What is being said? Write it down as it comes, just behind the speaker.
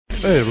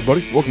Hey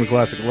everybody, welcome to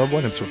Classic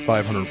Loveline, episode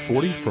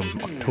 540 from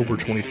October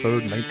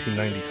 23rd,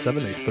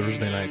 1997, a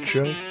Thursday night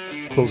show.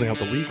 Closing out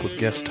the week with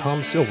guest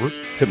Tom Silver,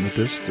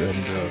 hypnotist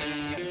and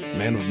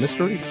man of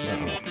mystery,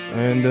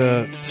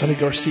 and Sonny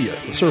Garcia,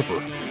 the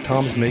surfer.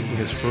 Tom's making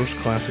his first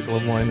Classic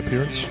Loveline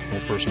appearance,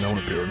 well, first known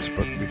appearance,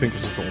 but we think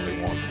this is the only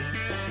one.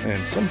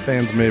 And some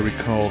fans may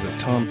recall that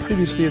Tom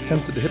previously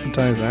attempted to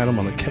hypnotize Adam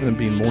on the Kevin and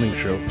Bean morning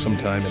show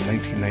sometime in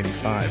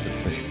 1995, it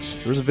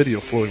seems. There's a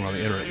video floating around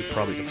the internet you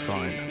probably could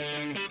find.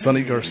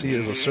 Sonny Garcia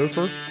is a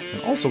surfer,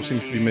 and also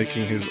seems to be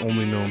making his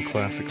only known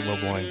Classic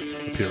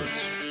Loveline appearance.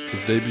 It's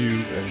his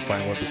debut and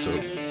final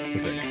episode, we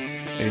think.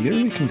 A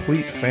nearly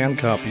complete fan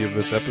copy of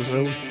this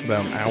episode,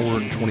 about an hour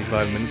and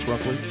 25 minutes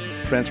roughly,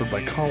 transferred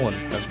by Colin,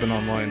 has been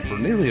online for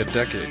nearly a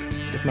decade,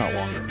 if not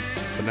longer.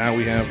 But now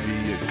we have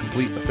the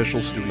complete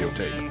official studio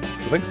tape.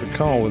 So thanks to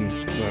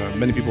Colin,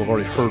 many people have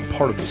already heard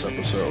part of this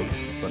episode,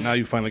 but now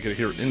you finally get to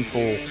hear it in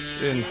full,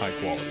 in high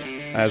quality.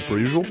 As per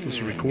usual, this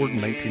was recorded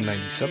in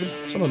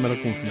 1997. Some of the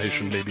medical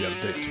information may be out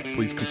of date.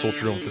 Please consult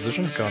your own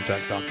physician.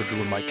 Contact Dr.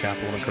 Drew and Mike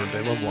Cathell on the Current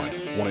Day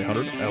Loveline,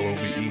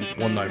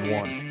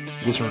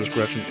 1-800-LOVE-191. Listener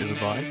discretion is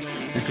advised.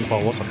 You can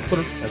follow us on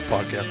Twitter at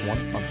Podcast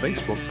One, on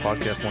Facebook,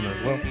 Podcast One there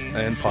as well,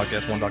 and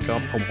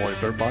PodcastOne.com, home of all your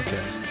favorite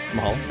podcasts.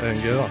 Mahalo,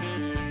 and get on.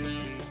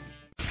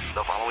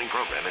 The following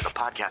program is a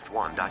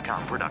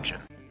PodcastOne.com production.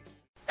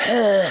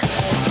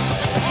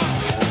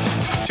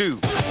 2.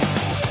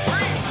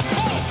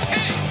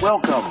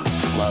 Welcome,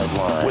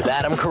 Loveline, with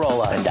Adam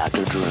Carolla and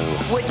Dr. Drew.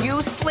 Would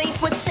you sleep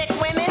with sick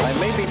women? I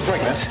may be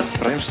pregnant,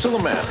 but I am still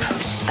a man.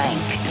 Spank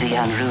the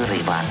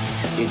unruly ones.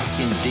 It's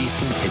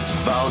indecent, it's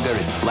vulgar,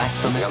 it's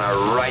blasphemous. I'm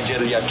gonna ride you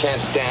till you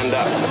can't stand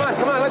up.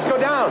 Come on, let's go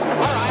down.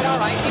 All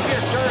right, keep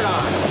your shirt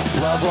on.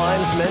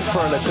 Loveline's meant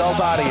for an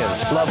adult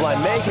audience.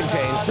 Loveline may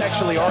contain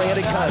sexually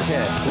oriented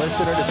content.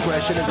 Listener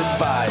discretion is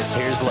advised.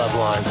 Here's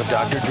Loveline with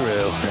Dr.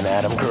 Drew and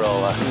Adam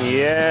Carolla.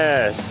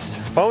 Yes.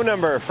 Phone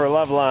number for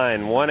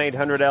Loveline,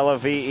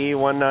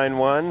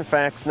 1-800-LOVE-191.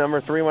 Fax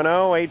number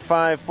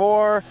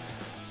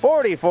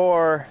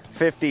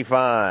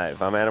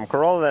 310-854-4455. I'm Adam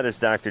Carolla. That is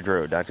Dr.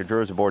 Drew. Dr.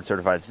 Drew is a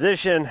board-certified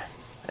physician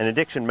and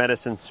addiction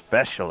medicine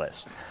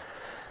specialist.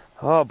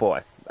 Oh,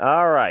 boy.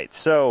 All right.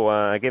 So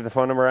I gave the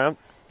phone number out.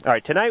 All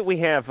right. Tonight we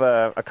have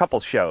a couple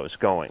shows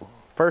going.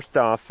 First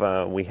off,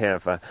 we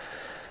have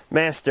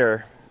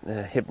Master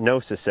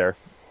Hypnosiser.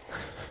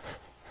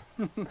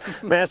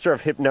 Master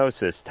of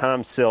Hypnosis,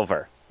 Tom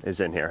Silver,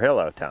 is in here.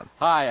 Hello, Tom.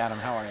 Hi, Adam.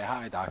 How are you?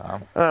 Hi,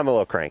 Doctor. I'm a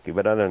little cranky,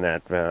 but other than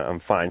that, I'm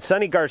fine.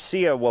 Sonny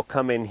Garcia will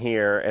come in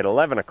here at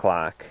 11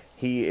 o'clock.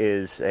 He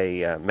is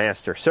a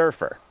master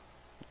surfer,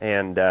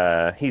 and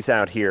he's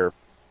out here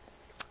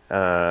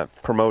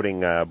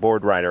promoting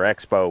Board Rider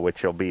Expo,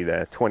 which will be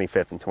the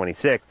 25th and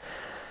 26th.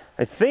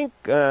 I think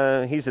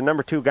he's the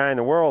number 2 guy in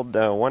the world,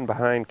 one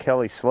behind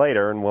Kelly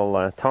Slater, and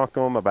we'll talk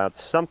to him about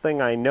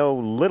something I know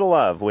little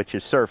of, which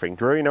is surfing.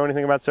 Drew, you know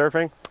anything about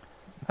surfing?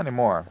 Not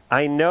anymore.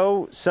 I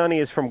know Sonny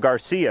is from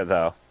Garcia,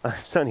 though.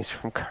 Sonny's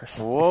from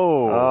Garcia.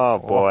 Whoa. Oh,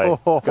 boy.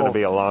 Whoa. It's going to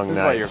be a long This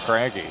night. is why you're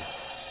cranky.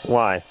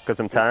 Why? Because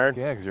I'm tired?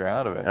 Yeah, because you're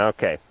out of it.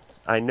 Okay.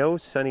 I know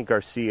Sonny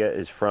Garcia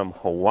is from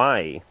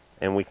Hawaii,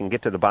 and we can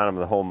get to the bottom of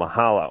the whole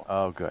mahalo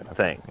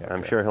thing. Yeah,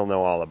 I'm sure he'll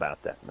know all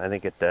about that. I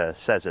think it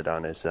says it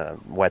on his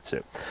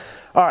wetsuit.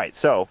 All right,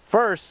 so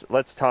first,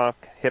 let's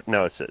talk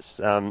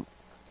hypnosis.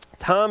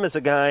 Tom is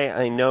a guy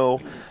I know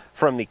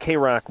from the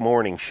K-Rock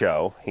Morning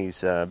Show.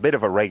 He's a bit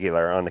of a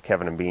regular on the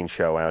Kevin and Bean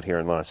Show out here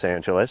in Los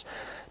Angeles.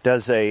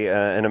 Does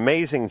an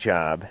amazing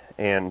job,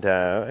 and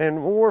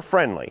we're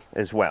friendly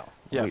as well.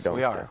 Yes,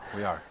 we are.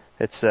 We are.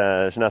 It's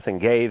there's nothing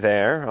gay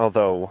there,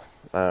 although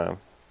I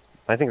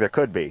think there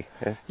could be.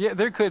 Yeah,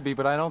 there could be,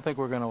 but I don't think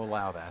we're going to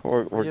allow that.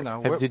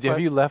 Have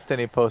you left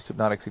any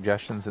post-hypnotic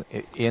suggestions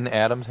in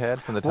Adam's head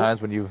from the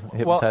times when you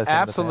hypnotized him?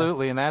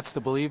 Absolutely, and that's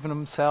to believe in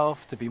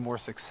himself, to be more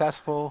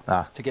successful,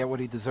 to get what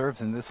he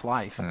deserves in this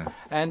life.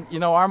 And,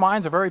 our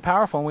minds are very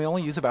powerful, and we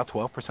only use about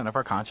 12% of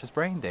our conscious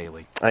brain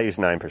daily. I use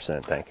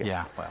 9%, thank you.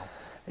 Yeah, well.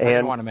 I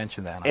didn't want to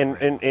mention that.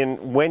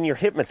 And when you're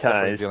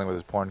hypnotized, dealing with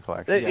his porn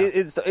collection.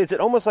 Is it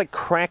almost like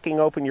cracking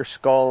open your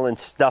skull and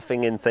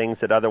stuffing in things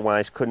that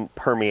otherwise couldn't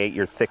permeate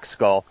your thick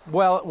skull?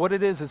 Well, what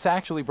it is, it's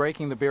actually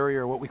breaking the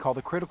barrier, what we call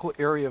the critical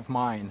area of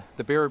mind,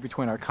 the barrier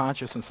between our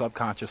conscious and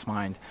subconscious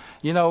mind.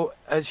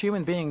 As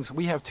human beings,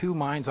 we have 2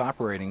 minds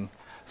operating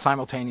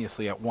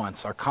simultaneously at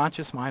once, our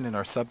conscious mind and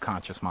our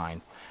subconscious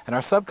mind. And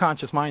our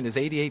subconscious mind is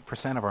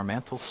 88% of our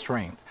mental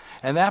strength.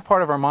 And that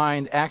part of our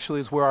mind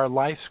actually is where our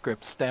life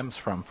script stems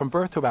from. From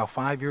birth to about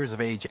 5 years of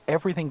age,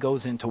 everything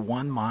goes into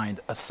one mind,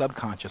 a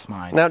subconscious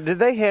mind. Now, did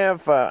they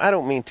have, I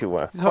don't mean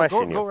to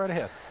question you. Go right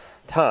ahead.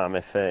 Tom,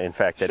 if in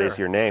fact that is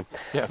your name.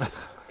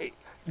 Yes.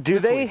 Do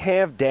they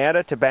have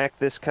data to back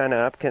this kind of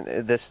up?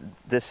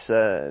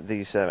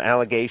 These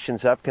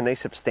allegations up? Can they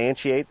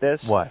substantiate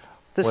this? What?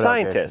 The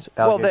scientists.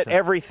 Well, that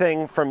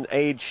everything from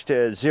age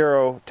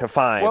 0 to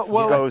 5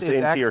 goes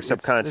into your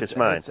subconscious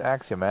mind. It's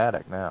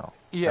axiomatic now.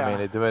 Yeah.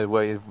 I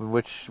mean,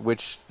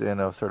 which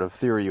sort of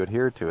theory you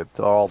adhere to? It's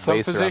all Some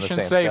based around the physicians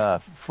same say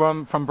stuff.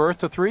 from birth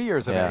to 3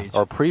 years of age.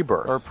 Or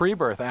pre-birth. Or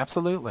pre-birth,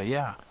 absolutely,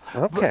 yeah.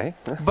 Okay.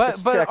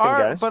 But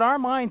guys. our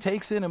mind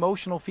takes in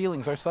emotional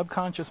feelings, our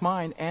subconscious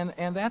mind,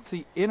 and that's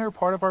the inner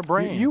part of our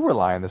brain. You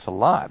rely on this a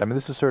lot. I mean,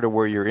 this is sort of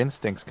where your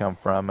instincts come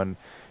from, and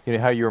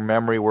how your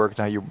memory works,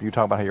 and how you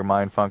talk about how your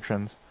mind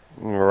functions.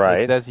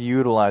 Right. That's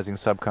utilizing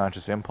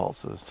subconscious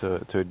impulses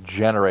to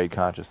generate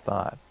conscious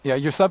thought. Yeah,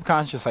 your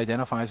subconscious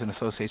identifies and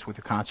associates with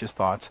your conscious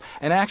thoughts.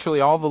 And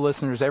actually, all the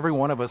listeners, every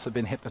one of us have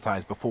been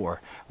hypnotized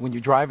before. When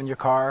you drive in your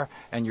car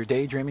and you're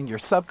daydreaming, your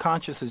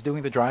subconscious is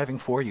doing the driving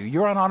for you.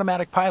 You're on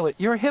automatic pilot.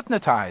 You're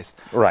hypnotized.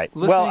 Right.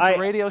 Listening to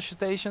radio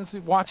stations,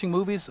 watching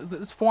movies,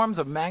 it's forms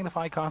of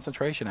magnified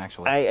concentration,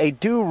 actually. I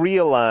do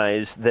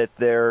realize that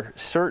there's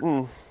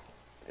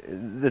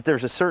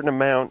a certain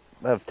amount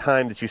of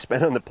time that you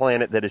spend on the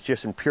planet that is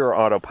just in pure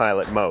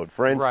autopilot mode.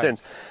 For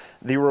instance,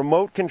 the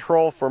remote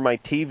control for my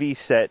TV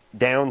set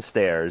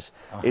downstairs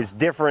is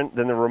different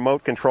than the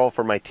remote control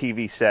for my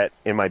TV set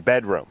in my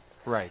bedroom.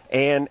 Right.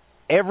 And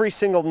every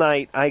single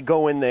night I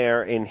go in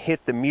there and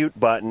hit the mute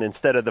button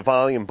instead of the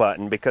volume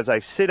button because I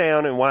sit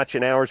down and watch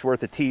an hour's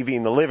worth of TV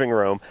in the living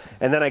room,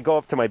 and then I go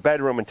up to my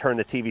bedroom and turn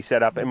the TV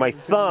set up, and my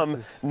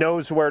thumb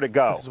knows where to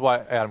go. This is why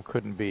Adam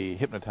couldn't be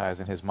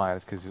hypnotized in his mind.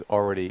 It's because he's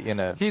already in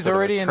a He's sort of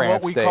already a in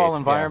trance what we stage. call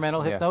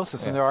environmental Yeah.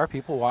 hypnosis, Yes. and there are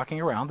people walking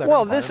around that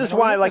Well, are this is environmentally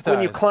why, like, when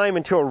you hypnotized. climb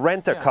into a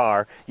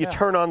rent-a-car, you Yeah.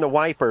 turn on the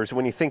wipers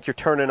when you think you're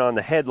turning on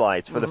the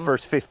headlights for the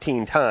first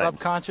 15 times.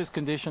 Subconscious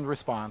conditioned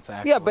response,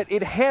 actually. Yeah, but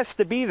it has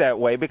to be that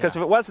way because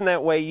if it wasn't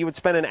that way, you would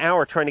spend an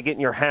hour trying to get in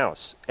your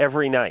house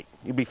every night.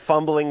 You'd be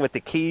fumbling with the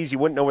keys. You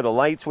wouldn't know where the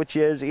light switch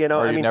is. You know,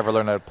 Or I you mean, never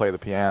learn how to play the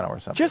piano or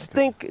something. just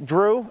think,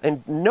 Drew,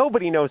 and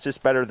nobody knows this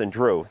better than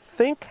Drew.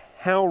 Think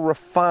how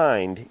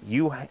refined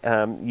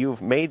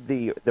you've made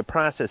the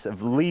process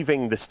of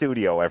leaving the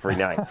studio every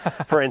night.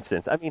 For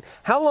instance, I mean,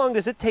 how long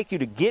does it take you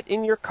to get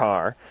in your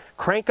car,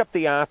 crank up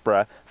the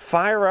Opera,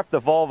 fire up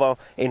the Volvo,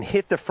 and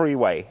hit the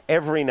freeway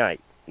every night?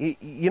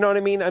 You know what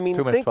I mean? I mean,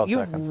 2 minutes, think 12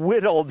 you've seconds.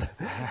 whittled,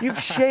 you've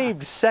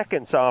shaved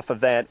seconds off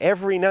of that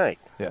every night.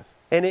 Yes.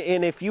 And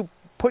if you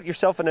put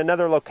yourself in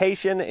another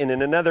location and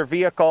in another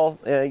vehicle,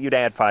 you'd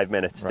add 5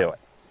 minutes to it.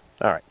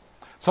 All right.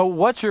 So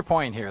what's your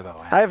point here,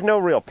 though? I have no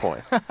real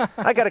point.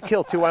 I got to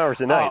kill 2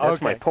 hours a night. Oh,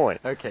 That's my point.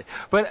 Okay.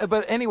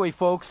 But anyway,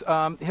 folks,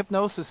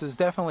 hypnosis is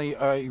definitely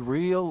a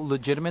real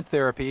legitimate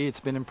therapy. It's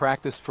been in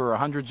practice for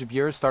hundreds of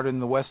years, started in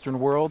the Western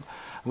world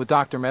with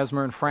Dr.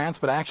 Mesmer in France,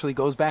 but actually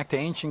goes back to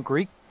ancient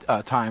Greek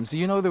times.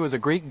 You know, there was a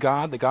Greek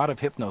god, the god of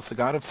hypnos, the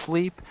god of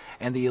sleep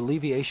and the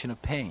alleviation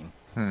of pain.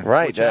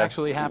 Right. Which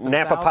actually happened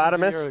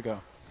Napopotamus? thousands of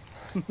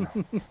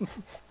years ago.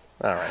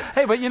 All right.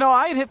 Hey, but you know,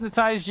 I had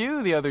hypnotized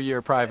you the other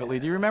year privately.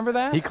 Do you remember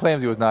that? He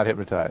claims he was not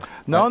hypnotized.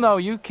 No,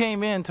 you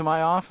came into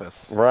my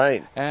office.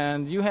 Right.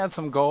 And you had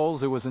some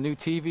goals. There was a new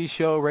TV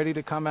show ready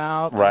to come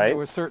out. Right. And there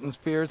were certain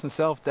fears and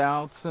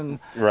self-doubts and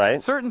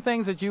Right. certain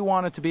things that you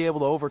wanted to be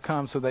able to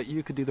overcome so that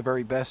you could do the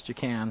very best you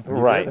can.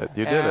 Right.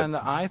 You did it. And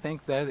I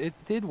think that it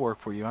did work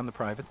for you on the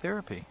private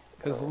therapy.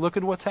 Because look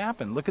at what's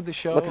happened. Look at the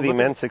show. Look at the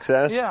immense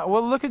success. Yeah,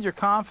 well, look at your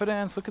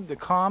confidence. Look at the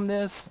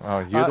calmness. Oh,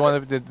 you're the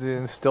one that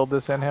instilled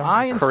this in him?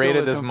 I instilled Created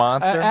it this in-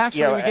 monster?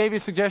 Actually, we gave you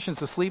suggestions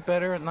to sleep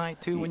better at night,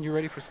 too, when you're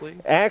ready for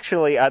sleep.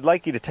 Actually, I'd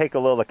like you to take a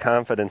little of the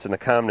confidence and the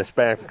calmness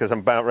back because I'm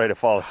about ready to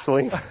fall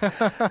asleep.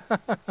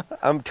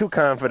 I'm too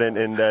confident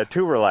and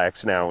too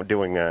relaxed now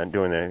doing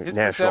the His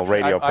national perception-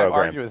 radio I program.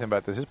 argued with him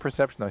about this. His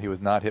perception, though, he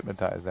was not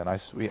hypnotized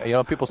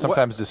then. People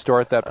sometimes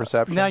distort that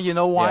perception. Now, you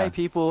know why Yeah.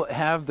 people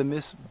have the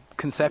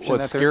misconception Well,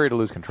 that it's they're... scary to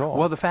lose control.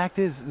 Well, the fact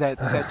is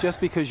that just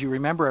because you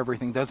remember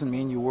everything doesn't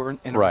mean you weren't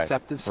in a Right,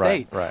 receptive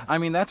right, state. right. I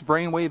mean, that's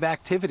brainwave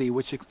activity,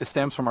 which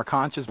stems from our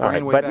conscious All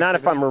right, brainwave but not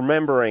if activity. I'm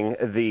remembering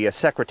the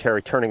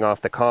secretary turning off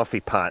the coffee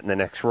pot in the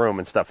next room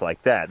and stuff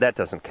like that. That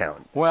doesn't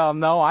count. Well,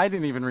 no, I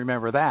didn't even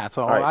remember that.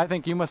 So right. I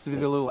think you must have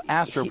did a little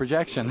astro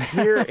projection.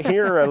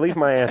 Here, leave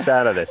my ass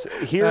out of this.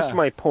 Here's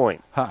my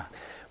point. Huh.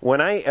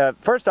 When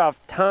first off,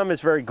 Tom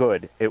is very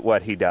good at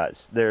what he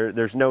does.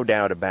 There's no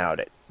doubt about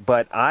it.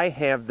 But I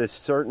have this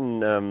certain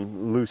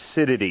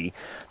lucidity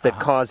that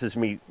causes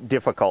me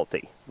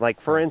difficulty. Like,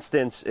 for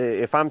instance,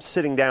 if I'm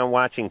sitting down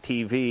watching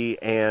TV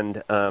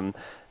and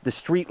the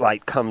street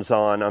light comes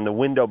on the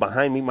window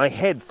behind me, my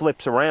head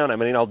flips around. I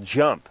mean, I'll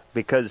jump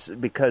because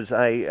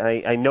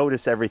I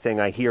notice everything,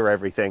 I hear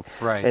everything,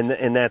 Right.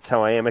 and that's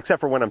how I am. Except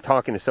for when I'm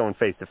talking to someone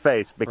face to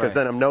face, because Right.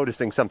 then I'm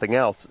noticing something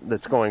else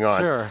that's going on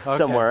Sure, okay.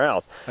 somewhere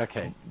else.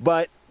 Okay.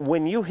 But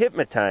when you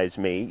hypnotized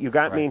me, you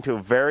got me Right. into a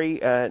very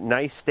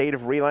nice state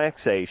of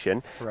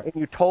relaxation, Right. and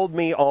you told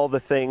me all the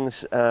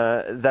things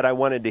that I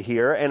wanted to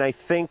hear, and I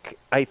think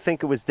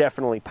it was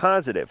definitely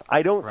positive.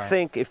 I don't Right.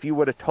 think if you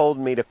would have told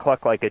me to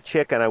cluck like a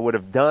chicken, I would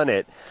have done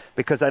it,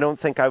 because I don't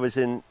think I was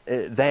in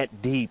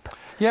that deep.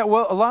 Yeah,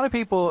 well, a lot of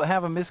people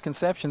have a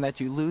misconception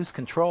that you lose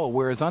control,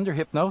 whereas under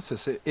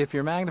hypnosis, if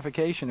your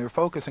magnification, your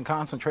focus and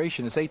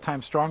concentration is 8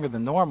 times stronger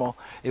than normal,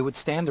 it would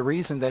stand to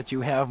reason that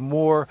you have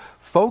more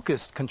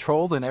focused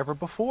control than ever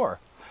before.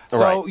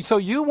 So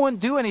you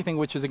wouldn't do anything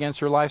which is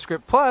against your life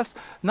script. Plus,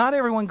 not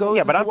everyone goes.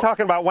 Yeah, but I'm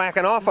talking about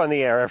whacking off on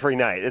the air every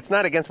night. It's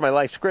not against my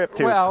life script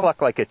to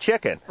cluck like a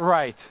chicken.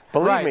 Right.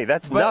 Believe me,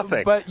 that's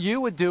nothing. But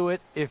you would do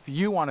it if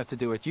you wanted to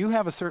do it. You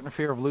have a certain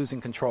fear of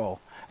losing control.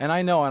 And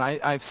I know, and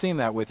I've seen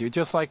that with you,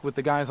 just like with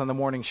the guys on the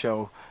morning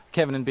show,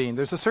 Kevin and Bean.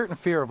 There's a certain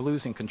fear of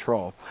losing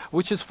control,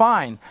 which is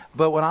fine.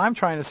 But what I'm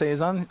trying to say is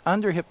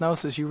under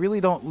hypnosis, you really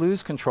don't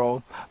lose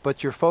control,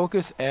 but your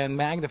focus and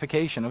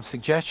magnification of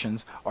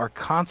suggestions are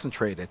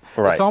concentrated.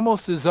 Right. It's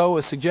almost as though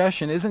a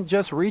suggestion isn't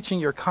just reaching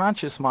your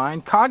conscious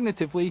mind.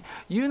 Cognitively,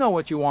 you know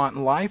what you want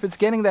in life. It's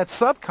getting that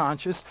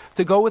subconscious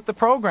to go with the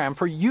program,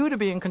 for you to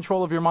be in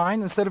control of your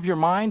mind instead of your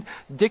mind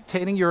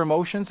dictating your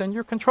emotions and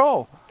your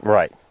control.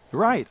 Right.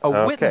 Right,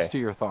 witness to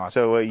your thoughts.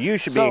 So you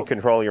should be in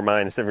control of your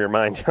mind instead of your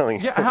mind telling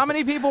you. Yeah, how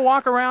many people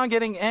walk around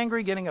getting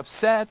angry, getting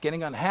upset,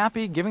 getting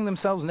unhappy, giving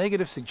themselves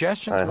negative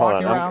suggestions,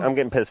 walking around? I'm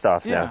getting pissed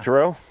off now.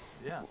 Drew?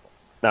 Yeah.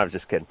 No, I was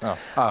just kidding. All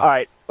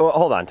right, well,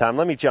 hold on, Tom.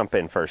 Let me jump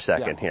in for a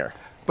second here.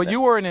 But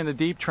you weren't in a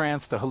deep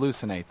trance to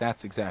hallucinate.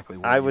 That's exactly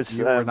what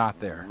you were not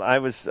there. I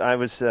was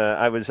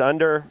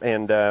under,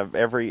 and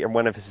every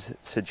one of his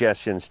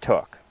suggestions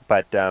took.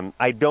 But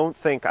I don't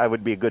think I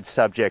would be a good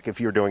subject if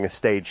you were doing a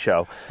stage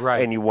show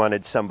and you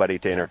wanted somebody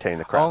to entertain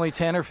the crowd. Only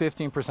 10 or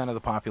 15% of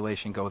the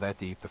population go that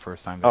deep the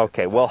first time.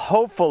 Okay, well,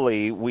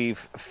 hopefully we've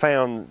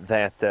found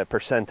that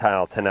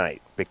percentile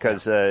tonight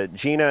because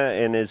Gina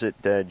and is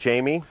it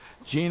Jamie?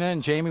 Gina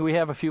and Jamie, we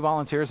have a few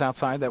volunteers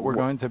outside that we're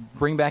going to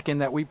bring back in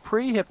that we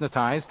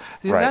pre-hypnotized.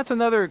 Right. That's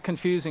another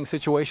confusing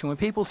situation. When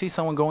people see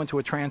someone go into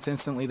a trance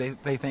instantly,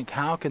 they think,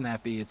 how can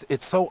that be?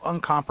 It's so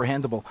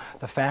uncomprehendable.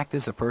 The fact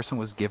is the person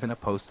was given a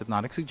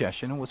post-hypnotic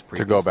suggestion and was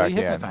previously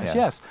hypnotized. Yeah.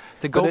 Yes,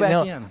 to go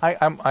back in.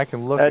 I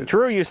can look at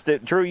Drew,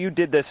 you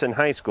did this in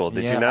high school,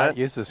 did you not? I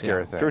used to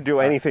scare things. Drew do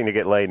anything to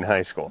get laid in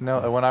high school.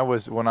 No, when I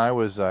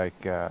was like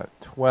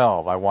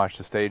 12, I watched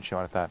a stage show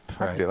and I thought,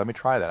 let me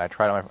try that. I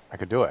tried it, I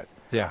could do it.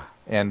 Yeah.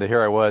 And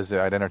here I was,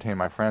 I'd entertain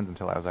my friends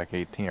until I was like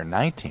 18 or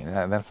 19,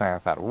 and then I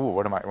thought, ooh,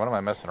 what am I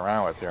messing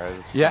around with here?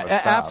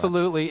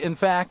 Absolutely. In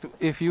fact,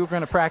 if you're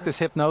going to practice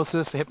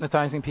hypnosis,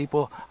 hypnotizing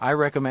people, I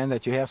recommend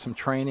that you have some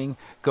training,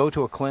 go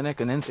to a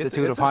clinic, an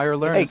institute of higher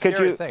learning. Hey,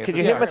 could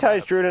you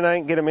hypnotize Drew tonight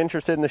and get him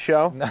interested in the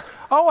show? No.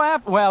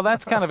 Well,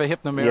 that's kind of a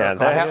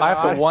hypnomiracle. I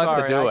have to want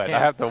to do it. I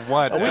have to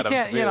want. We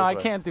can't, I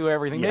can't do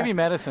everything. Maybe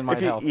medicine might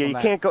help. You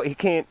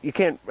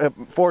can't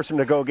force him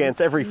to go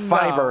against every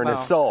fiber in his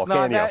soul,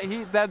 can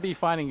you? That'd be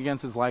fighting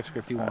against his life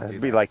script. He won't do that.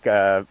 It'd be like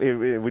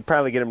we'd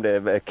probably get him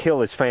to kill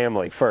his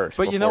family first.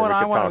 But you know what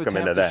I want to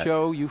attempt to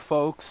show you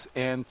folks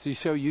and to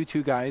show you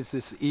two guys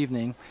this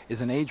evening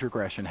is an age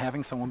regression,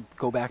 having someone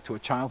go back to a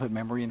childhood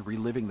memory and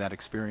reliving that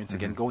experience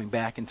again, going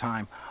back in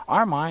time.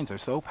 Our minds are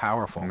so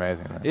powerful.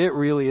 Amazing. Right? It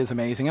really is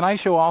amazing. And I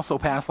show also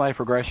past life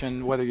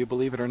regression, whether you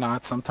believe it or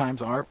not.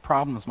 Sometimes our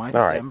problems might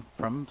stem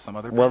from some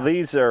other past. Well,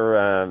 these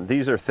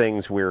are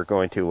things we're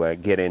going to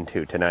get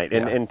into tonight.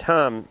 And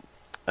Tom,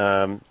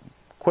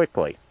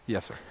 quickly.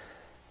 Yes, sir.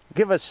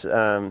 Give us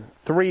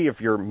 3 of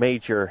your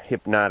major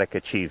hypnotic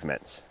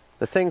achievements.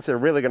 The things that are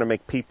really going to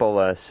make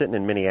people sitting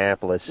in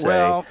Minneapolis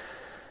say,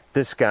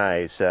 this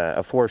guy's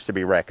a force to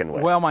be reckoned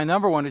with. Well, my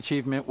number one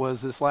achievement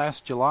was this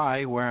last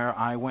July where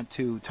I went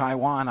to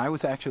Taiwan. I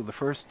was actually the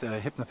first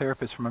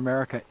hypnotherapist from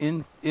America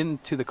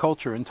into the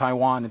culture in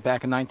Taiwan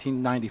back in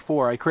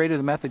 1994. I created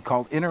a method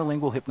called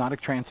interlingual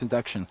hypnotic trance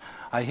induction.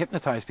 I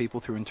hypnotized people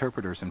through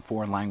interpreters in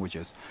foreign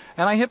languages.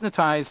 And I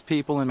hypnotized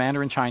people in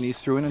Mandarin Chinese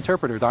through an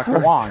interpreter, Dr.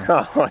 Wong.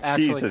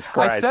 Jesus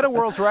Christ. I set a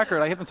world's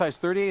record. I hypnotized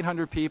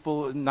 3,800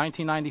 people in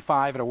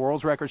 1995 at a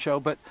world's record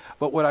show. But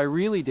what I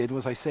really did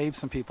was I saved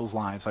some people's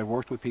lives. I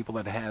worked with people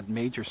that had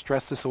major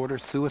stress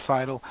disorders,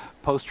 suicidal,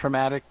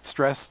 post-traumatic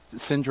stress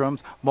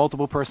syndromes,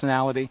 multiple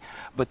personality.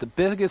 But the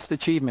biggest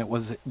achievement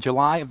was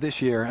July of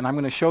this year, and I'm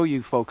going to show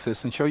you folks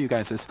this and show you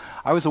guys this.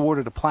 I was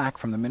awarded a plaque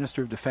from the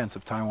Minister of Defense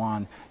of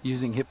Taiwan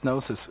using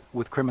hypnosis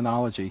with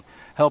criminology,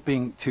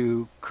 helping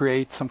to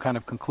create some kind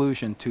of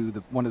conclusion to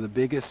one of the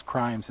biggest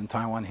crimes in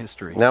Taiwan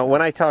history. Now,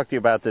 when I talked to you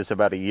about this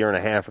about a year and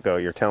a half ago,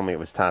 you're telling me it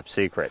was top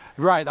secret.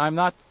 Right. I'm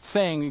not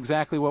saying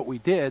exactly what we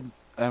did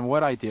and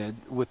what I did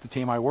with the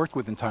team I worked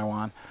with in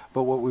Taiwan,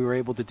 but what we were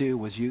able to do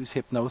was use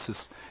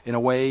hypnosis in a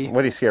way...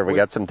 What are you scared? We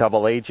got some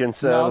double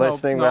agents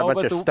listening? No, a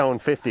bunch of stoned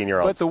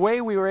 15-years-olds. But the way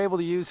we were able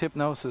to use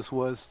hypnosis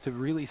was to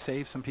really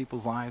save some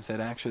people's lives that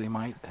actually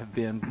might have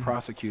been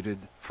prosecuted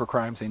for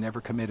crimes they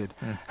never committed.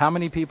 How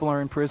many people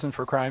are in prison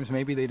for crimes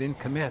maybe they didn't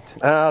commit?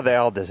 Oh, they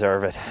all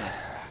deserve it.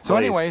 So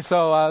anyway,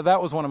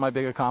 that was one of my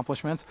big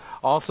accomplishments.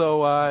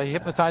 Also,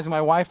 hypnotizing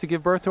my wife to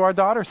give birth to our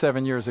daughter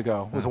 7 years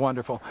ago was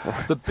wonderful.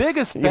 The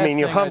biggest You mean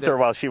you humped her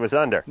while she was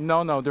under?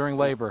 No, during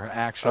labor,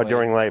 actually. Oh,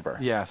 during labor?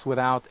 Yes,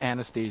 without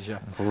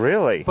anesthesia.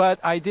 Really? But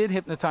I did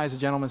hypnotize a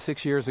gentleman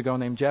 6 years ago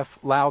named Jeff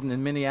Loudon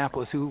in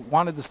Minneapolis who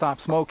wanted to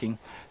stop smoking.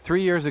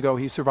 3 years ago,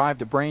 he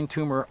survived a brain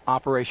tumor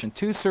operation,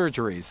 2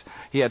 surgeries.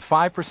 He had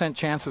 5%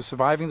 chance of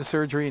surviving the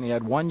surgery, and he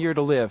had 1 year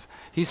to live.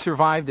 He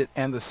survived it,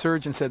 and the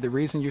surgeon said the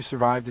reason you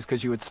survived is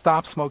because you had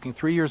stopped smoking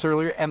 3 years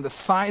earlier, and the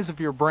size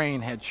of your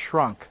brain had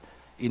shrunk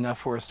enough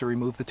for us to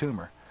remove the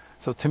tumor.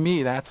 So to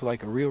me, that's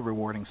like a real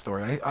rewarding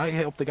story. I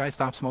helped the guy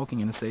stop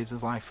smoking, and it saves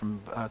his life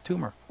from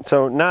tumor.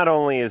 So not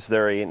only is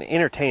there an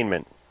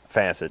entertainment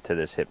facet to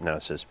this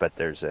hypnosis, but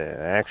there's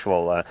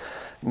actual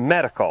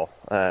medical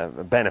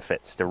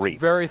benefits to reap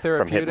Very from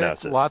therapeutic,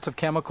 hypnosis. lots of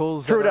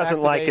chemicals. Drew that are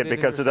doesn't like it activated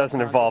because in it your doesn't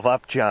subconscious. involve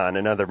Upjohn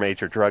and other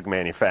major drug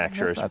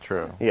manufacturers. That's not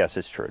true. Yes,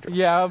 it's true, Drew.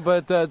 Yeah,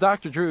 but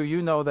Dr. Drew,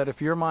 you know that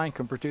if your mind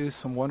can produce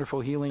some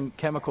wonderful healing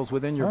chemicals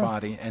within your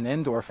body and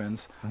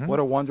endorphins, what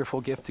a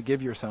wonderful gift to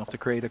give yourself to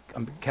create a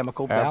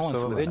chemical balance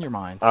Absolutely. within your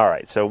mind. All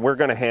right, so we're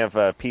going to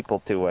have people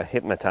to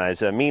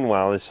hypnotize.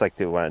 Meanwhile, let's like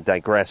to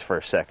digress for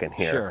a second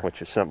here, Sure.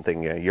 which is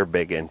something you're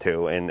big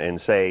into, and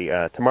say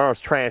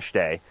tomorrow's trash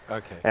day,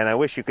 Okay. and I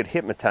wish you could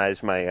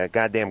hypnotize my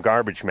goddamn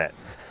garbage men.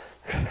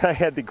 I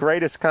had the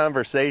greatest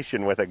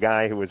conversation with a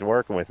guy who was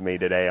working with me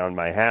today on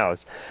my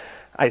house.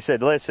 I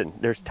said, listen,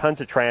 there's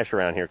tons of trash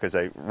around here because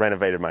I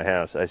renovated my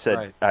house. I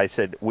said,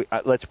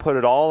 Right. Let's put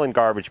it all in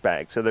garbage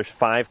bags. So there's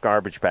 5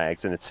 garbage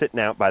bags, and it's sitting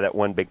out by that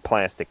one big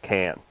plastic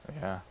can.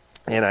 Yeah.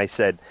 And I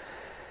said,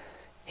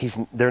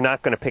 they're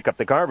not going to pick up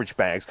the garbage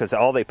bags because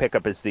all they pick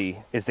up is the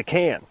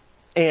can.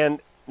 And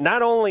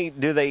not only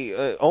do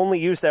they only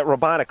use that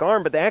robotic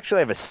arm, but they actually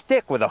have a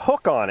stick with a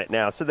hook on it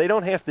now, so they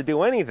don't have to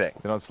do anything.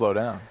 They don't slow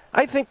down.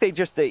 I think they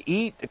just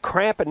eat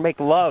crap and make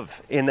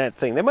love in that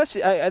thing.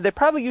 They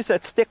probably use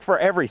that stick for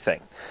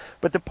everything.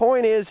 But the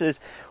point is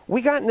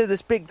we got into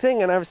this big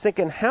thing, and I was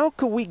thinking, how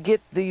could we get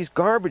these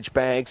garbage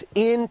bags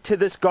into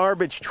this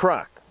garbage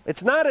truck?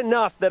 It's not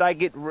enough that I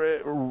get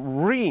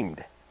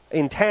reamed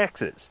in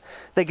taxes.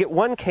 They get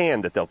one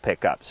can that they'll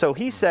pick up. So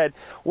he said,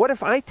 what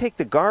if I take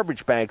the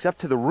garbage bags up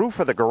to the roof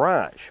of the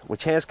garage,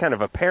 which has kind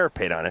of a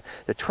parapet on it?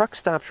 The truck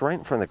stops right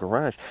in front of the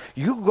garage.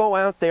 You go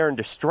out there and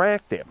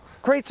distract him.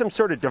 Create some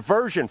sort of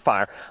diversion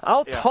fire.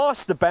 I'll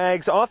toss the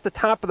bags off the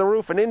top of the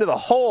roof and into the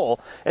hole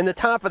in the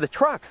top of the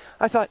truck.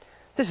 I thought,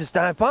 this is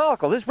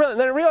diabolical. This is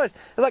brilliant. And then I realized,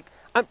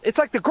 it's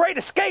like the Great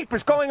Escape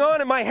is going on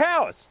in my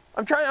house.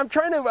 I got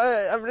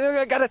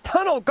to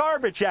tunnel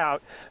garbage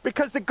out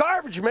because the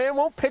garbage man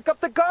won't pick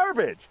up the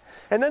garbage.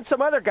 And then some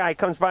other guy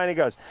comes by and he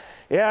goes,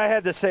 yeah, I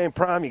had the same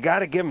problem. You got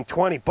to give him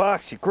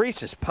 $20. You grease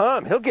his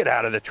palm. He'll get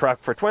out of the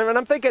truck for $20. And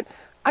I'm thinking,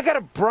 I got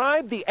to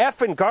bribe the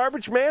effing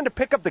garbage man to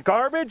pick up the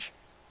garbage?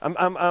 I'm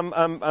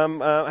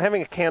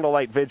having a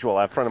candlelight vigil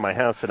out front of my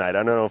house tonight.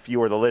 I don't know if you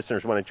or the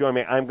listeners want to join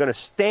me. I'm going to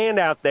stand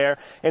out there,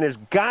 and as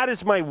God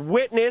is my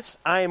witness,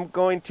 I am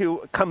going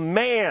to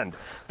command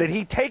that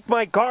he take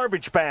my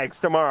garbage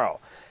bags tomorrow.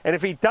 And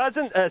if he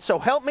doesn't, so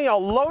help me,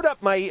 I'll load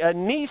up my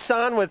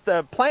Nissan with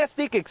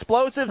plastic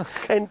explosives.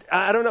 And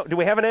I don't know, do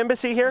we have an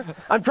embassy here?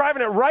 I'm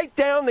driving it right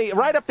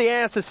up the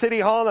ass of City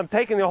Hall, and I'm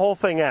taking the whole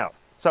thing out.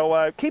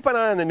 So keep an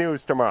eye on the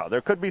news tomorrow.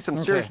 There could be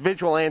some serious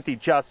vigilante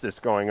justice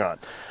going on.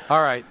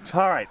 All right.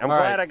 I'm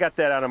glad I got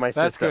that out of my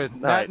That's system.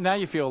 good. Now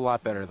you feel a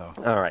lot better, though.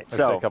 All right. Let's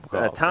So take a couple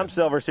calls. Tom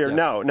Silver's here. Yes.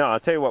 No, I'll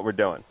tell you what we're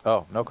doing.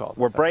 Oh, no calls.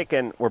 We're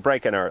breaking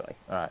early.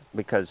 All right.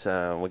 Because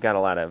we got a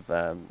lot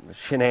of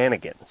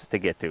shenanigans to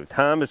get to.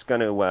 Tom is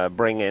going to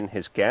bring in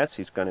his guests.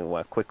 He's going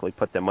to quickly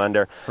put them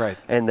under. Right.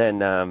 And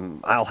then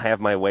I'll have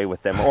my way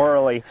with them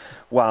orally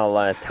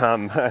while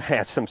Tom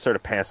has some sort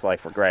of past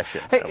life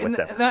regression with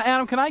them. Now,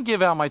 Adam, can I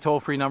give out my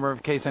toll-free number in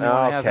case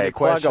anyone has any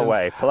plug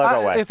questions?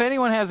 Plug away. If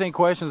anyone has any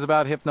questions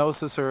about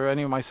hypnosis or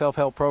any of my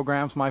self-help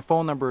programs, my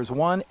phone number is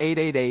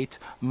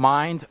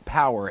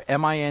 1-888-MIND-POWER,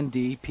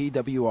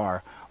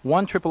 MINDPWR,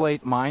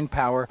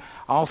 1-888-MIND-POWER.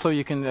 Also,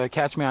 you can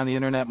catch me on the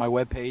Internet. My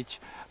webpage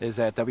is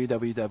at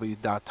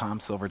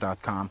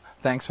www.tomsilver.com.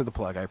 Thanks for the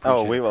plug. I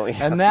appreciate it. We will.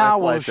 And now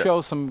we'll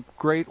show some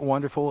great,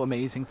 wonderful,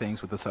 amazing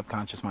things with the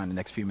subconscious mind in the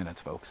next few minutes,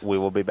 folks. We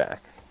will be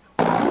back.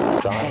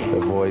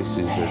 The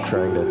voices are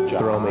trying to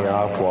throw me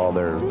off while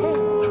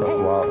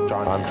I'm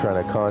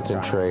trying to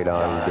concentrate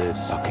on this.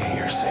 Okay,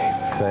 you're safe.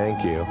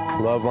 Thank you.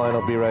 Loveline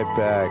will be right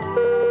back.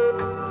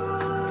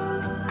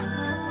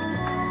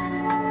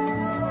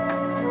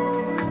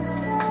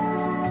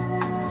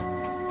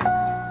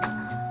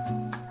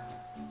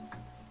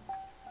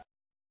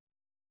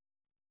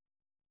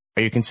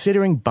 Are you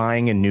considering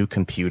buying a new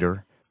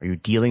computer? Are you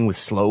dealing with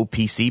slow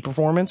PC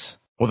performance?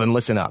 Well, then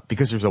listen up,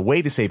 because there's a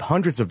way to save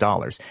hundreds of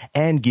dollars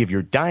and give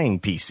your dying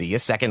PC a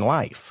second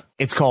life.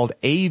 It's called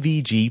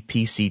AVG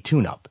PC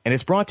TuneUp, and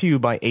it's brought to you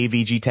by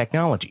AVG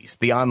Technologies,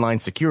 the online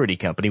security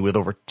company with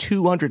over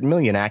 200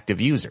 million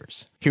active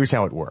users. Here's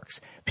how it works.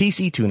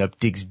 PC TuneUp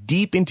digs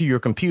deep into your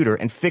computer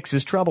and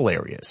fixes trouble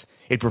areas.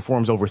 It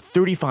performs over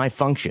 35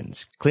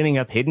 functions, cleaning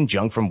up hidden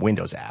junk from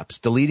Windows apps,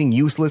 deleting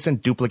useless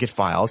and duplicate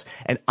files,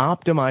 and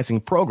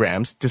optimizing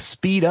programs to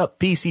speed up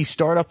PC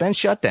startup and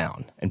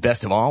shutdown. And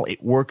best of all,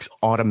 it works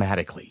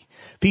automatically.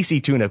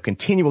 PC TuneUp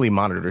continually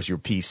monitors your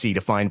PC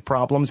to find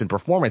problems and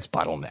performance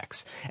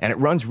bottlenecks, and it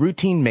runs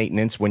routine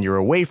maintenance when you're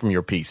away from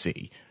your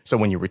PC. So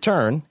when you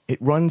return, it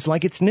runs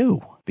like it's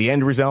new. The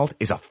end result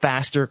is a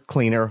faster,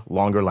 cleaner,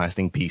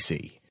 longer-lasting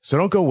PC. So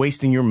don't go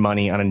wasting your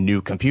money on a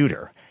new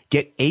computer.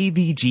 Get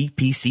AVG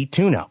PC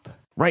TuneUp.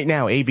 Right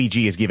now,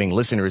 AVG is giving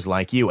listeners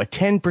like you a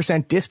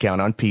 10% discount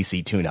on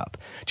PC tune-up.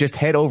 Just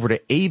head over to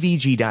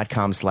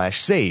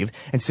avg.com/save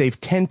and save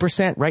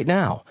 10% right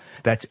now.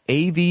 That's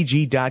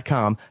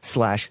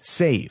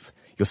avg.com/save.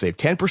 You'll save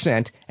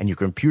 10% and your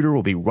computer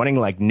will be running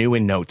like new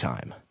in no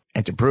time.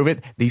 And to prove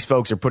it, these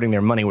folks are putting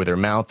their money where their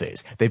mouth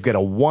is. They've got a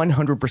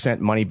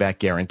 100% money-back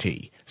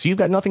guarantee. So you've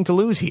got nothing to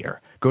lose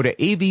here. Go to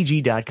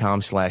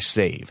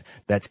avg.com/save.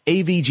 That's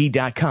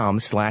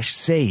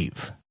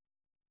avg.com/save.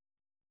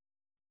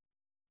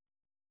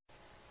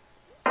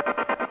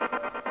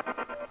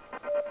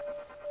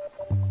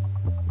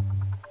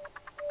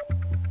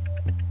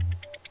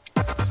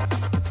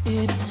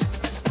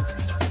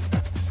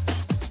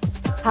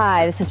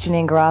 Hi, this is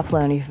Janine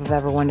Garofalo, and if you've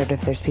ever wondered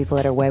if there's people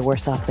that are way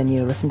worse off than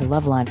you, listen to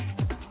Loveline.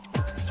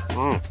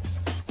 All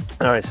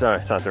right, sorry, I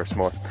thought there was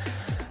more.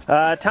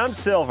 Tom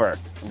Silver,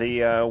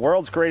 the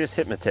world's greatest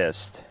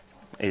hypnotist,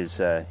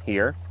 is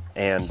here,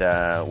 and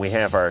we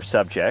have our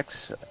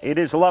subjects. It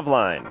is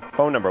Loveline.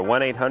 Phone number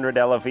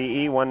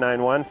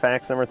 1-800-LOVE-191,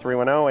 fax number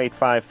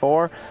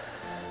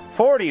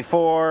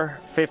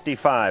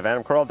 310-854-4455.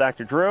 Adam Carolla,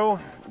 Dr. Drew.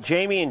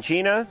 Jamie and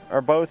Gina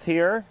are both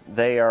here.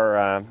 They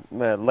are,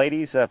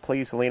 ladies,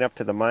 please lean up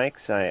to the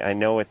mics. I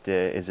know it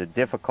is a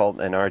difficult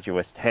and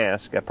arduous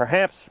task.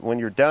 Perhaps when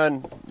you're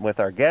done with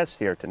our guests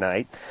here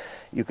tonight,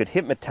 you could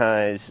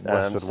hypnotize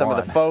some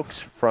of the folks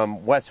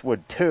from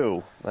Westwood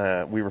 2.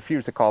 We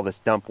refuse to call this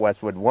dump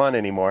Westwood 1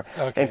 anymore,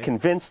 and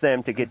convince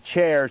them to get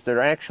chairs that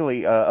are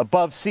actually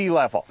above sea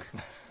level.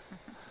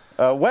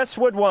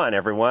 Westwood 1,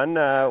 everyone.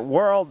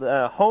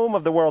 Home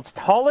of the world's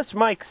tallest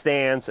mic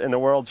stands and the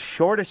world's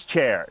shortest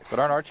chairs. But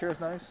aren't our chairs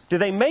nice? Do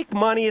they make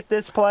money at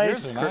this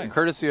place? Nice.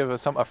 Courtesy of a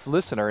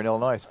listener in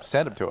Illinois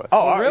sent them to us.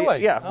 Oh,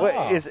 really? Yeah.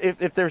 Oh.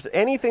 If there's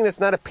anything that's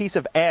not a piece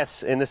of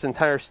S in this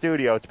entire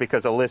studio, it's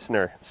because a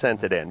listener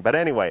sent it in. But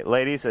anyway,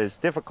 ladies, as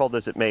difficult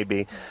as it may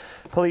be,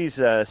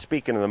 please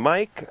speak into the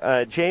mic.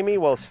 Jamie,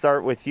 we'll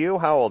start with you.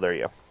 How old are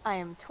you? I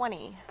am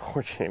 20.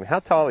 Poor Jamie.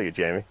 How tall are you,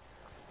 Jamie?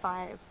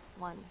 5'1".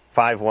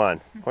 5'1".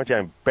 Poor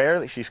Jamie,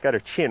 barely. She's got her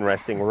chin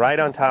resting right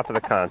on top of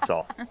the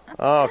console.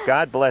 Oh,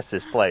 God bless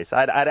this place.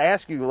 I'd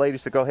ask you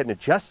ladies to go ahead and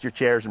adjust your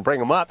chairs and bring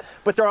them up,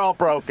 but they're all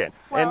broken.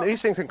 Well, and these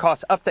things can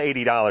cost up to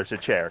 $80 a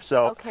chair.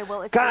 So,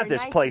 God,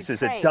 this place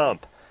is a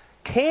dump.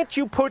 Can't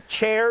you put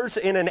chairs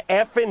in an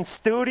effing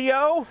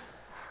studio?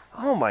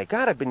 Oh, my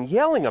God, I've been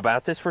yelling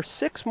about this for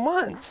 6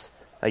 months.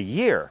 A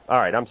year. All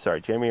right, I'm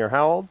sorry. Jamie, you're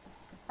how old?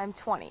 I'm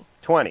 20.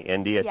 20.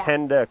 And do you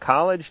attend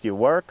college? Do you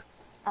work?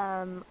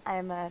 I'm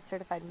a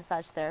certified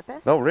massage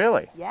therapist. Oh,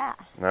 really? Yeah.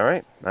 All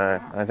right.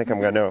 I think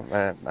I'm going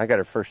to. I got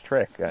her first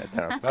trick,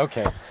 Tom.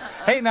 Okay.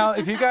 Hey, now,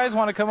 if you guys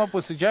want to come up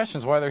with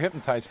suggestions while they're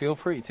hypnotized, feel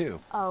free, too.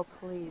 Oh,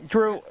 please.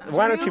 Drew,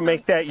 why don't you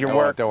make that your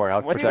work? Don't worry.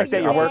 Why don't you make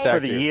that your work for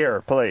the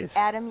year, please?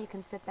 Adam, you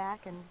can sit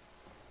back and...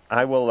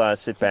 I will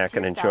sit back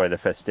and enjoy the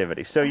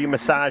festivities. So you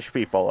massage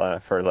people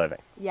for a living?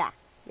 Yeah.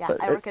 Yeah, So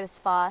I work at a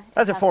spa.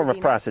 That's a form of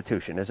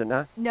prostitution, is it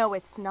not? No,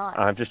 it's not.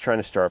 I'm just trying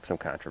to stir up some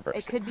controversy.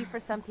 It could be for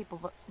some people,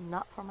 but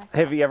not for myself.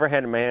 Have you ever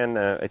had a man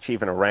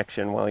achieve an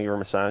erection while you were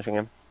massaging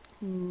him?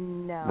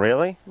 No.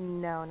 Really?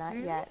 No, not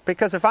yet.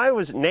 Because if I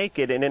was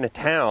naked and in a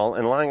towel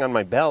and lying on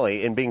my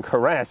belly and being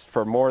caressed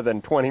for more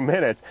than 20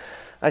 minutes,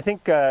 I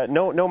think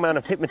no amount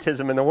of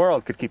hypnotism in the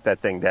world could keep that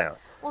thing down.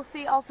 Well,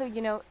 see, also,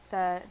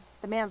 the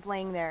man's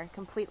laying there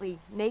completely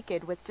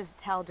naked with just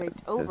a towel draped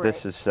over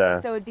This it. is,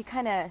 So it'd be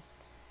kind of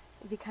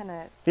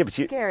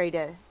scary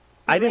to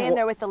be laying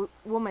there with the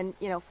woman,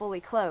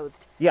 fully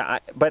clothed. Yeah,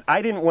 but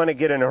I didn't want to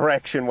get an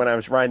erection when I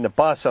was riding the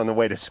bus on the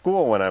way to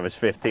school when I was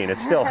 15.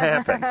 It still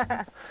happened.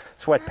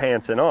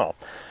 Sweatpants and all.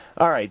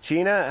 All right,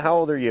 Gina, how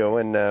old are you,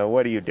 and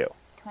what do you do?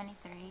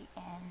 23,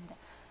 and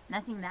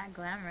nothing that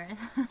glamorous.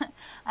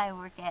 I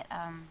work at,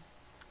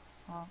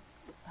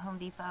 Home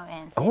Depot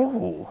and...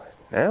 Oh,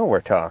 now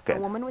we're talking. A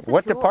woman with a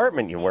What tool.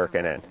 department you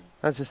working in?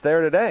 I was just there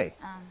today.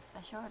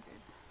 Special orders.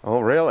 Oh,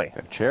 really?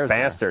 Chairs.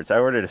 Bastards. I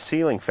ordered a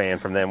ceiling fan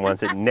from them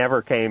once. It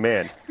never came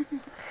in.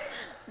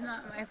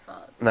 Not my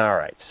fault. All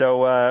right.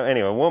 So,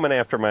 anyway, a woman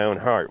after my own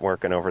heart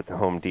working over at the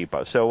Home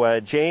Depot.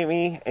 So,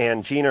 Jamie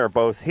and Gina are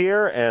both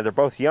here. They're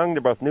both young.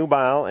 They're both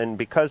nubile. And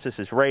because this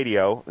is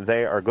radio,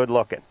 they are good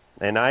looking.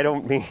 And I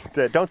don't mean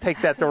to, don't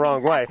take that the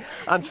wrong way.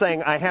 I'm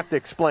saying I have to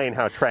explain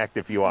how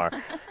attractive you are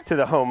to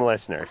the home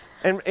listeners.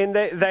 And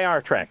they are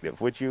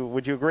attractive. Would you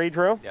agree,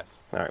 Drew? Yes.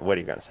 All right, what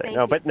are you going to say? Thank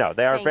you.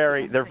 They are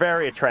Thank they're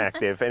very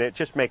attractive, and it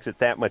just makes it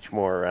that much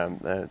more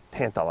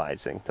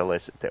tantalizing to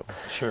listen to.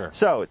 Sure.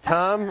 So,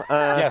 Tom,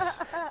 Yes.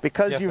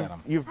 because Yes,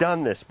 Adam. you've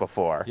done this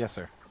before, Yes,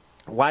 sir.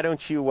 why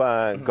don't you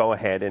go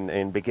ahead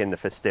and begin the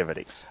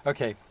festivities?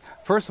 Okay.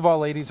 First of all,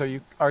 ladies,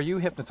 are you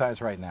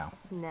hypnotized right now?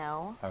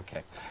 No.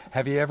 Okay.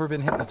 Have you ever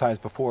been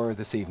hypnotized before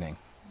this evening?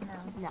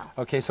 No.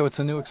 Okay, so it's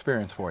a new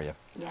experience for you.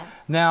 Yes.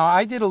 Now,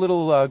 I did a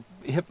little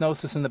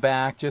hypnosis in the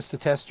back just to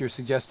test your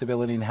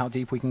suggestibility and how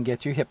deep we can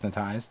get you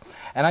hypnotized.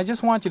 And I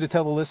just want you to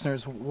tell the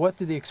listeners, what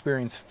did the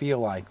experience feel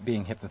like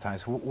being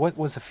hypnotized? What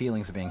was the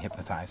feelings of being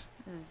hypnotized?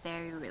 It was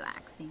very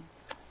relaxing.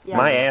 Yeah.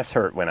 My ass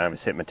hurt when I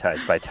was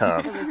hypnotized by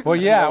Tom. Well,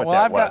 yeah. What Well,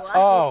 that I've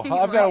got was.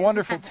 I've got a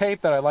wonderful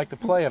tape that I'd like to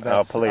play of that.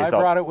 Oh, please! I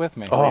brought it with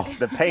me.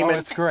 The payment. Oh,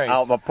 it's great.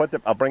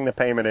 I'll bring the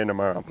payment in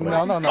tomorrow. Please.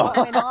 No. What's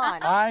going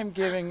on? I'm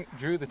giving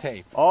Drew the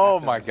tape. Oh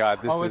my God,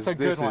 it's a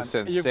good one.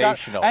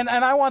 sensational. And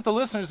I want the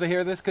listeners to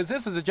hear this because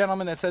this is a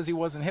gentleman that says he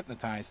wasn't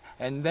hypnotized,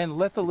 and then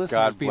let the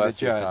listeners God be the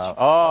bless you, judge. Tom.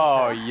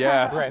 Oh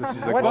yes, Right. this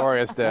is a What-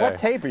 glorious day. What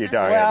tape are you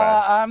talking Well,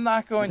 about? I'm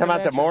not going You to talking about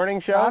the mention- morning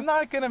show? I'm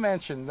not going to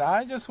mention.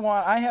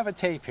 I have a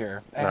tape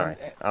here. And All right.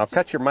 I'll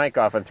cut your mic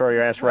off and throw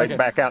your ass right Okay.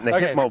 back out in the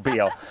Okay.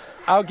 Hitmobile.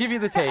 I'll give you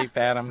the tape,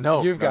 Adam.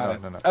 No, You've no, got no,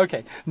 it. no, no.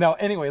 Okay. No,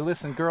 anyway,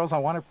 listen, girls, I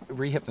want to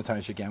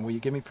re-hypnotize you again. Will you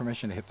give me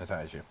permission to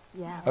hypnotize you?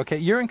 Yeah. Okay,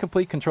 you're in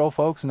complete control,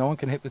 folks. No one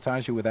can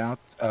hypnotize you without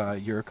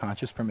your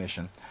conscious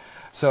permission.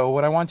 So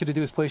what I want you to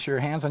do is place your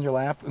hands on your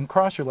lap and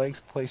cross your legs.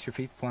 Place your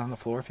feet flat on the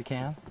floor if you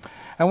can.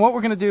 And what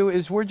we're going to do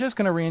is we're just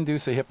going to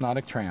reinduce a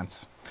hypnotic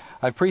trance.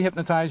 I've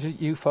pre-hypnotized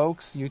you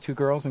folks, you two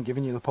girls, and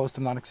given you the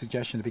post-hypnotic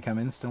suggestion to become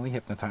instantly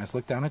hypnotized.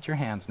 Look down at your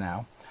hands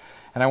now.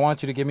 And I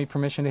want you to give me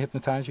permission to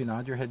hypnotize you.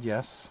 Nod your head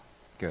yes.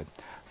 Good.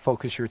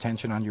 Focus your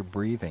attention on your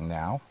breathing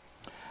now.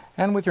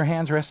 And with your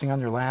hands resting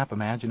on your lap,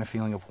 imagine a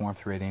feeling of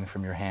warmth radiating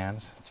from your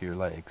hands to your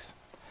legs.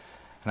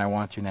 And I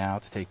want you now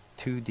to take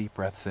 2 deep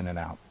breaths in and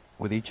out.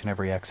 With each and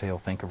every exhale,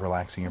 think of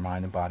relaxing your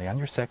mind and body. On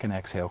your second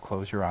exhale,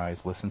 close your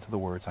eyes, listen to the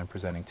words I'm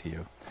presenting to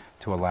you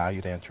to allow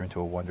you to enter into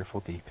a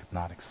wonderful, deep,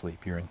 hypnotic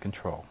sleep. You're in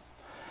control.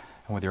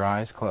 And with your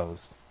eyes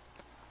closed,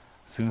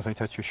 as soon as I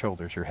touch your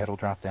shoulders, your head will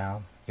drop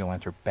down. You'll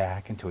enter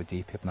back into a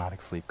deep,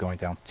 hypnotic sleep, going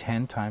down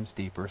 10 times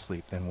deeper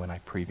sleep than when I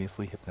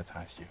previously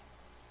hypnotized you.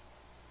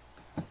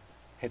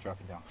 Head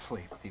dropping down,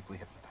 sleep, deeply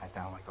hypnotized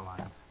down like a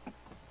lion.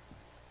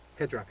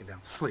 Head dropping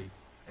down, sleep.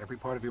 Every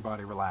part of your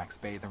body relax,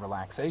 bathe in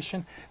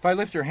relaxation. If I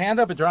lift your hand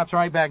up, it drops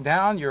right back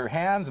down. Your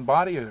hands and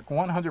body are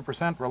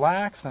 100%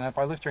 relaxed. And if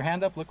I lift your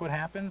hand up, look what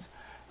happens.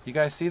 You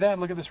guys see that?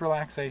 Look at this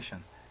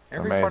relaxation.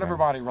 Every part of amazing. her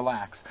body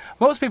relax.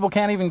 Most people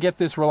can't even get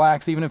this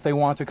relaxed, even if they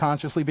want to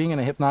consciously. Being in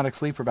a hypnotic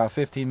sleep for about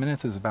 15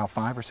 minutes is about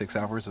 5 or 6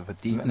 hours of a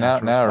deep Now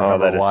natural I sleep.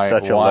 remember that is why,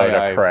 such a why load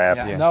of I- crap.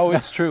 Yeah. No,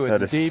 it's true. It's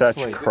That is deep such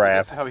sleep.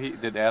 crap. Is this how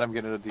did Adam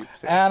get into deep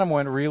state? Adam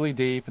went really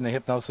deep, and the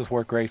hypnosis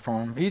worked great for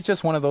him. He's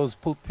just one of those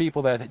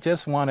people that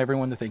just want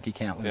everyone to think he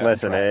can't lose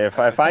Listen,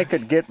 control. if I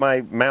could get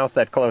my mouth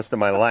that close to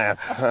my lap,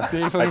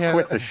 I'd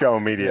quit the show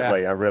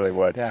immediately. Yeah. I really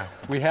would. Yeah,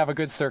 we have a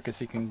good circus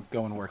you can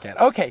go and work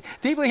at. Okay,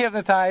 deeply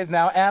hypnotized.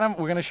 Now, Adam,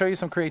 we're going to show you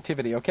some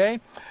creativity, okay?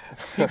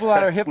 People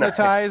that are That's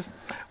hypnotized,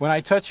 when I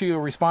touch you,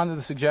 you'll respond to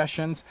the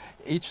suggestions.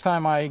 Each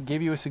time I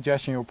give you a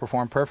suggestion, you'll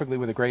perform perfectly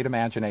with a great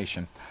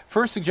imagination.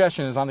 First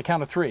suggestion is on the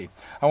count of 3.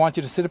 I want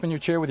you to sit up in your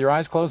chair with your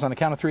eyes closed. On the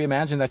count of 3,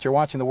 imagine that you're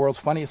watching the world's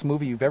funniest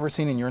movie you've ever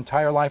seen in your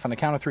entire life. On the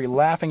count of 3,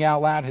 laughing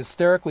out loud,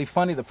 hysterically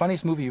funny, the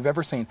funniest movie you've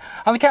ever seen.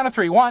 On the count of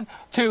 3, 1,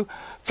 2,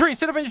 3,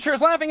 sit up in your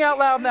chairs, laughing out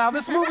loud now.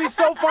 This movie's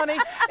so funny,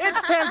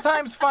 it's 10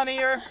 times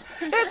funnier.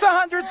 It's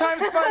 100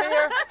 times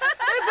funnier.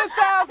 It's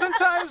 1,000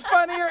 times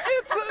funnier.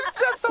 It's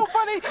just so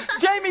funny.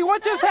 Jamie,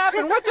 what just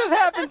happened? What just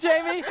happened,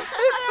 Jamie?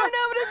 I don't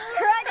know, but it's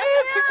cracking.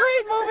 It's a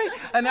great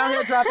movie. And now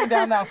here, dropping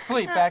down now,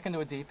 sleep, back into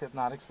a deep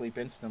hypnotic sleep,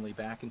 instantly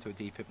back into a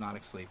deep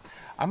hypnotic sleep.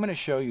 I'm going to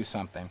show you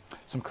something,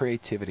 some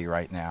creativity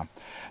right now.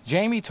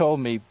 Jamie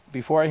told me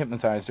before I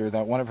hypnotized her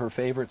that one of her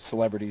favorite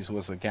celebrities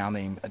was a gal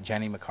named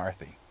Jenny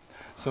McCarthy.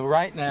 So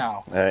right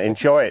now,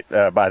 Enjoy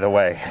it, by the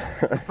way.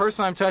 the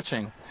person I'm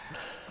touching,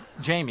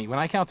 Jamie, when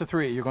I count to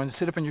 3, you're going to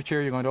sit up in your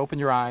chair, you're going to open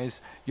your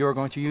eyes, you're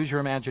going to use your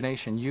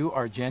imagination. You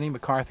are Jenny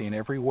McCarthy in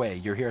every way.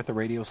 You're here at the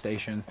radio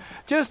station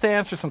just to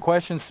answer some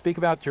questions, speak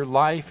about your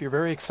life. You're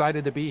very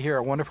excited to be here,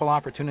 a wonderful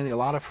opportunity. A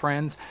lot of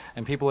friends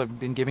and people have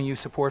been giving you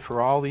support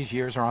for all these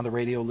years are on the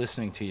radio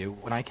listening to you.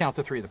 When I count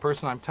to 3, the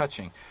person I'm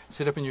touching,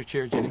 sit up in your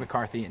chair, Jenny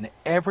McCarthy, in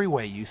every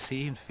way you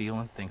see and feel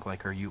and think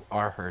like her. You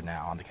are her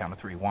now on the count of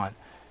 3. 1,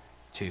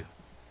 2,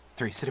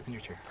 3. Sit up in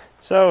your chair.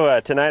 So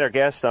tonight our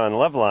guest on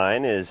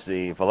Loveline is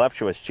the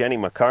voluptuous Jenny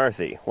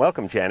McCarthy.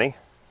 Welcome, Jenny.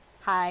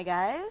 Hi,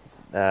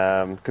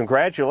 guys.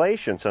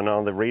 Congratulations on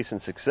all the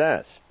recent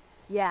success.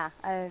 Yeah,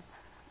 I've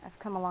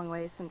come a long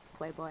way since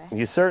Playboy.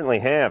 You certainly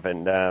have,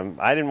 and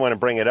I didn't want to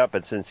bring it up,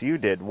 but since you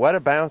did, what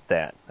about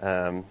that?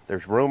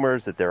 There's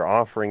rumors that they're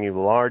offering you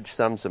large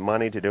sums of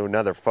money to do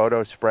another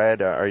photo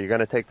spread. Are you going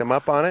to take them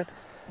up on it?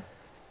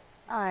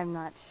 I'm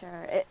not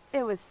sure.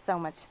 It was so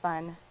much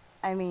fun.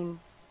 I mean,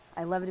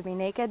 I love to be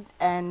naked,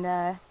 and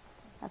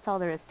that's all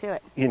there is to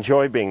it. You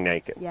enjoy being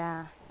naked.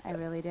 Yeah, I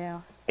really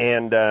do.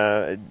 And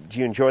do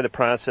you enjoy the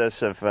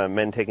process of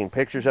men taking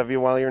pictures of you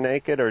while you're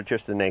naked, or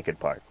just the naked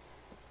part?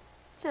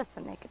 Just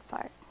the naked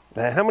part.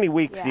 How many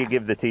weeks do you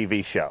give the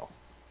TV show?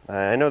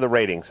 I know the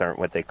ratings aren't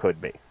what they could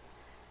be.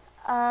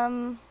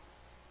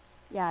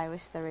 Yeah, I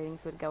wish the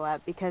ratings would go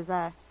up because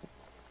I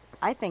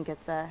think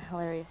it's a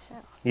hilarious show.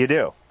 You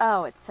do?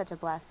 Oh, it's such a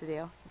blast to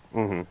do.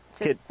 Mm-hmm.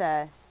 Just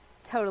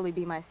totally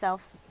be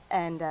myself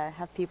and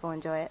have people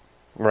enjoy it.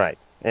 Right.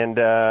 And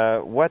who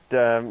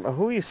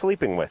are you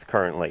sleeping with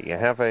currently? You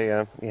have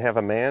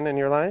a man in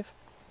your life?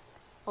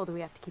 Oh, do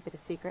we have to keep it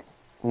a secret?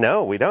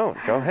 No, we don't.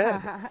 Go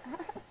ahead.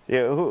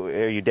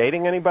 Are you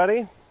dating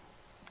anybody?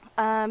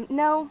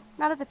 No,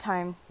 not at the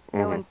time.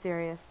 No Mhm. one's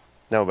serious.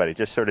 Nobody,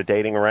 just sort of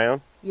dating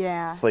around?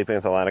 Yeah. Sleeping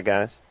with a lot of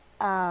guys?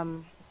 I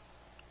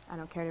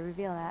don't care to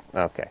reveal that.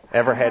 Okay.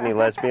 Ever had any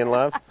lesbian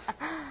love?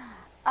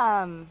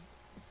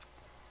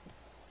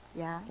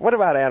 Yeah. What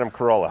about Adam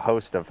Carolla,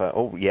 host of...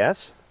 oh,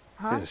 yes?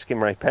 Huh? Just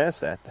skim right past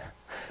that.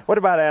 What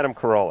about Adam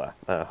Carolla,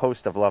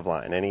 host of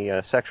Loveline?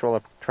 Any sexual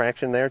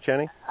attraction there,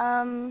 Jenny?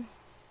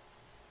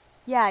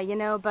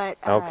 Yeah, but...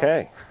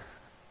 Okay.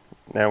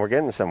 Now we're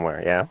getting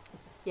somewhere, yeah?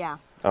 Yeah.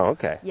 Oh,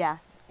 okay. Yeah.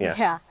 Yeah.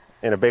 Yeah.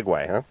 In a big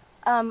way, huh?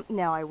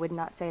 No, I would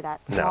not say that.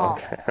 Small.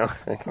 No,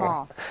 okay.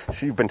 Small.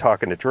 So you've been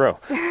talking to Drew.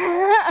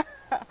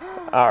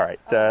 All right.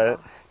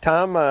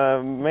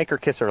 Tom, make her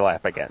kiss her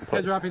lap again, You're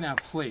please. dropping out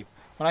to sleep.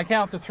 When I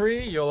count to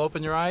 3, you'll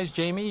open your eyes,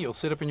 Jamie. You'll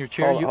sit up in your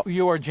chair.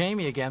 You are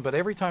Jamie again, but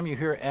every time you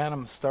hear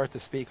Adam start to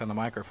speak on the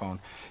microphone,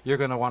 you're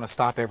going to want to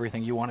stop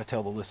everything. You want to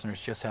tell the listeners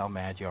just how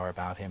mad you are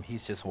about him.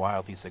 He's just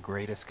wild. He's the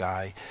greatest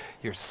guy.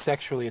 You're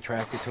sexually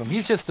attracted to him.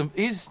 He's just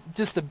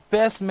the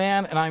best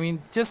man, and I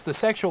mean, just the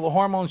sexual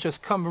hormones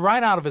just come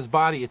right out of his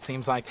body, it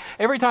seems like.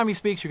 Every time he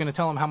speaks, you're going to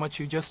tell him how much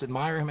you just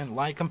admire him and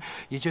like him.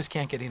 You just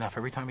can't get enough.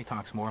 Every time he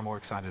talks, more and more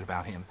excited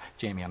about him.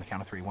 Jamie, on the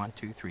count of 3. 1,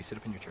 2, 3. Sit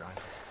up in your chair.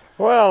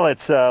 Well,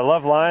 it's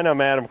Loveline.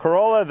 I'm Adam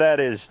Carolla. That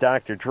is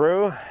Dr.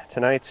 Drew.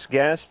 Tonight's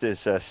guest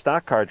is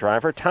stock car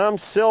driver Tom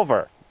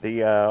Silver,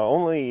 the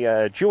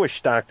only Jewish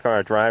stock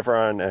car driver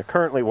on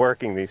currently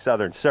working the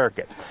Southern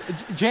Circuit.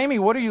 Jamie,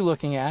 what are you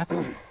looking at?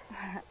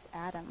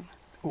 Adam.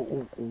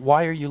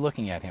 Why are you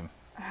looking at him?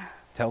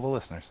 Tell the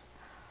listeners.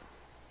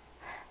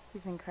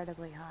 He's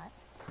incredibly hot.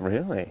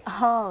 Really?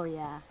 Oh,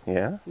 yeah.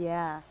 Yeah?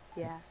 Yeah,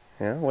 yeah.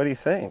 Yeah? What do you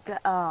think?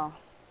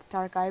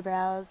 Dark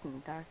eyebrows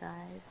and dark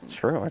eyes. It's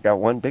true. I got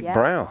one big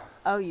brow.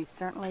 Oh, you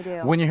certainly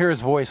do. When you hear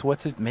his voice,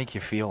 what's it make you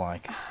feel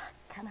like?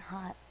 Kind of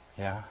hot.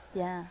 Yeah?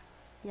 Yeah.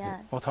 Yeah.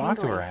 Well, talk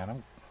to tingly. her,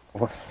 Adam.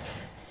 Well,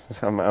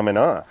 I'm in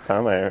awe.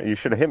 Tom, you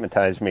should have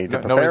hypnotized me to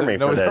prepare me for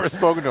nobody's this. ever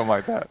spoken to him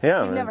like that.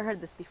 Yeah. You've never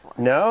heard this before.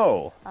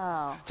 No.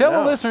 Oh. Tell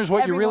No. the listeners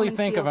what Every you really woman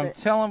think of feels him.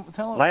 it.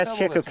 Tell them. Last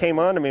chick who came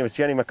on to me was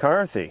Jenny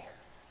McCarthy.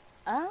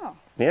 Oh.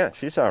 Yeah,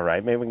 she's all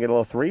right. Maybe we can get a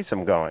little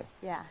threesome going.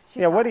 Yeah.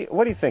 Yeah. What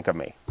do you think of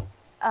me?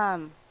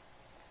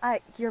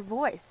 Your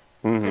voice.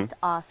 Mhm. Just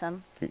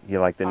awesome.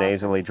 You like the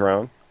nasally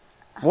drone?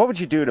 What would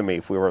you do to me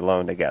if we were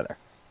alone together?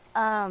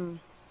 Oh.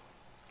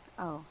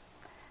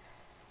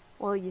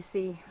 Well, you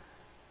see,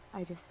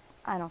 I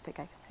don't think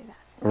I can say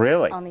that.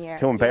 Really? On the air.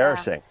 Too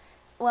embarrassing.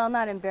 Yeah. Well,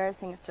 not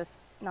embarrassing. It's just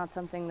not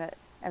something that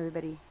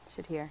everybody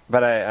should hear.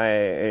 But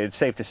it's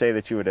safe to say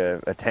that you would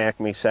attack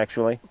me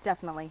sexually?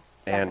 Definitely.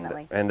 And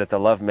Definitely. and that the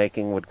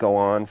lovemaking would go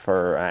on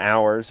for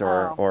hours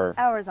or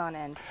hours on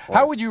end.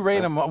 How would you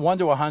rate him 1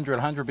 to 100,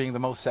 100 being the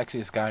most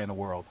sexiest guy in the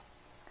world?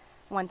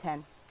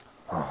 110.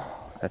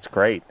 That's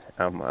great.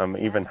 I'm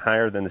even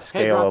higher than the Hey,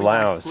 scale dropping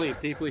off to allows. sleep,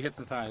 deeply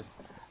hypnotized.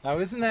 Now,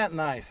 isn't that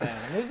nice, Adam?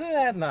 Isn't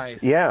that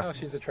nice? Yeah. I know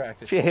she's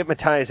attractive. She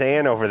hypnotized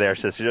Ann over there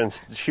so she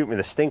doesn't shoot me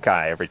the stink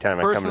eye every time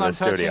I come Person to the I'm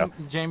studio.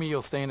 touching, Jamie,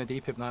 you'll stay in a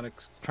deep hypnotic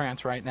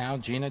trance right now.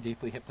 Gina,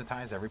 deeply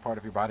hypnotized. Every part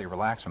of your body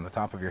relaxed from the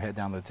top of your head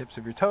down to the tips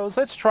of your toes.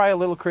 Let's try a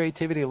little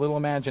creativity, a little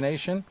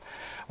imagination.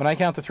 When I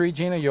count to 3,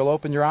 Gina, you'll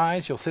open your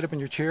eyes. You'll sit up in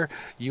your chair.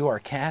 You are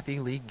Kathy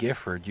Lee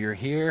Gifford. You're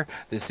here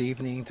this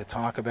evening to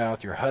talk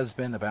about your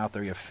husband, about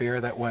the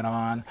affair that went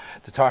on,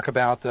 to talk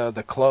about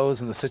the clothes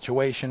and the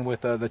situation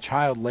with the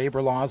child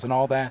labor laws and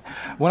all that.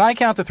 When I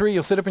count to 3,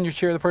 you'll sit up in your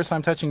chair. The person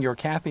I'm touching, you're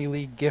Kathy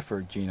Lee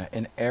Gifford, Gina,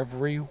 in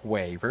every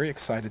way. Very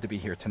excited to be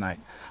here tonight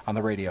on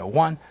the radio.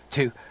 1,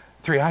 2,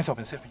 3. Eyes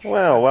open. Sit up in your chair.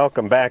 Well,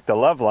 welcome back to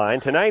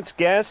Loveline. Tonight's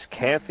guest,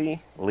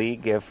 Kathy Lee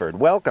Gifford.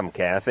 Welcome,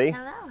 Kathy.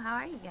 Hello, how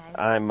are you guys?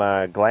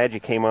 I'm glad you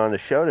came on the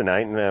show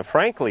tonight, and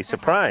frankly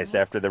surprised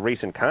after the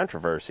recent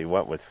controversy.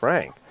 What with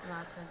Frank?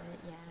 Lots of it,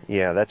 yeah.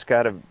 Yeah, that's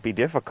got to be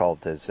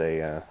difficult as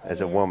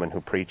a woman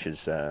who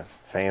preaches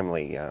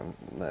family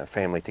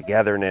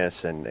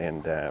togetherness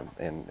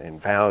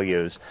and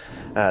values.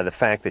 The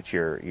fact that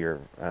your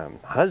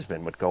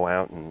husband would go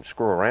out and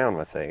screw around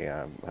with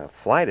a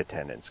flight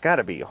attendant, it's got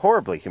to be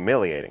horribly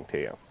humiliating to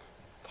you.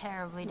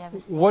 Terribly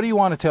devastating. What do you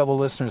want to tell the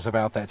listeners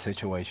about that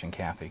situation,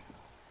 Kathy?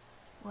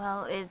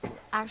 Well, it's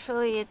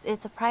actually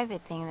it's a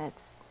private thing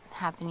that's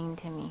happening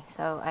to me,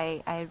 so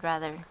I'd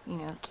rather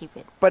keep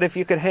it. But if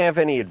you could have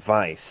any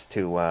advice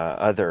to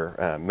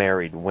other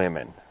married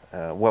women,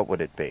 what would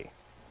it be?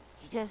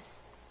 You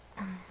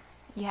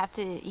have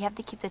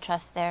to keep the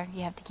trust there.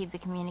 You have to keep the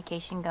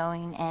communication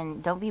going,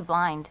 and don't be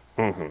blind.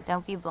 Mm-hmm.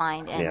 Don't be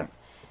blind, and Yeah.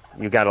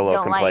 You got a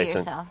little don't lie to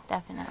complacent. yourself.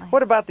 Definitely.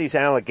 What about these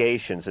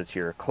allegations that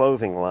your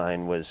clothing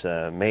line was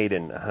made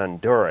in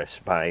Honduras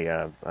by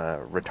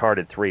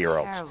retarded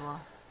 3-year-olds? Terrible.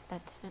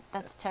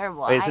 That's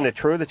terrible. Isn't it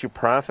true that you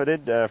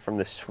profited from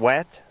the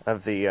sweat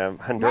of the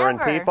Honduran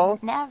Never, people?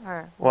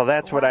 Never. Well,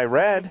 that's what I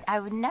read. I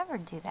would never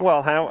do that.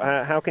 Well,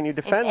 how can you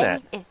defend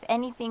that? If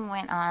anything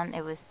went on,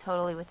 it was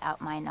totally without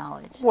my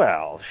knowledge.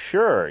 Well,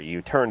 sure,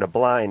 you turned a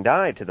blind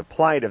eye to the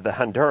plight of the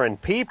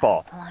Honduran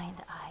people. Blind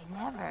eye,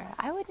 never.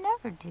 I would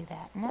never do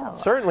that. No.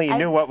 Certainly you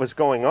knew what was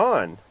going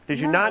on. Did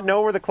you not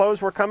know where the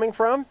clothes were coming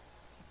from?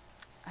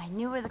 I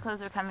knew where the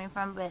clothes were coming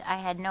from, but I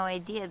had no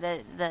idea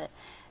that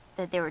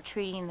they were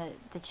treating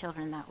the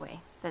children that way.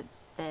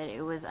 That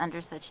it was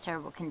under such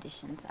terrible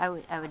conditions. I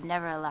would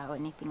never allow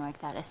anything like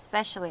that.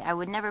 Especially, I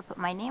would never put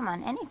my name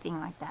on anything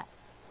like that.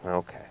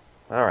 Okay.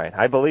 All right.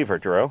 I believe her,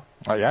 Drew.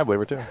 Oh, yeah, I believe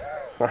her, too.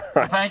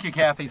 Well, thank you,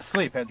 Kathy.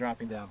 Sleep. Head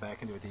dropping down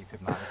back into a deep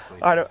hypnotic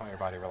sleep. Entire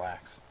body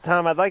relax.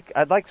 Tom, I'd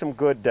like some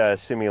good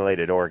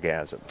simulated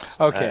orgasms.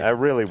 Okay. I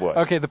really would.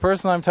 Okay, the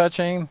person I'm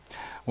touching,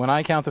 when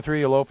I count to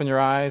 3, you'll open your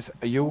eyes.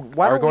 You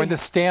are going to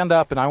stand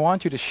up, and I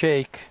want you to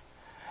shake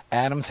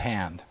Adam's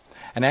hand.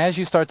 And as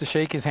you start to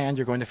shake his hand,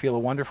 you're going to feel a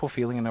wonderful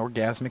feeling, an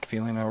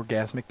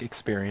orgasmic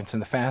experience.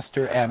 And the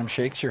faster Adam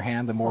shakes your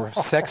hand, the more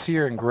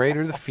sexier and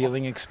greater the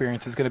feeling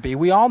experience is going to be.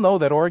 We all know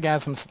that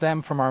orgasms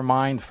stem from our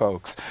mind,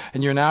 folks.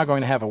 And you're now going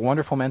to have a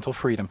wonderful mental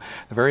freedom.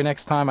 The very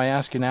next time I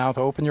ask you now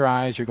to open your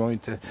eyes, you're going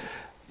to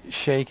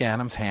shake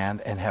Adam's hand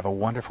and have a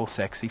wonderful,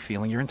 sexy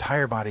feeling. Your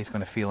entire body's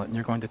going to feel it, and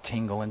you're going to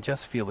tingle and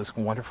just feel this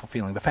wonderful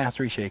feeling. The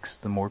faster he shakes,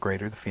 the more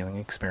greater the feeling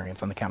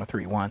experience. On the count of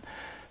 3. 1,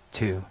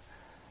 2,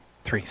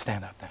 3.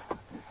 Stand up now.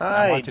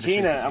 Hi,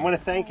 Gina. I want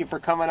to thank you for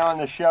coming on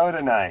the show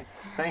tonight.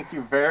 Thank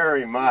you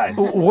very much.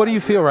 What do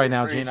you feel right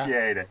now, Gina?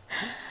 Appreciate it.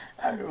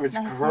 It was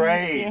Nice to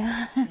great.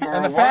 meet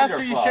And the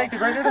faster you shake, the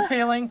greater the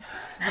feeling.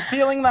 The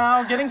feeling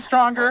now getting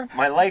stronger.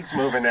 My leg's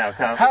moving now,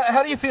 Tom.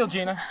 How do you feel,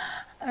 Gina?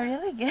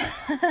 Really good.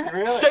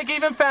 Really? Shake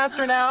even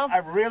faster now. I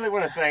really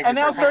want to thank And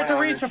you now for start to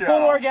coming on reach the a show.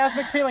 full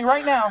orgasmic feeling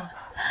right now.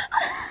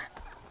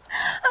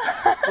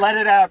 Let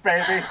it out,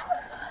 baby.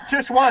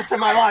 Just once in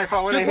my life,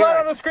 I want to Just hear let it.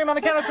 out a scream on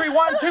the count of 3.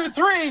 1, 2,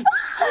 3.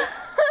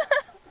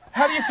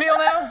 How do you feel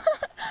now?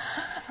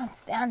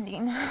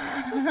 Outstanding.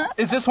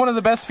 Is this one of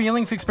the best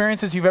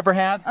experiences you've ever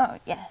had? Oh,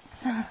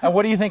 yes. And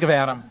what do you think of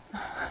Adam?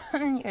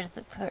 You're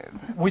superb.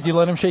 Would you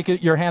let him shake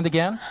your hand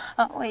again?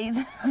 Always.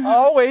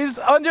 Always.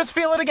 And just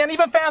feel it again,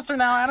 even faster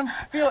now, Adam.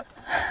 Feel it.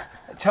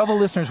 Tell the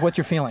listeners what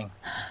you're feeling.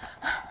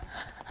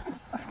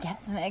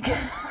 Orgasmic.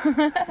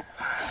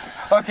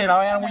 Okay,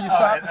 now, Adam, will you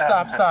stop?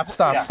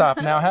 Yeah. Stop.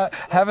 Now,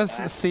 have a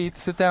seat.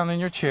 Sit down in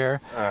your chair.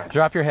 Right.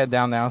 Drop your head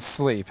down now.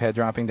 Sleep. Head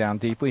dropping down.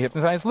 Deeply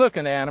hypnotized.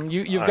 Looking, Adam,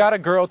 you've got a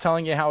girl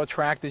telling you how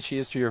attracted she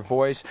is to your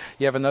voice.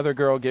 You have another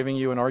girl giving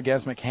you an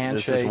orgasmic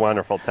handshake. This is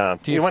wonderful, Tom.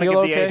 Do you want to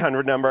feel give okay? the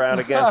 800 number out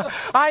again?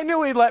 I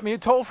knew he'd let me.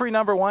 Toll-free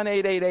number,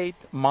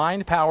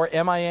 1-888-MIND-POWER,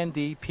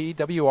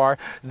 MINDPWR.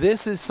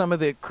 This is some of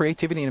the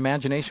creativity and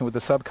imagination with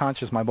the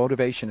subconscious. My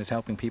motivation is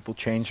helping people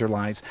change their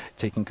lives,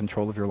 taking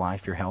control of your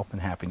life, your health, and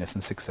happiness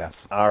and success.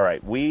 All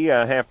right. We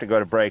have to go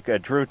to break.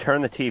 Drew,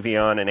 turn the TV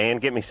on, and Ann,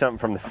 get me something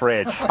from the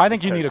fridge. I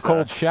think you need a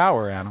cold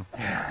shower, Adam.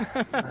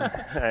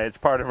 It's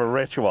part of a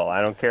ritual.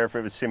 I don't care if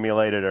it was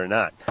simulated or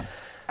not.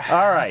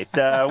 All right.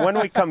 When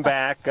we come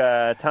back,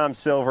 Tom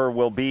Silver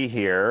will be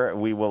here.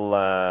 We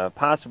will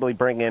possibly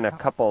bring in a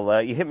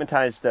couple. You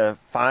hypnotized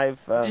 5.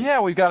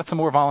 Yeah, we've got some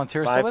more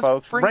volunteers. 5 so let's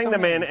folks. bring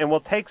them in, and we'll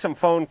take some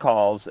phone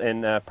calls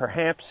and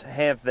perhaps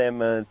have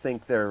them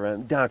think they're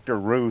Dr.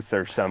 Ruth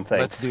or something.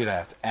 Let's do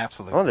that.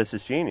 Absolutely. Oh, this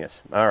is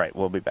genius. All right.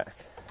 We'll be back.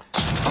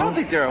 I don't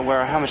think they're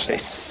aware of how much they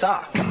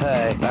suck.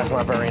 Hey, that's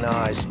not very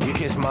nice. You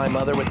kiss my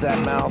mother with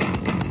that mouth?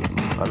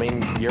 I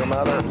mean, your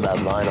mother?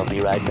 Loveline will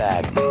be right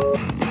back.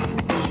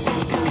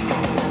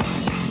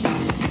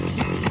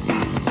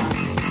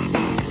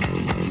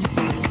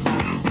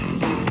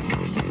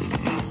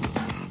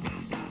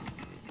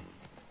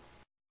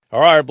 All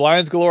right,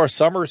 Blinds Galore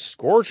Summer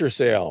Scorcher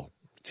Sale.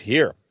 It's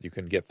here. You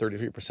can get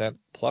 33%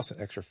 plus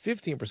an extra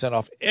 15%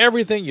 off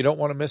everything. You don't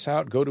want to miss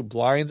out. Go to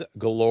Blinds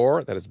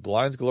Galore. That is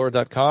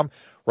blindsgalore.com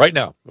right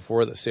now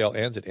before the sale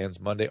ends. It ends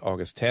Monday,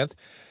 August 10th.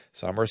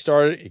 Summer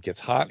started. It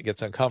gets hot. It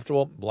gets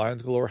uncomfortable.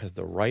 Blinds Galore has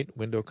the right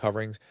window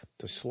coverings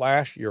to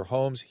slash your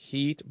home's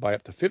heat by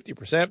up to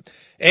 50%.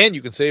 And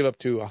you can save up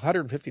to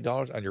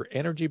 $150 on your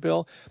energy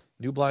bill.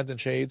 New blinds and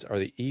shades are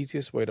the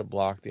easiest way to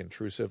block the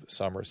intrusive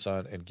summer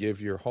sun and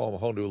give your home a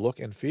whole new look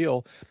and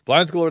feel.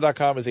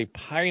 BlindsGalore.com is a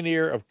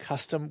pioneer of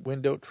custom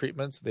window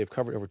treatments. They've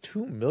covered over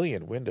 2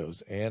 million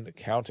windows and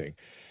counting.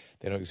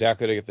 They know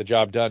exactly how to get the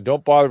job done.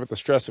 Don't bother with the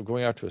stress of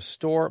going out to a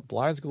store.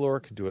 Blinds Galore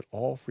can do it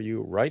all for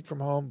you right from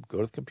home. Go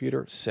to the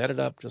computer, set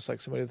it up, just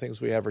like so many of the things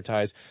we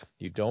advertise.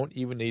 You don't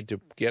even need to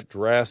get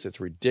dressed.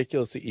 It's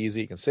ridiculously easy.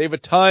 You can save a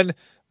ton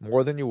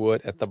more than you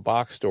would at the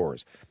box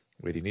stores.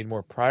 Whether you need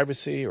more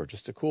privacy or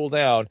just to cool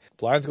down,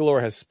 Blinds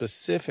Galore has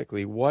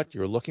specifically what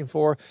you're looking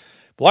for.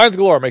 Blinds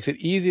Galore makes it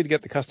easy to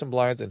get the custom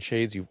blinds and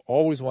shades you've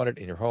always wanted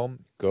in your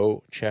home.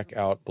 Go check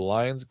out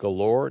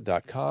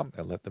blindsgalore.com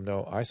and let them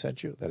know I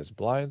sent you. That is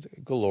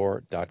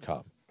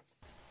blindsgalore.com.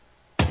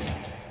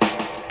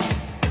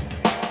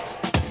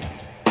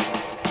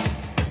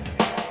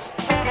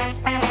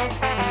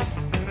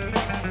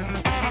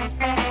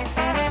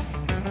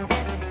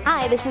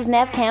 Hi, this is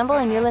Nev Campbell,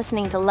 and you're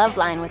listening to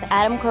Loveline with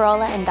Adam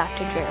Carolla and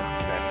Dr. Drew.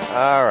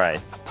 All right.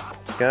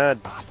 God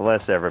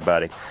bless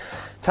everybody.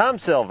 Tom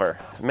Silver,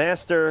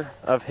 master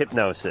of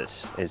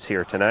hypnosis, is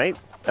here tonight.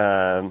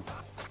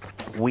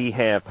 We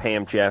have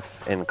Pam,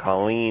 Jeff, and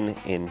Colleen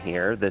in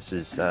here. This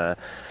is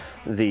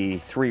the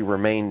 3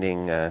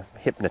 remaining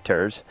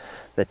hypnoters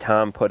that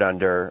Tom put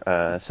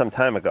under some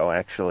time ago,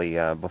 actually,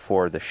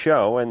 before the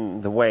show.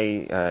 And the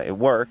way it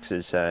works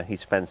is he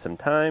spends some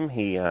time,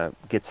 he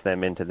gets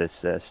them into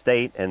this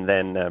state, and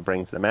then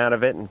brings them out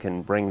of it and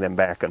can bring them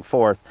back and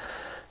forth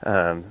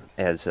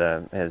as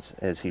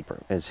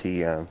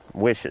he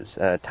wishes.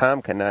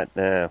 Tom cannot.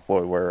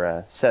 Boy,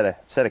 we're set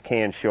a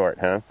can short,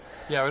 huh?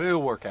 Yeah, but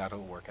it'll work out.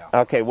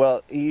 Okay,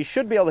 well, you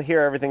should be able to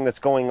hear everything that's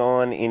going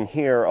on in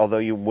here, although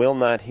you will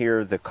not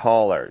hear the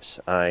callers,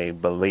 I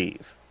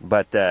believe.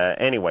 But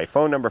anyway,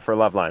 phone number for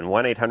Loveline,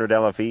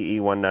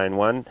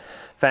 1-800-LFEE-191.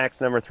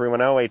 Fax number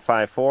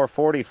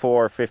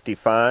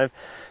 310-854-4455.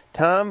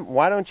 Tom,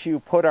 why don't you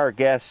put our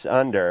guests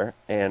under,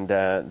 and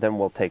then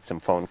we'll take some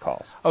phone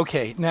calls.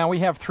 Okay, now we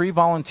have 3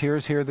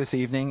 volunteers here this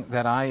evening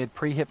that I had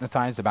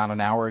pre-hypnotized about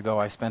an hour ago.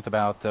 I spent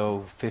about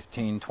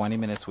 15, 20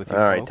 minutes with you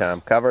All right, folks.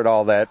 Tom, covered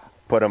all that.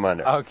 Put them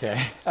under.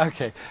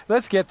 Okay.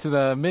 Let's get to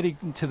the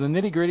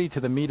nitty-gritty, to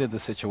the meat of the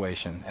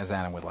situation, as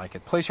Anna would like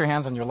it. Place your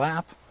hands on your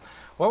lap.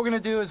 What we're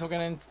going to do is we're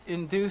going to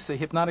induce a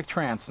hypnotic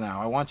trance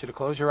now. I want you to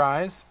close your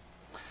eyes.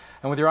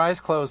 And with your eyes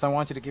closed, I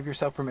want you to give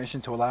yourself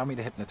permission to allow me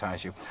to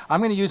hypnotize you.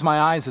 I'm going to use my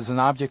eyes as an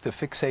object of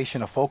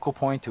fixation, a focal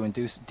point to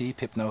induce deep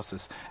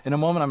hypnosis. In a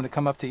moment, I'm going to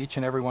come up to each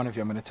and every one of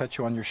you. I'm going to touch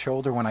you on your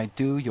shoulder. When I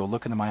do, you'll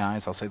look into my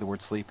eyes. I'll say the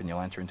word sleep, and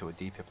you'll enter into a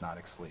deep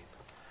hypnotic sleep.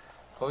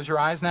 Close your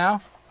eyes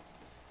now.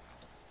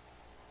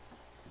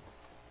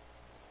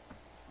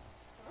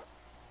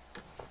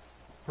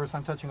 First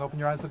time touching, open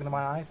your eyes, look into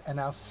my eyes, and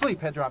now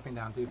sleep, head dropping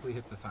down, deeply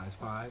hypnotized.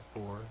 5,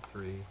 4,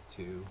 3,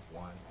 2,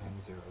 1,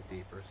 and 0.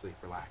 Deeper sleep,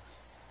 relax.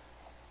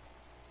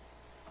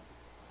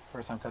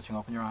 First time touching,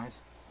 open your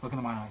eyes, look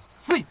into my eyes,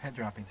 sleep, head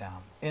dropping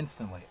down.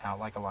 Instantly, out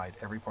like a light,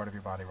 every part of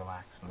your body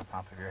relaxed, from the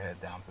top of your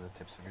head down to the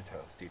tips of your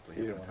toes, deeply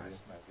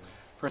hypnotized.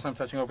 First time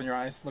touching, open your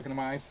eyes, look into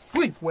my eyes,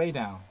 sleep, way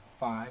down.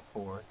 5,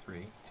 4,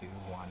 3, 2,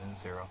 1, and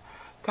 0.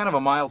 Kind of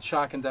a mild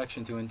shock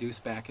induction to induce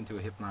back into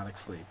a hypnotic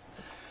sleep.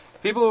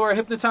 People who are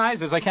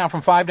hypnotized, as I count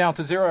from 5 down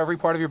to 0, every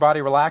part of your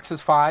body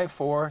relaxes. 5,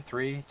 4,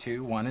 3,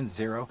 2, 1, and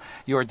 0.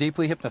 You are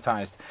deeply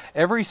hypnotized.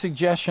 Every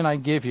suggestion I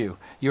give you,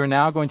 you are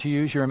now going to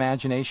use your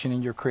imagination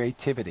and your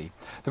creativity.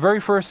 The very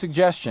first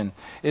suggestion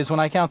is when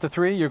I count to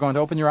 3, you're going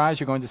to open your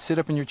eyes, you're going to sit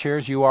up in your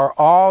chairs. You are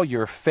all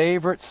your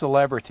favorite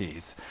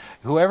celebrities.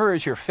 Whoever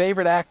is your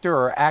favorite actor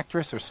or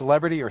actress or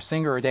celebrity or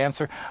singer or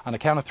dancer, on the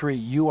count of 3,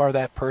 you are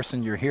that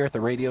person. You're here at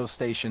the radio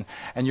station,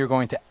 and you're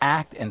going to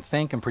act and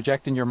think and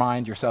project in your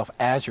mind yourself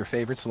as your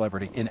favorite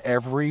celebrity in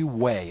every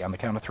way. On the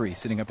count of 3,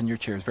 sitting up in your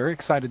chairs, very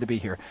excited to be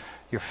here.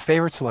 Your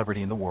favorite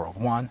celebrity in the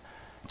world. 1,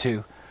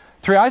 2,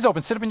 3. Eyes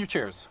open. Sit up in your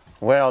chairs.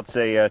 Well, it's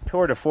a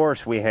tour de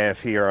force we have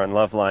here on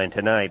Loveline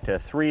tonight.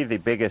 3 of the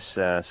biggest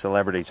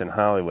celebrities in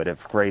Hollywood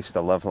have graced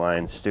the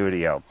Loveline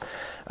studio.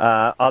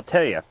 I'll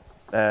tell you,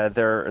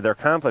 their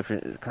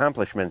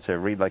accomplishments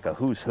read like a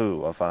who's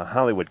who of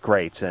Hollywood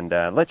greats. And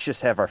let's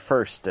just have our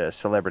first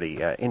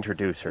celebrity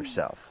introduce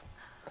herself.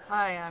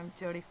 Hi, I'm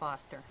Jodie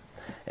Foster.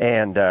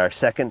 And our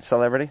second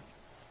celebrity?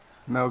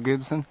 Mel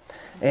Gibson.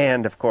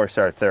 And, of course,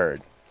 our third?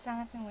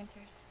 Jonathan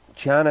Winters.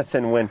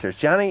 Jonathan Winters.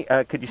 Johnny,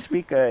 could you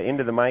speak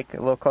into the mic a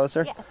little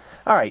closer? Yes.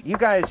 All right, you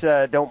guys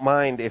don't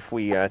mind if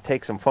we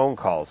take some phone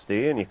calls, do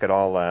you? And you could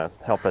all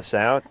help us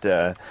out.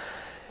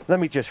 Let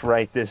me just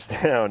write this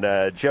down.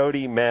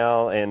 Jodie,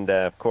 Mel, and,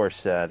 of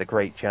course, the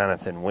great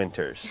Jonathan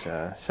Winters.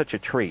 Such a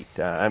treat.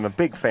 I'm a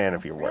big fan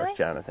of your work,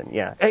 Jonathan.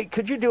 Yeah. Hey,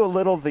 could you do a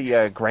little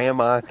the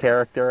grandma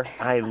character?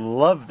 I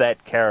love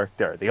that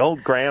character. The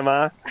old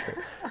grandma.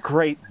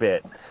 Great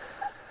bit.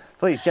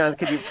 Please, John,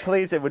 could you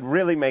please? It would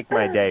really make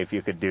my day if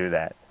you could do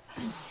that.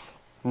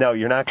 No,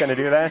 you're not going to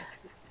do that?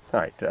 All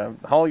right.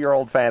 Haul your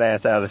old fat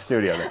ass out of the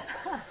studio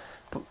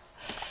then.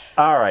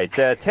 All right.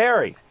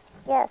 Terry.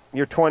 Yes.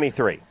 You're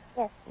 23.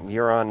 Yes.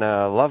 You're on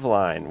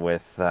Loveline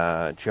with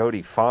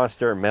Jodie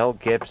Foster, Mel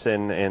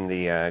Gibson, and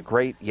the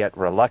great yet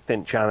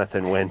reluctant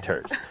Jonathan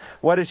Winters.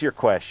 What is your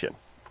question?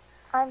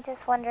 I'm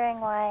just wondering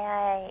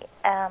why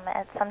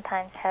I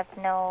sometimes have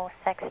no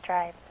sex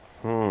drive.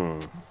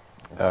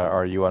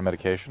 Are you on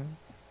medication?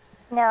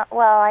 No,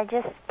 well, I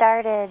just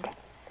started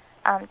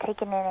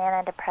taking an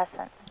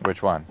antidepressant.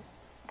 Which one?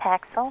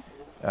 Paxil.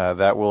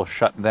 That will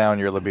shut down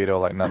your libido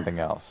like nothing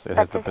else.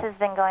 But this has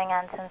been going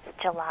on since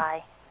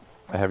July.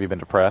 Have you been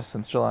depressed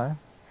since July?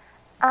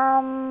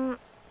 No.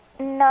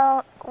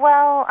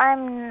 Well,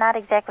 I'm not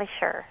exactly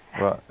sure.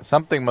 Well,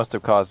 something must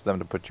have caused them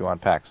to put you on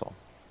Paxil,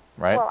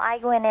 right? Well, I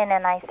went in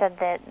and I said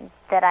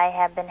that I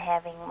have been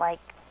having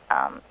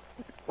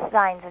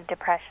signs of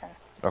depression.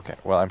 Okay.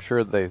 Well, I'm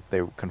sure they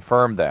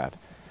confirmed that,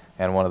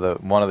 and one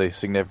of the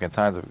significant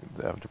signs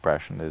of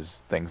depression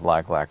is things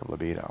like lack of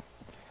libido.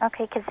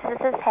 Okay, because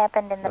this has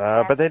happened in the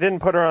past. But they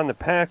didn't put her on the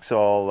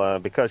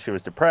Paxil because she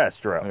was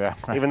depressed, Drew. Yeah.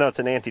 Even though it's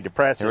an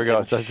antidepressant. Here we go.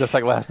 It's just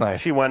like last night.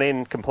 She went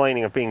in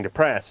complaining of being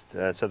depressed,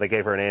 so they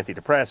gave her an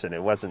antidepressant.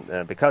 It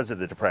wasn't because of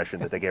the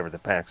depression that they gave her the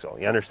Paxil.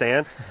 You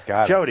understand?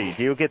 Got it. Jodie,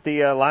 do you get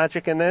the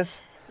logic in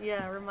this?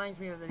 Yeah, it reminds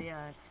me of the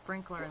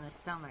sprinkler in the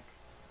stomach.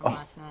 from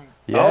last night.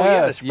 Oh,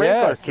 yeah, the sprinkler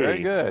yes, key.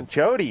 very good.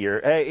 Jody,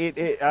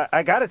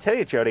 I got to tell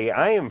you, Jody,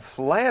 I am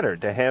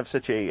flattered to have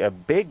such a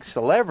big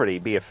celebrity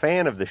be a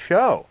fan of the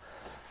show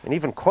and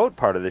even quote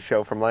part of the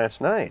show from last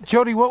night.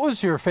 Jody, what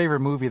was your favorite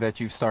movie that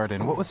you starred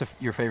in? What was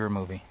your favorite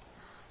movie?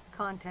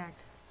 Contact.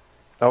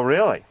 Oh,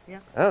 really? Yeah.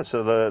 Oh,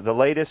 so the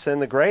latest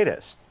and the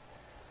greatest.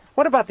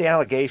 What about the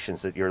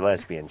allegations that you're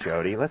lesbian,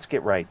 Jody? Let's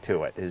get right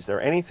to it. Is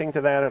there anything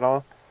to that at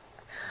all?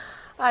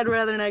 I'd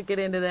rather not get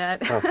into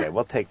that. Okay,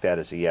 we'll take that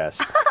as a yes.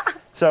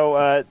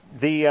 So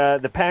the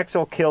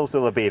Paxil kills the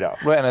libido.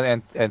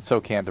 Well, and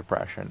so can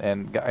depression.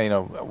 And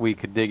we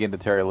could dig into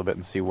Terry a little bit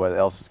and see what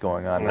else is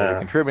going on. Maybe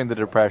contributing to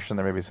depression.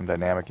 There may be some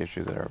dynamic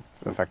issues that are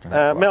affecting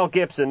that. Mel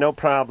Gibson, no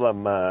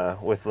problem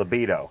with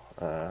libido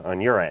on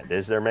your end,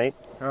 is there, mate?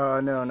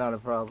 No, not a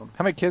problem.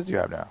 How many kids do you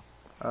have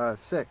now?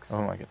 6.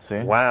 Oh my God! See?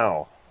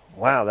 Wow,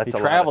 that's he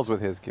a travels lot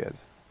with his kids.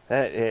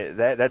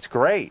 That's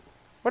great.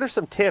 What are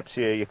some tips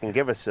you can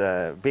give us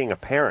being a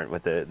parent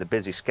with the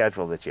busy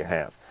schedule that you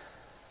have?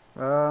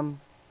 I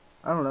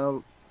don't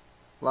know,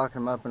 lock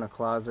him up in a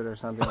closet or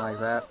something like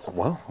that.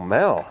 Well,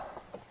 Mel,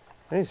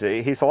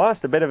 he's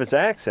lost a bit of his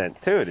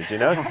accent too. Did you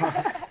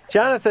know?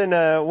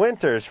 Jonathan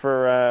Winters,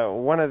 for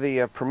one of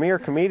the premier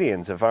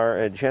comedians of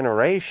our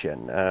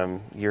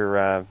generation,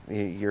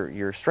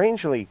 you're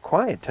strangely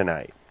quiet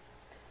tonight.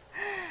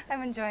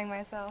 I'm enjoying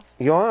myself.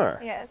 You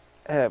are? Yes.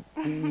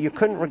 You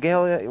couldn't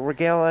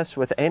regale us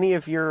with any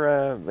of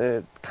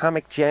your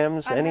comic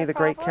gems, any of the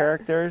great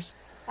characters?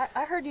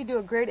 I heard you do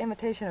a great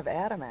imitation of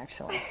Adam,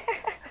 actually.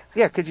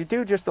 Yeah, could you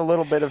do just a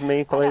little bit of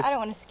me, please? I don't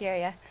want to scare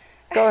you.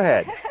 Go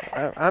ahead.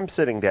 I'm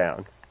sitting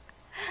down.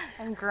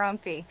 I'm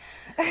grumpy.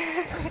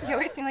 You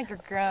always seem like you're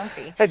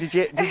grumpy. Hey, did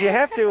you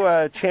have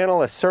to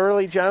channel a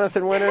surly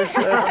Jonathan Winters?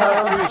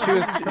 Tom?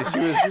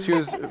 She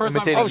was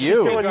imitating you. She's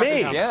doing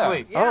me.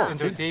 Yeah. Oh,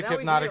 into deep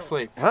hypnotic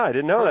sleep. Wow, I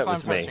didn't know that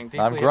was me.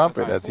 I'm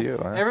grumpy. That's you.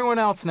 Huh? Everyone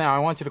else now, I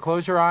want you to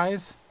close your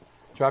eyes,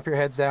 drop your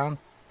heads down.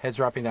 Heads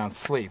dropping down,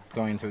 sleep,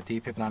 going into a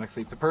deep hypnotic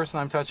sleep. The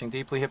person I'm touching,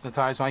 deeply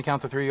hypnotized. When I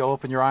count to 3, you'll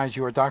open your eyes.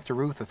 You are Dr.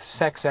 Ruth, a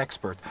sex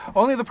expert.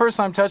 Only the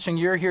person I'm touching,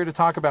 you're here to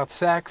talk about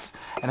sex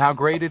and how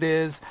great it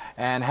is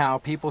and how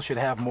people should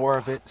have more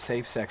of it,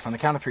 safe sex. On the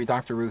count of 3,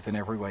 Dr. Ruth in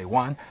every way.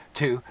 1,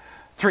 2,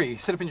 3.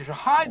 Sit up in your chair.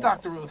 Hi,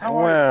 Dr. Ruth. How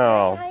are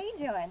you? How are you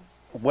doing?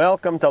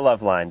 Welcome to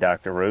Loveline,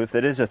 Dr. Ruth.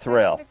 It is a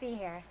thrill. Glad to be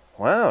here.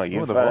 Wow,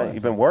 you've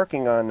been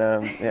working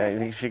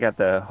on. She got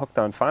the Hooked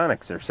on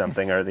Phonics or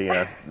something, or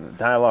the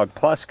Dialogue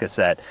Plus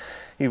cassette.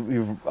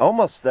 You've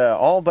almost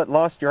all but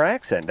lost your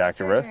accent,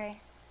 Dr. Ruth.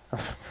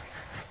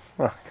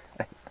 Okay.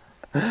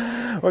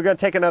 We're going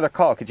to take another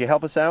call. Could you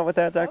help us out with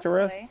that, Dr.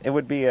 Ruth? It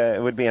would be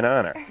an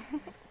honor.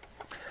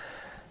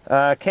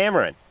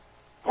 Cameron.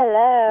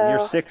 Hello.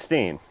 You're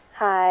 16.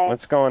 Hi.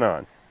 What's going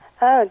on?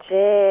 Oh,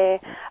 gee.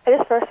 I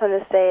just first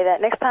want to say that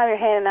next time you're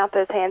handing out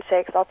those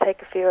handshakes, I'll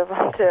take a few of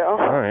them, too.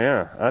 Oh,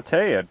 yeah. I'll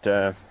tell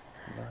you,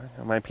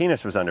 my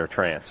penis was under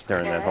trance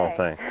during that whole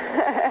thing.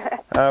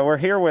 We're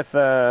here with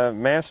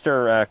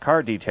master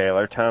car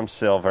detailer Tom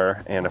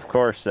Silver and, of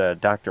course,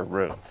 Dr.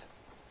 Ruth.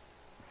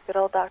 Good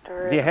old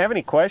Dr. Ruth. Do you have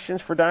any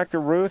questions for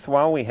Dr. Ruth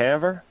while we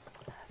have her?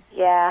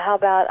 Yeah, how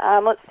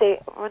about, let's see,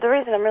 the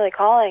reason I'm really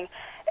calling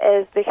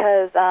is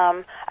because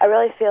I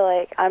really feel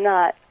like I'm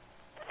not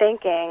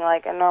thinking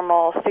like a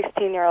normal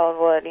 16-year-old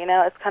would,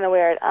 It's kind of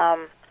weird.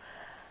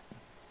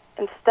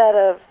 Instead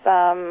of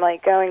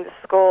like going to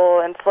school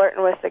and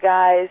flirting with the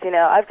guys,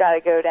 I've got to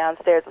go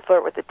downstairs and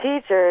flirt with the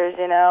teachers,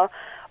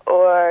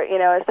 or,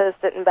 instead of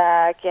sitting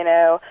back,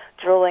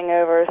 drooling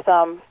over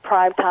some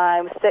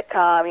primetime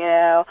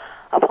sitcom,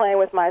 I'm playing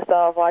with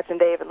myself watching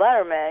David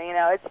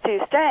Letterman, it's too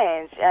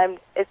strange. And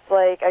it's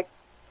like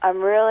I'm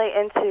really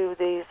into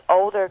these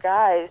older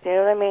guys, you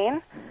know what I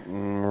mean?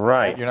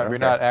 Right. You're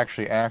not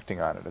actually acting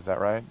on it, is that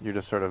right? You're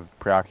just sort of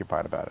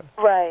preoccupied about it.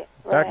 Right.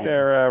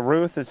 Dr.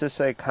 Ruth, is this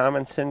a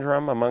common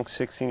syndrome amongst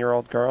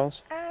 16-year-old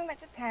girls? It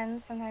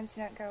depends. Sometimes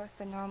you don't go with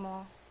the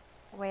normal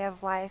way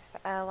of life.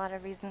 A lot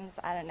of reasons,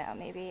 I don't know,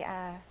 maybe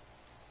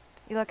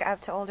you look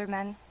up to older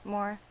men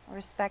more,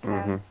 respect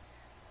them,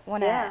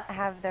 want to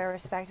have their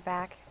respect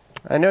back.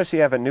 I notice you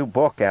have a new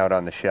book out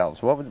on the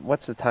shelves.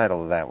 What's the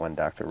title of that one,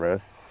 Dr.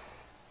 Ruth?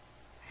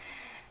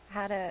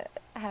 How to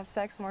have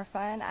sex more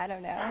fun? I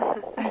don't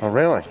know. Oh,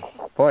 really?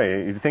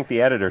 Boy, you'd think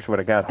the editors would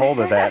have got hold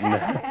of that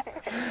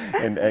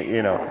and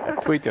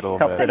tweaked it a little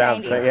helped bit. It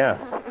out. Yeah.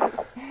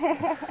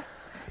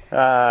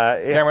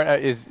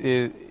 Cameron, is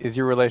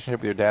your relationship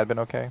with your dad been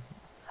okay?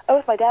 Oh,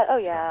 with my dad? Oh,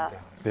 yeah.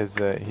 Is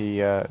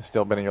he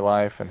still been in your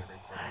life? And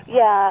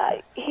yeah,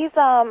 he's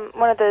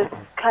one of those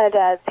kind of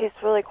dads. He's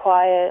really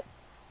quiet.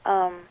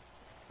 I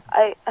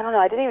don't know.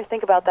 I didn't even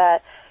think about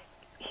that.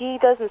 He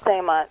doesn't say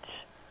much.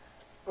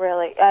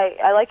 Really.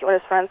 I like it when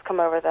his friends come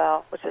over,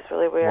 though, which is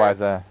really weird. Why is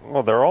that?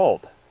 Well, they're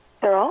old.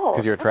 They're old.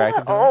 Because you're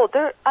attracted to them? Old.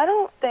 I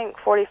don't think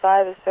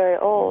 45 is very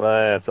old.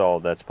 That's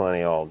old. That's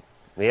plenty old.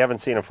 We haven't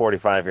seen a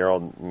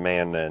 45-year-old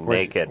man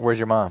naked. Where's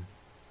your mom?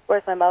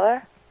 Where's my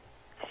mother?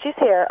 She's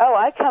here. Oh,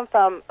 I come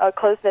from a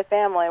close-knit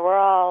family. We're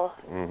all,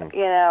 We're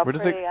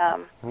just pretty,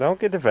 Don't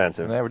get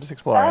defensive. Yeah, we're just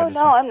exploring. Oh,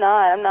 no, I'm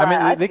not. I mean,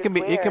 I they think can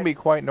be. it's It can weird. be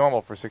quite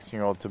normal for a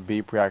 16-year-old to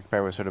be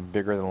preoccupied with sort of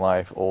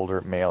bigger-than-life,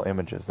 older male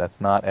images.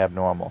 That's not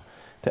abnormal.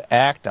 To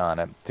act on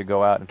it, to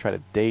go out and try to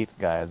date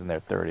guys in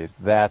their 30s,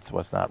 that's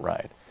what's not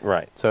right.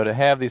 Right. So to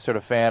have these sort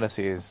of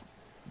fantasies,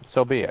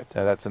 so be it.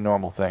 That's a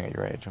normal thing at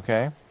your age.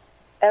 Okay.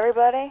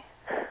 Everybody?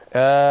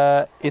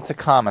 It's a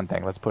common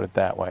thing. Let's put it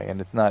that way. And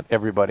it's not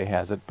everybody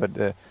has it, but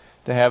to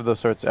have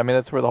those sorts. I mean,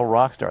 that's where the whole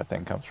rock star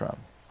thing comes from.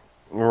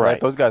 Right.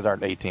 Those guys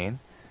aren't 18.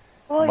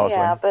 Well, mostly.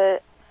 yeah,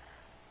 but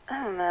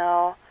I don't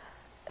know.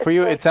 For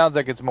you, it sounds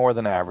like it's more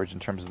than average in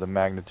terms of the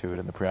magnitude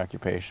and the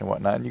preoccupation and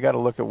whatnot. And you got to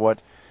look at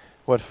what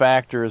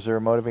factors are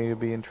motivating you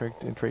to be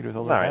intrigued with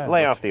older All right, guys.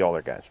 lay off the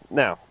older guys.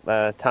 Now,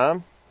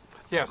 Tom?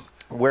 Yes.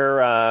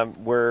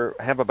 We're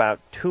have about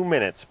 2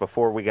 minutes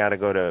before we got to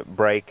go to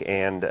break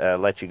and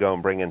let you go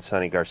and bring in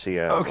Sonny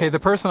Garcia. Okay, the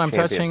person I'm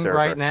champion touching surfer.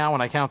 right now,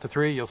 when I count to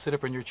 3, you'll sit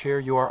up in your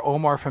chair. You are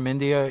Omar from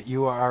India.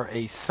 You are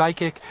a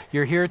psychic.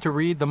 You're here to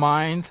read the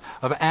minds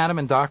of Adam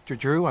and Dr.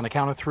 Drew. On the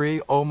count of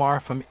 3, Omar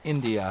from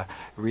India,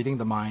 reading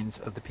the minds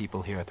of the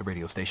people here at the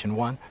radio station.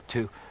 1,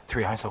 2,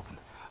 3, eyes open.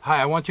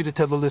 Hi, I want you to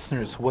tell the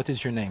listeners, what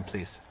is your name,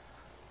 please?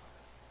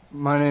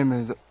 My name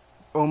is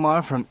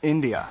Omar from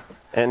India.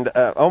 And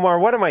Omar,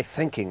 what am I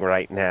thinking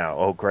right now?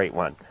 Oh, great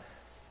one.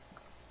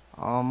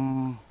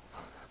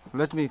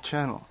 Let me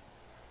channel.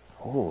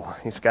 Oh,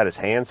 he's got his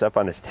hands up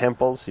on his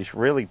temples. He's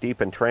really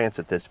deep in trance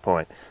at this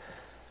point.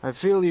 I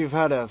feel you've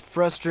had a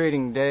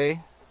frustrating day.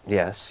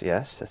 Yes,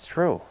 that's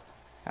true.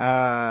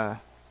 Let's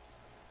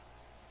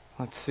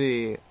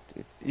see.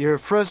 You're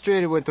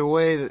frustrated with the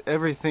way that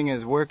everything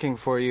is working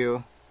for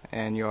you,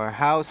 and your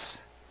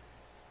house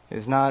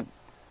is not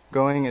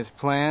going as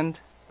planned.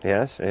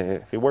 Yes,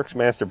 if he works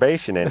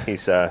masturbation in,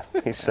 he's hitting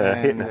Homer.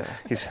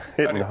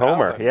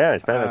 $1,000. Yeah,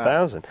 he's about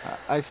 1,000.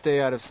 I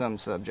stay out of some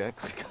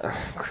subjects.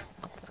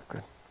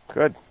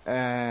 Good.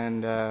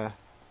 And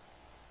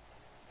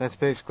that's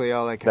basically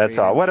all I can. That's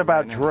read all. What into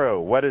about right now.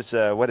 Drew? What is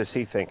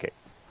he thinking?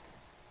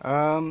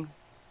 I'm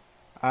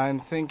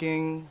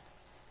thinking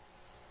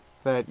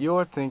that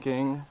you're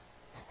thinking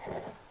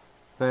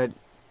that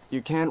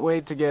you can't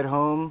wait to get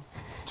home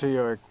to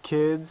your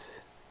kids,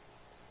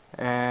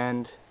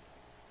 and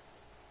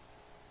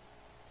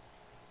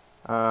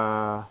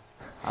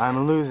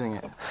I'm losing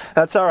it.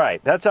 That's all right.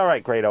 That's all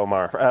right, great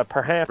Omar.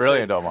 Perhaps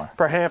Brilliant, Omar.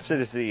 Perhaps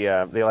it is the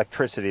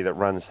electricity that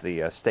runs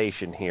the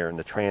station here and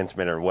the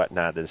transmitter and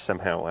whatnot that has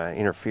somehow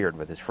interfered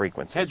with his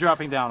frequency. Head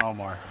dropping down,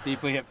 Omar.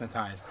 Deeply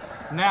hypnotized.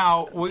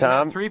 Now, we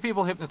Tom? have 3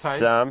 people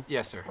hypnotized. Tom?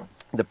 Yes, sir.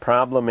 The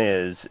problem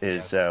is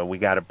we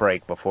got a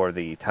break before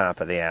the top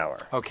of the hour.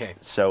 Okay.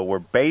 So we're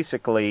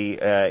basically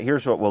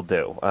here's what we'll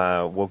do.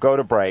 We'll go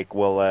to break.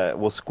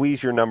 We'll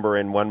squeeze your number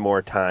in one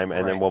more time,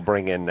 and then we'll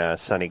bring in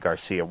Sonny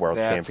Garcia, world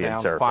champion That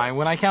sounds surfer. fine.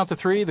 When I count to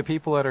 3, the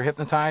people that are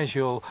hypnotized,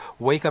 you'll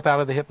wake up out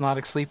of the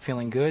hypnotic sleep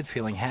feeling good,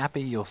 feeling happy.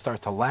 You'll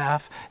start to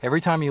laugh.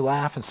 Every time you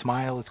laugh and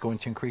smile, it's going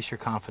to increase your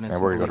confidence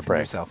And we're and gonna belief go to in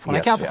break. yourself. When I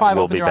Yes, count to yeah, 5,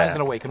 we'll open be your eyes back.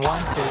 and awaken.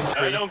 1, 2,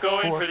 3, I don't go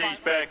in 4, for these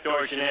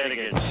backdoor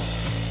shenanigans.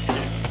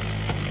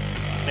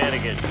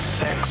 Shenanigans.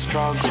 Sex,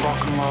 drugs,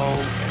 rock and roll,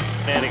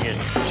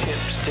 Shenanigans.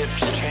 chips, dips,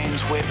 chains,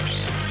 whips.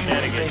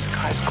 Shenanigans. Basic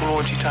high school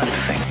orgy type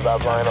of thing.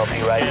 Loveline, I'll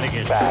be right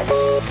Shenanigans. back.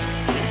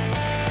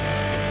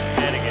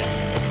 Shenanigans.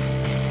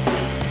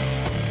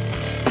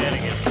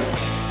 Shenanigans.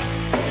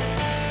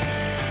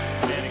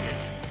 Shenanigans.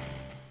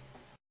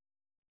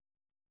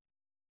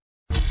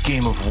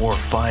 Game of War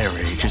Fire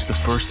Age is the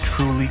first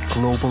truly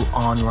global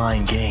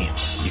online game.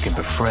 You can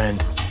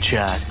befriend,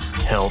 chat,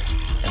 help,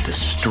 and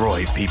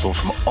destroy people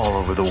from all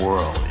over the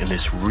world in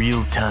this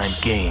real-time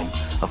game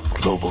of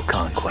global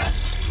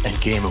conquest. And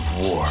Game of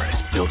War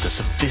has built a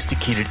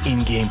sophisticated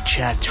in-game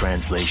chat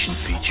translation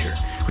feature,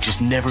 which has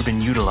never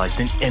been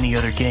utilized in any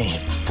other game.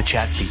 The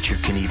chat feature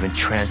can even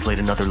translate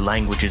another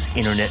language's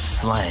internet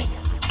slang.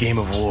 Game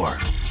of War.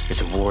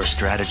 It's a war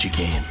strategy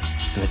game,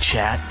 and the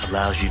chat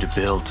allows you to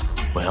build,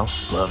 well,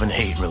 love and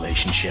hate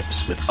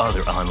relationships with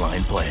other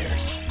online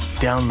players.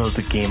 Download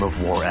the Game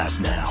of War app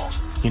now.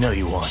 You know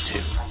you want to,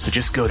 so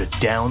just go to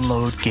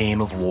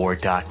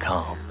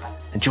downloadgameofwar.com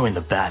and join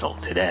the battle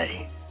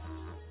today.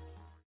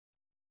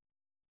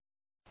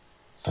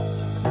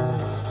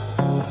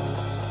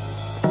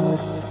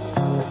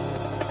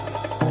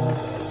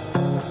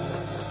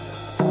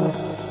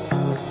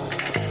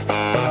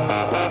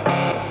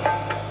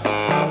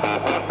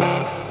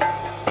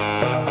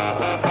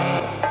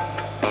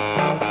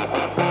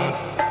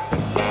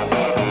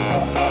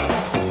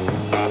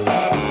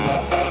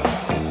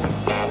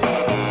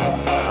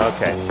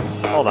 Okay,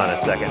 hold on a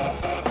second.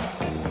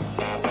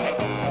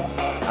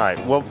 All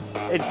right, well,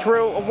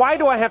 Drew, why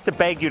do I have to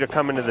beg you to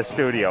come into the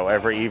studio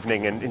every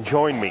evening and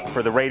join me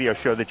for the radio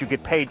show that you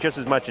get paid just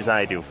as much as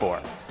I do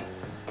for?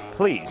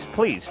 Please,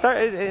 start,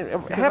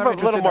 have a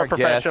little more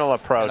professional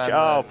approach.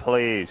 Oh,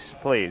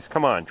 please.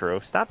 Come on, Drew.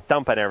 Stop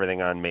dumping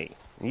everything on me.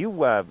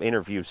 You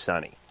interview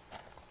Sonny.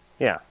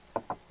 Yeah.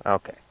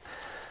 Okay.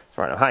 That's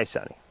right. Hi,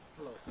 Sonny.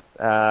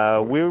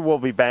 We will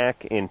be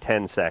back in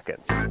 10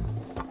 seconds.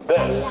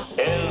 This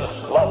is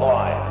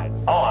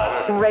Loveline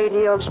on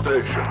Radio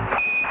Station.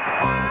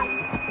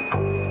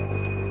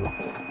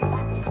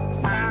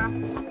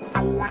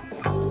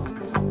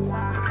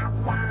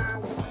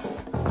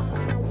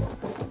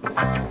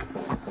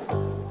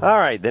 All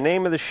right, the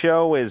name of the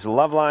show is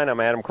Loveline. I'm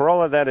Adam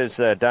Carolla. That is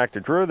Dr.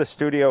 Drew. The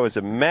studio is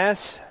a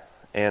mess,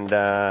 and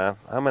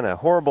I'm in a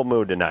horrible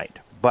mood tonight.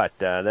 But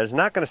that's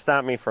not going to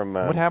stop me from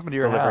What happened to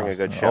your delivering house? a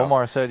good show.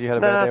 Omar said you had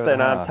a bad day with the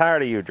Nothing. I'm house.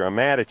 tired of you, Drew. I'm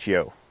mad at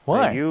you.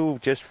 Why? You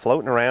just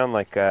floating around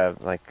like a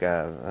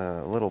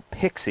little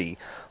pixie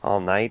all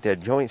night,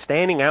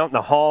 standing out in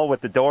the hall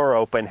with the door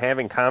open,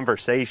 having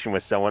conversation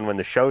with someone when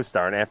the show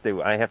starts.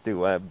 I have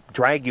to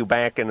drag you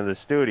back into the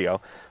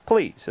studio.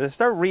 Please,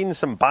 start reading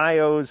some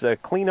bios,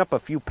 clean up a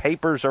few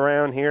papers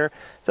around here.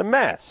 It's a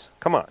mess.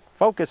 Come on,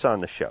 focus on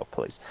the show,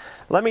 please.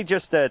 Let me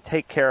just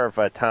take care of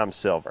Tom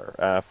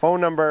Silver.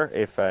 Phone number,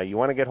 if you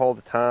want to get hold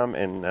of Tom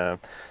and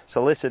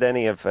solicit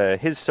any of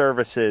his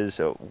services,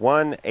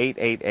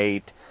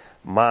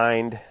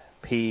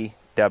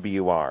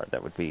 1-888-MIND-PWR.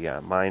 That would be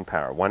Mind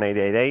Power,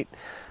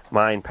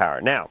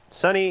 1-888-MIND-POWER. Now,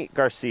 Sonny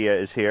Garcia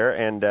is here,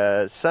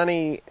 and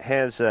Sonny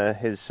has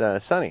his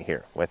Sonny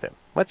here with him.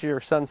 What's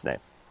your son's name?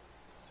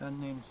 Son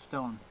named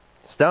Stone.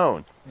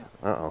 Stone? Yeah.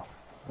 Uh-oh.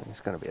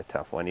 It's going to be a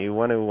tough one. You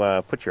want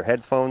to put your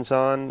headphones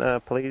on,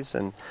 please,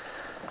 and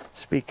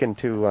speaking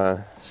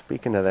to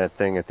that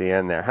thing at the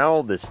end there. How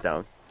old is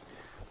Stone?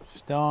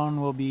 Stone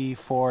will be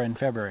 4 in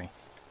February.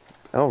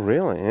 Oh,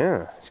 really?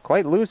 Yeah. He's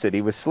quite lucid.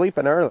 He was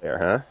sleeping earlier,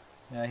 huh?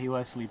 Yeah, he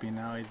was sleeping.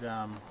 Now he's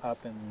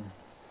up, and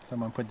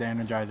someone put the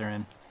Energizer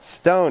in.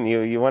 Stone,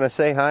 you want to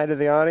say hi to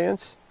the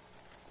audience?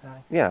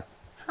 Hi. Yeah.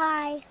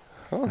 Hi.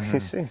 Oh, he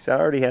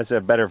already has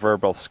better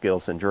verbal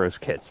skills than Drew's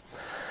kids.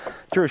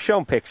 Drew, show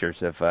him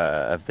pictures of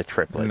the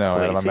triplets, No,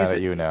 please. I'm mad at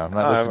you now. I'm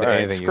not listening to all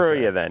right, anything you screw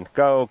say. you then.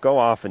 Go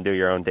off and do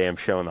your own damn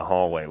show in the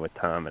hallway with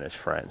Tom and his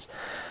friends.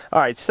 All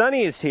right,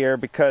 Sonny is here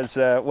because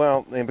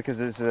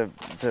there's a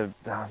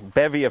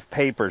bevy of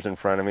papers in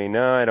front of me.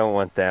 No, I don't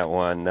want that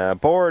one.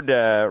 Board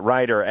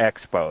Rider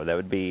Expo. That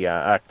would be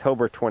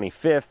October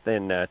 25th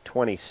and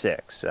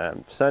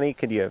 26th. Sonny,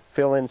 could you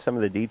fill in some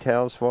of the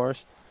details for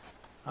us?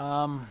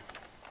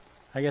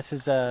 I guess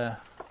it's a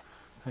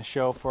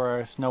show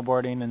for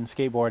snowboarding and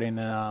skateboarding,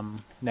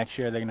 and next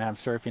year they're going to have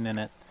surfing in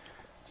it.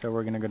 So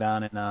we're going to go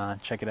down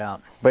and check it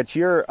out. But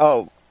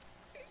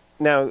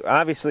now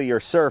obviously you're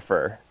a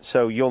surfer,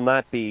 so you'll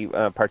not be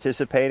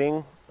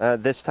participating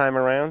this time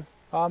around?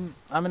 I'm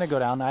going to go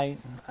down. I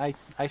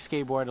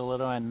skateboard a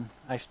little and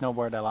I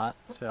snowboard a lot,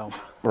 so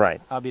Right.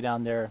 I'll be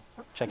down there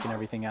checking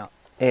everything out.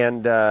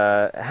 And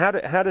how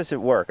does it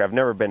work? I've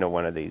never been to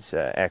one of these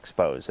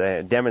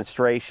expos.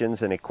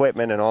 Demonstrations and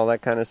equipment and all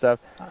that kind of stuff?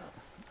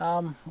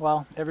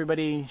 Well,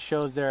 everybody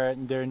shows their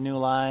new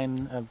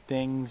line of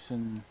things,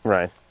 and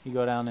Right. you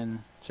go down and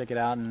check it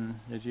out, and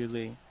there's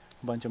usually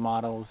a bunch of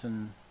models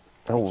and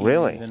Oh, bikinis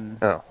really? and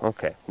Oh,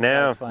 okay.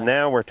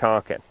 Now we're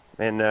talking.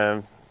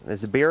 And is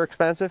the beer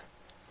expensive?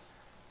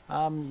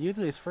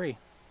 usually it's free.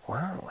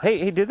 Wow.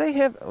 Hey, do they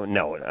have... Oh,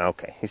 no,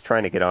 okay. He's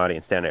trying to get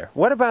audience down there.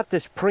 What about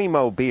this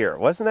Primo beer?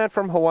 Wasn't that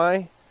from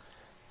Hawaii?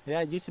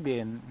 Yeah, it used to be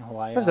in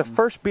Hawaii. That was the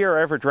first beer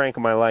I ever drank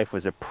in my life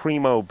was a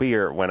Primo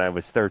beer when I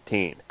was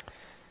 13.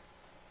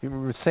 You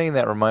were saying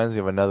that reminds me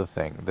of another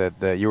thing,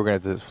 that you were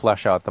going to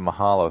flesh out the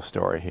Mahalo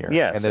story here.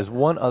 Yes. And there's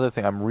one other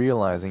thing I'm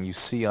realizing you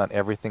see on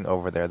everything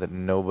over there that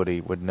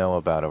nobody would know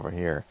about over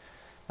here.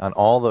 On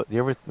all the, do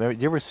you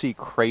ever see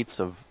crates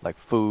of like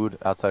food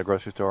outside a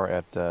grocery store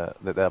at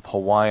that have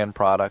Hawaiian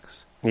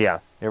products? Yeah.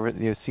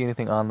 You see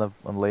anything on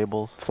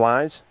labels?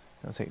 Flies?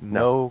 It'll say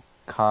no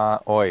ka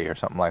oi or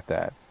something like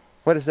that.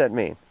 What does that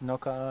mean? No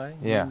kai.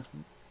 Yeah.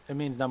 It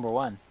means number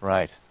one.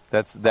 Right.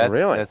 That's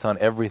really? That's on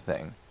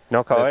everything.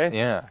 No kai?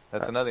 Yeah.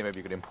 That's another thing maybe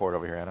you could import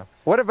over here, Adam.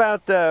 What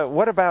about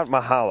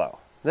Mahalo?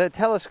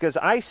 Tell us, because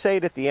I say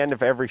it at the end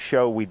of every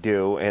show we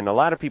do, and a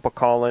lot of people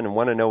call in and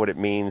want to know what it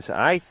means.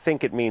 I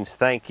think it means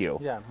thank you.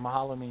 Yeah,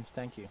 mahalo means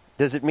thank you.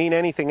 Does it mean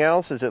anything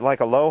else? Is it like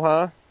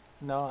aloha?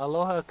 No,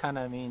 aloha kind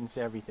of means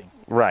everything.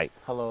 Right.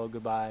 Hello,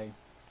 goodbye.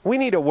 We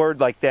need a word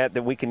like that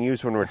we can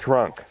use when we're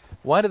drunk.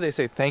 Why do they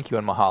say thank you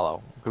and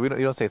mahalo? Because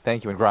you don't say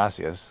thank you and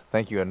gracias,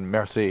 thank you and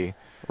merci.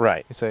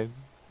 Right. You say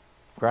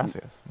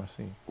gracias,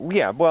 merci.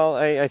 Yeah, well,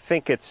 I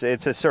think it's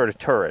a sort of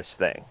tourist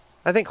thing.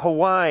 I think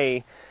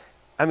Hawaii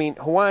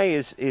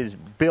is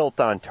built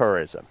on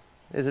tourism,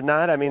 is it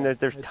not? I mean,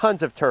 there's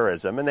tons of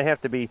tourism, and they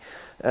have to be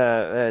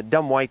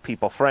dumb white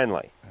people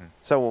friendly.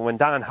 So when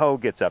Don Ho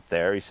gets up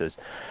there, he says,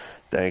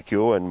 thank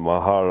you and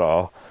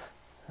mahalo.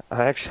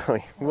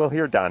 Actually, we'll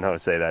hear Don Ho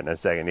say that in a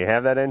second. Do you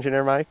have that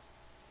engineer, Mike?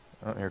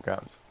 Oh, here it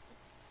comes.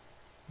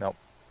 Nope.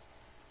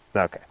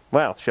 Okay.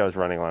 Well, show's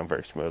running along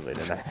very smoothly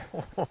tonight.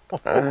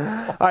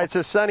 All right,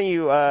 so Sonny,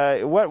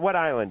 what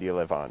island do you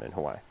live on in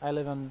Hawaii? I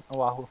live on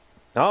Oahu.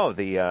 Oh,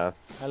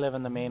 I live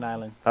on the main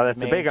island. Oh, that's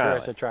the big main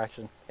island. tourist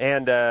attraction.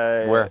 And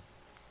where?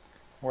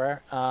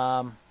 Where?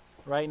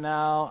 Right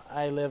now,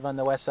 I live on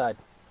the west side.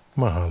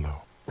 Mahalo.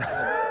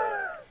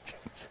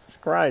 Jesus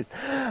Christ.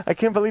 I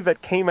can't believe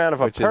that came out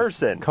of a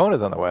person.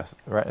 Kona's on the west,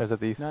 right? Is that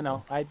the east?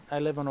 No. I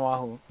live on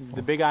Oahu.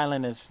 The big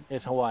island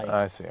is Hawaii.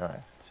 I see. All right.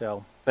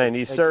 So. And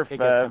you surf. It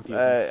gets confusing.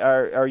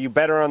 Are you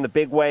better on the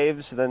big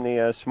waves than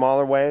the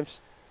smaller waves?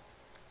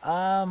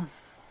 I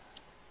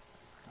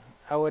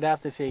would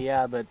have to say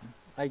yeah, but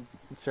I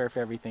surf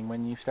everything.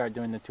 When you start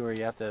doing the tour,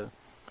 you have to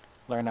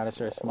learn how to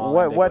surf small.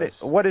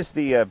 What is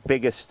the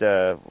biggest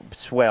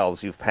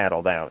swells you've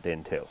paddled out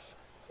into?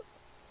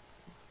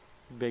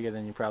 Bigger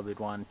than you probably would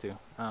want to.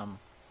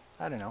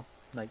 I don't know,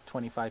 like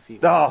 25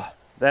 feet. Oh,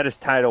 that is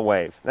tidal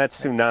wave. That's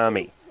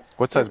tsunami.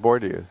 What size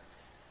board do you use?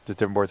 Just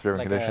different boards for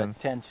different conditions?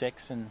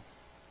 10-6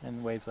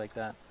 and waves like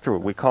that. True.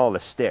 We call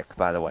it a stick,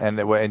 by the way.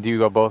 And do you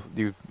go both?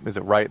 Is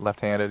it right,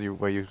 left-handed?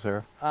 Where you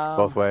surf?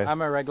 Both ways.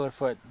 I'm a regular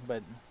foot,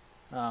 but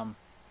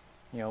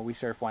we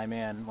surf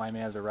Waimea.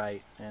 Waimea has a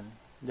right, and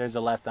there's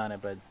a left on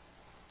it, but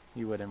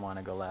you wouldn't want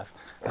to go left.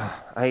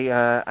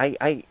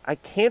 I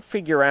can't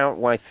figure out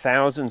why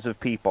thousands of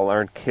people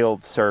aren't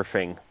killed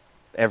surfing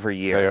every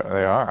year.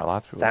 They are.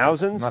 Lots of people.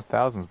 Thousands? Not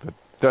thousands, but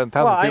thousands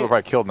of people are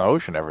probably killed in the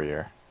ocean every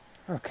year.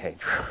 Okay.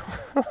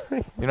 You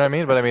know what I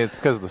mean? But I mean, it's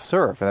because of the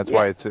surf, and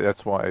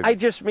that's why. I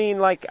just mean,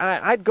 like,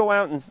 I'd go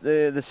out in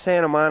the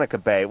Santa Monica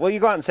Bay. Well,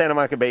 you go out in Santa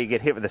Monica Bay, you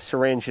get hit with a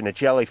syringe and a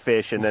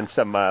jellyfish, and then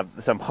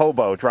some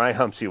hobo dry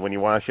humps you when you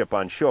wash up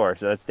on shore.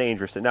 So that's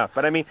dangerous enough.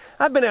 But I mean,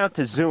 I've been out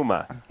to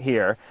Zuma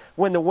here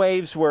when the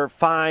waves were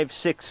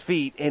 5-6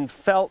 feet and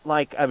felt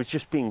like I was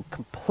just being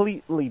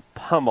completely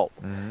pummeled,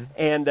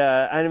 and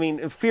I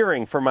mean,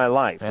 fearing for my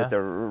life with the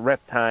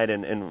riptide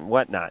and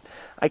whatnot.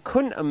 I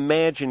couldn't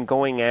imagine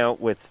going out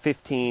with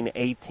 15,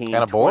 18,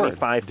 and a board.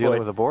 25 Dealing foot.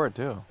 with a board,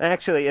 too.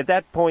 Actually, at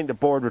that point, the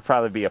board would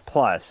probably be a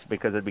plus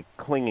because I'd be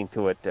clinging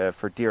to it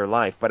for dear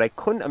life. But I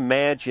couldn't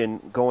imagine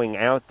going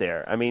out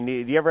there. I mean, do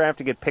you ever have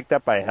to get picked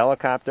up by a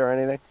helicopter or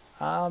anything?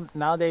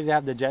 Nowadays, they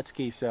have the jet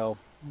ski, so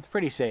it's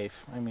pretty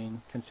safe. I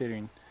mean,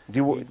 considering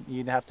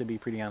you'd have to be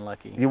pretty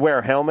unlucky. Do you wear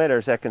a helmet, or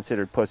is that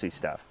considered pussy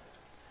stuff?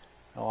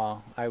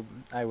 Oh, well,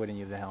 I wouldn't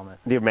use a helmet.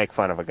 You'd make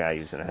fun of a guy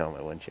using a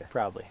helmet, wouldn't you?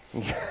 Probably.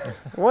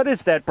 What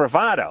is that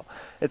bravado?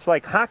 It's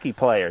like hockey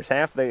players.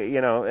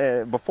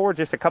 Before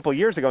just a couple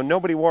years ago,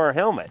 nobody wore a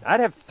helmet.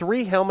 I'd have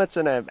 3 helmets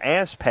and an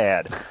ass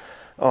pad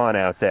on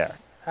out there.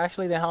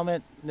 Actually, the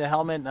helmet,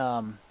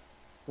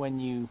 when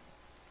you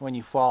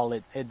fall,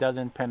 it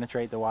doesn't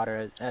penetrate the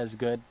water as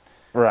good.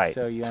 Right.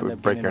 So you end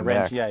up break getting your a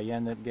wrench. neck. Yeah, you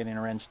end up getting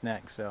a wrenched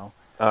neck. So.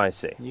 Oh, I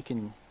see. You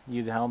can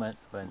use a helmet,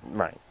 but.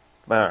 Right.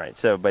 All right,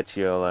 but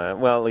you'll,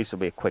 at least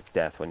it'll be a quick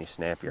death when you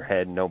snap your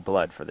head. No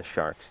blood for the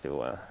sharks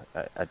to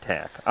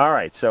attack. All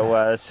right,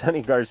 so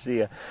Sonny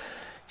Garcia,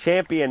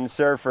 champion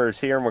surfers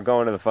here, and we're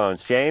going to the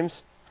phones.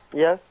 James?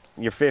 Yes?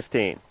 You're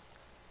 15.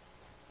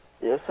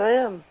 Yes, I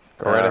am.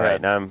 Go right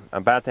ahead. Now, I'm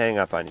about to hang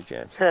up on you,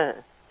 James.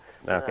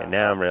 Okay,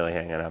 now I'm really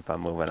hanging up.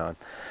 I'm moving on.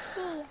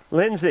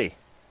 Lindsay?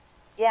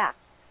 Yeah.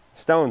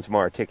 Stone's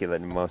more articulate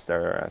than most of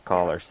our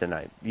callers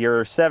tonight.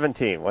 You're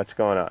 17. What's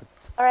going on?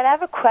 All right, I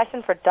have a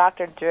question for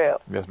Dr. Drew.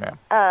 Yes, ma'am.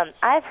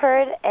 I've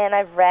heard and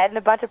I've read in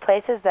a bunch of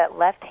places that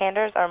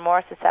left-handers are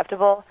more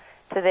susceptible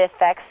to the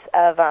effects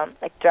of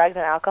like drugs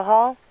and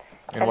alcohol.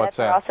 In what sense?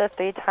 They're also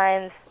 3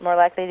 times more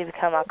likely to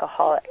become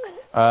alcoholics.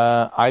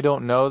 I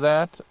don't know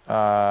that,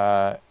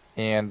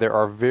 and there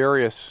are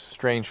various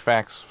strange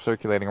facts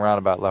circulating around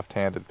about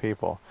left-handed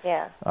people.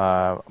 Yeah.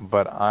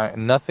 But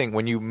nothing.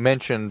 When you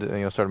mentioned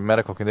sort of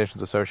medical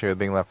conditions associated with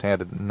being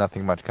left-handed,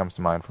 nothing much comes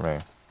to mind for me.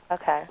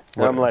 Okay.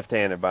 Well, I'm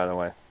left-handed, by the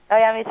way. Oh,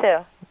 yeah, me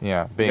too.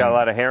 Yeah. You got a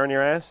lot of hair in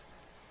your ass?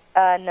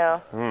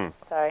 No.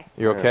 Sorry.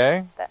 You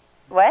okay?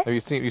 What?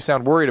 You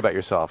sound worried about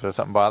yourself. Is there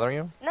something bothering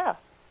you? No.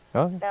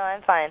 Okay. No,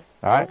 I'm fine.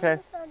 All right. Okay.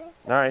 All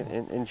right.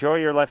 Enjoy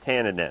your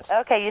left-handedness.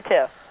 Okay, you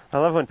too. I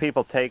love when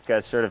people take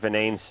sort of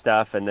inane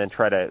stuff and then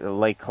try to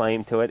lay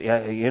claim to it.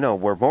 Yeah,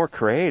 we're more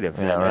creative.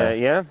 Yeah, right.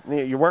 Yeah?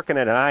 You're working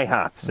at an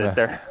IHOP.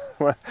 Yeah.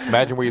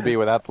 Imagine where you'd be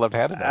without the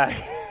left-handedness.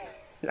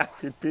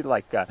 It'd be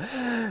like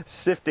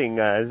sifting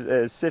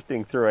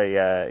through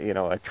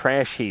a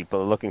trash heap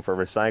looking for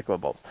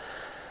recyclables.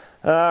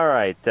 All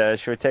right,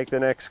 should we take the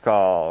next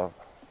call?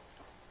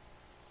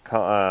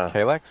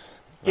 Kalex?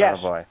 Yes.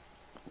 Oh boy,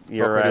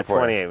 you're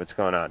 28. What's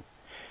going on?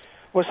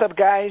 What's up,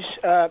 guys?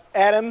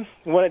 Adam,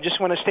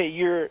 just want to state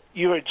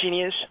you're a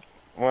genius.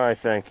 Why,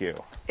 thank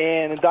you.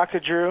 And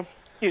Dr. Drew,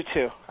 you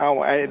too. Oh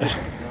boy.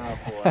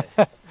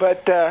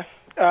 But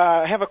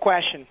I have a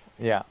question.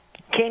 Yeah.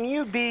 Can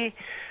you be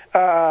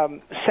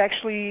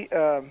sexually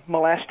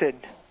molested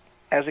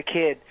as a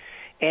kid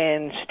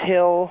and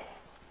still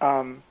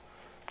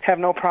have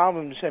no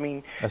problems? I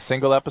mean, a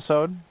single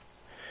episode?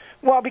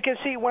 Well, because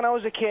see, when I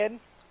was a kid,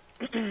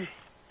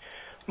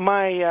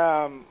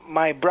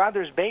 my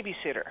brother's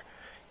babysitter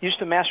used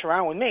to mess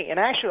around with me, and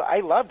actually I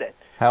loved it.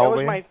 How old That were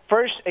was you? my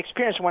first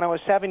experience when I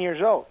was 7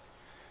 years old.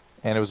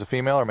 And it was a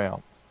female or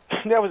male?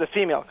 That was a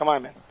female. Come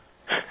on, man.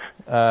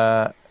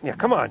 Yeah,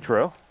 come on,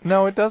 Drew.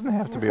 No, it doesn't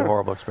have to be a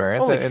horrible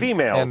experience. Only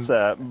females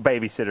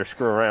babysitters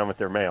screw around with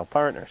their male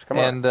partners. Come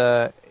on. And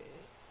I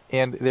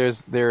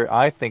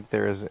think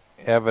there is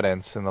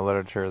evidence in the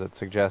literature that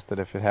suggests that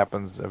if it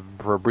happens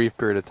for a brief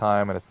period of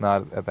time and it's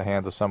not at the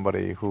hands of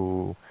somebody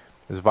who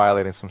is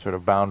violating some sort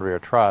of boundary or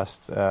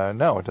trust,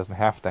 no, it doesn't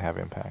have to have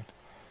impact.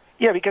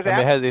 Yeah, because I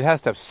mean, it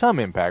has to have some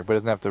impact, but it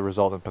doesn't have to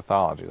result in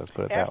pathology. Let's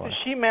put it that way.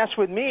 after she messed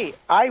with me,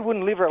 I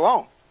wouldn't leave her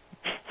alone,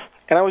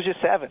 and I was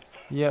just 7.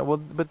 Yeah, well,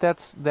 but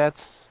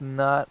that's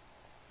not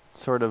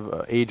sort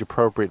of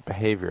age-appropriate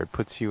behavior. It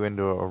puts you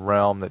into a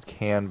realm that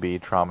can be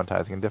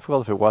traumatizing and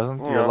difficult. If it wasn't,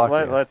 you're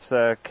lucky. Let's,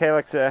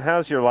 Calix,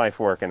 how's your life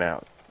working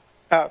out?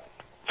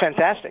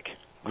 Fantastic.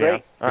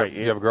 Great. Yeah. All right,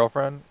 you have a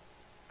girlfriend?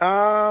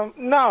 No,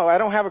 I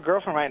don't have a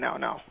girlfriend right now,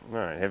 no. All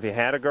right. Have you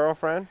had a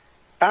girlfriend?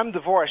 I'm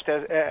divorced,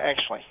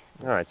 actually.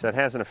 All right, so it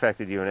hasn't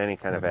affected you in any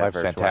kind of adverse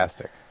way. Life's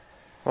fantastic.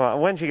 Well,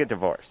 when did you get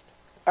divorced?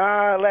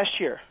 Last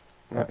year.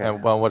 Okay.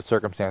 And well, what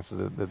circumstances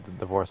did the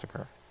divorce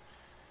occur?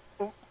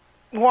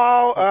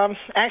 Well,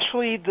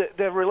 actually,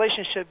 the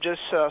relationship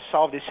just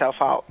solved itself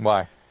out.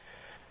 Why?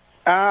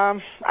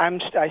 I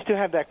still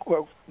have that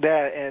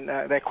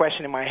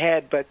question in my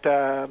head, but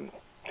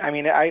I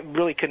mean, I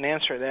really couldn't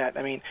answer that.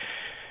 I mean,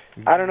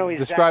 I don't know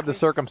exactly. Describe the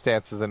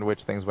circumstances in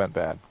which things went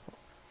bad.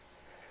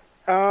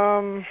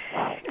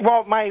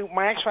 Well,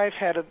 my ex-wife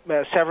had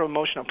several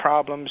emotional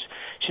problems.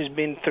 She's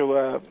been through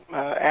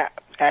a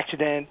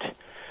accident,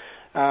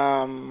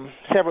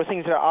 several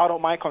things that are out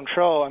of my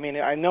control. I mean,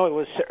 I know it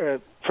was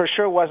for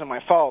sure wasn't my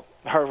fault.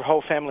 Her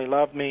whole family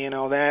loved me and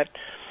all that,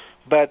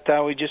 but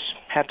we just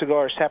had to go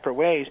our separate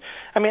ways.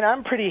 I mean, I'm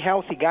a pretty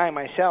healthy guy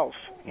myself.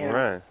 You know?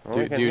 Right. Well,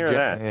 we can hear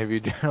that. Have you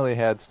generally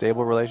had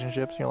stable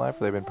relationships in your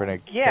life, or they've been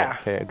pretty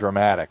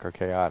dramatic or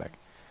chaotic?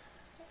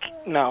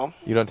 No.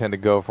 You don't tend to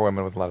go for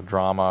women with a lot of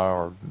drama,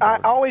 or I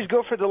always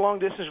go for the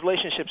long-distance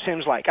relationship,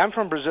 seems like. I'm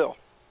from Brazil.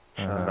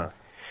 Uh-huh.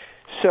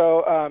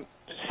 So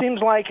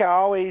seems like I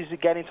always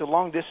get into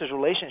long-distance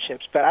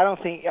relationships, but I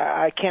don't think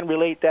I can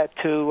relate that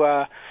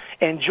to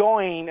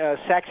enjoying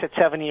sex at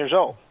 7 years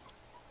old.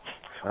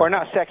 Or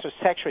not sex, or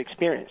sexual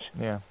experience.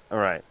 Yeah. All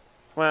right.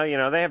 Well, you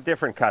know, they have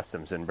different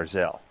customs in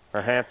Brazil.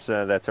 Perhaps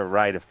that's a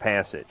rite of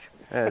passage.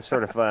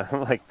 Sort of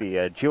like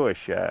the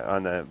Jewish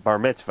on the bar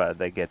mitzvah,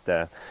 they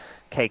get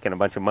cake and a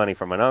bunch of money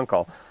from an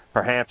uncle.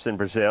 Perhaps in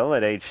Brazil,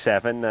 at age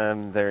 7,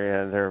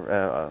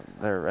 they're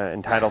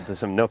entitled to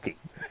some nookie.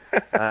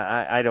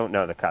 I don't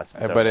know the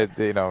customs. But it's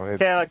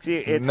Calix,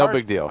 it's no hard,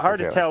 big deal. Hard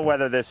to tell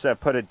whether this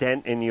put a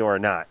dent in you or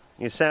not.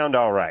 You sound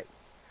all right.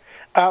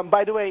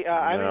 By the way,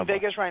 I'm in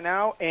Vegas right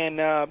now,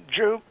 and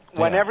Drew,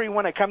 whenever you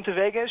want to come to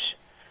Vegas,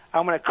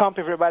 I'm going to comp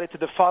everybody to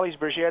the Follies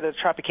Bergère, the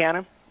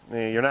Tropicana.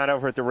 You're not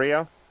over at the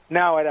Rio?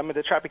 No, I'm at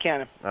the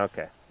Tropicana.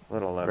 Okay.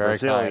 Little Very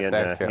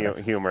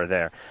Brazilian humor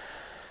there.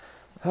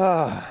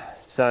 Oh,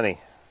 Sonny,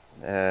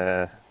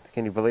 can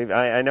you believe it?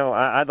 I know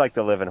I'd like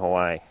to live in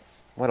Hawaii.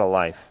 What a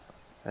life.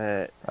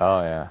 Oh,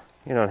 yeah.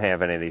 You don't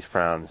have any of these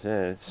problems.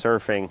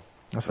 Surfing.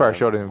 That's why I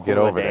showed him get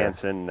over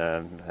dancing,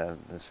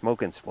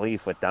 smoking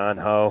spleef with Don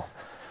Ho.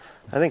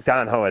 I think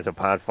Don Ho has a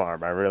pot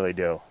farm. I really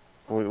do.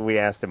 We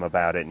asked him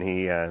about it, and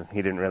he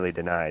didn't really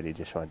deny it. He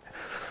just went,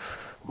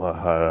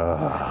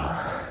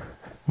 mahalo.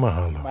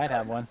 Mahalo. Might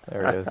have one.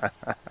 There it is.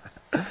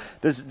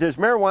 Does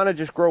marijuana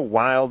just grow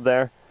wild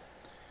there?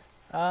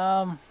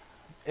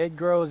 It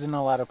grows in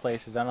a lot of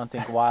places. I don't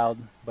think wild,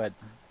 but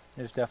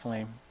there's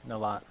definitely a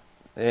lot.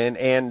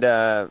 And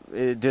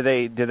do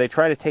they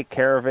try to take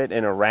care of it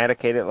and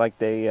eradicate it like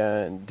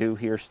they do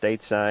here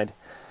stateside?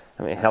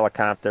 I mean,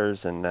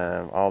 helicopters and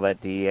all that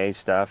DEA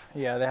stuff.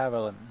 Yeah, they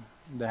have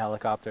the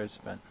helicopters,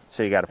 but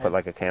so you got to put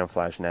like a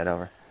camouflage net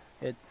over.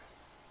 It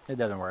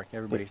doesn't work.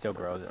 Everybody still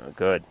grows it.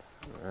 Good.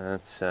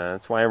 That's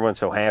why everyone's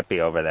so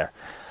happy over there.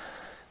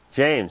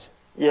 James.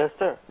 Yes,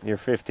 sir. You're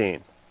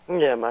 15.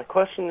 Yeah, my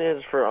question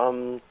is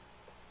for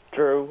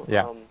Drew.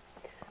 Yeah.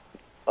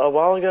 A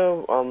while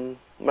ago,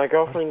 my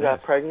girlfriend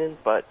got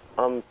pregnant, but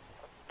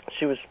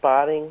she was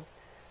spotting,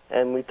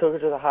 and we took her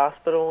to the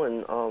hospital,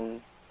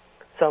 and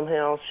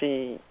somehow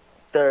the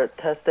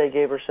test they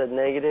gave her said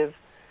negative.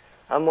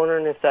 I'm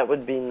wondering if that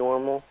would be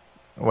normal.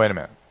 Wait a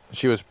minute.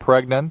 She was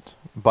pregnant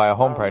by a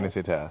home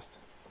pregnancy test.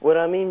 What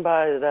I mean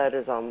by that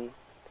is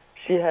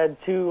she had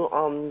 2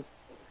 home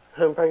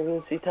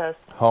pregnancy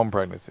tests. Home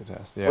pregnancy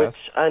tests, yes.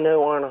 Which I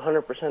know aren't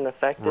 100%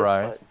 effective.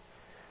 Right.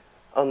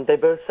 But they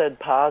both said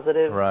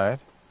positive. Right.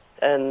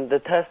 And the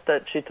test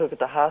that she took at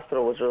the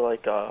hospital was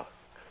like a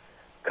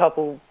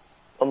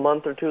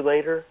month or 2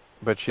 later.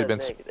 But she'd been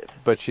negative.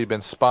 But she'd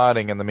been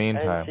spotting in the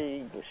meantime.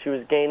 And she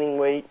was gaining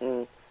weight,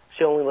 and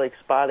she only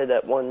spotted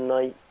at one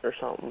night or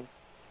something.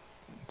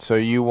 So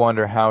you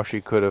wonder how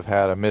she could have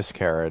had a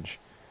miscarriage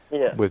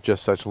with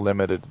just such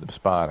limited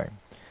spotting.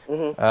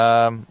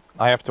 Mm-hmm.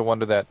 I have to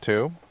wonder that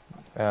too.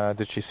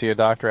 Did she see a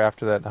doctor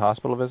after that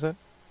hospital visit?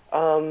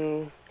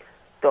 The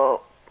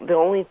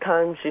only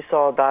time she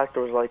saw a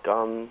doctor was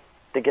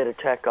to get a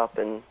checkup,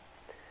 and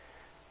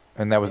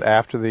that was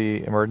after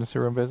the emergency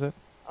room visit?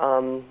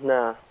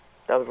 Nah,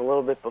 that was a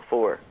little bit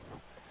before.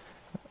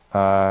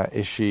 How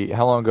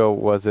long ago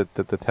was it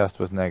that the test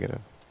was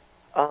negative?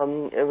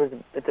 It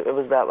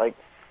was about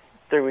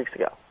 3 weeks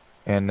ago.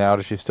 And now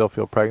does she still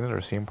feel pregnant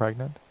or seem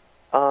pregnant?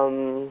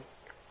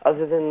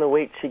 Other than the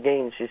weight she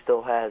gained, she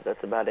still has.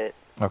 That's about it.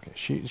 Okay,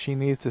 she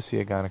needs to see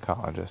a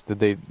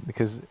gynecologist.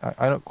 Because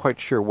I'm not quite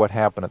sure what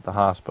happened at the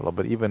hospital,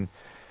 but even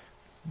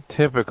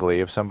typically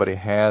if somebody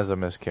has a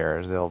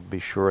miscarriage, they'll be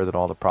sure that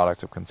all the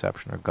products of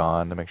conception are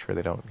gone to make sure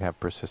they don't have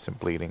persistent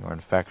bleeding or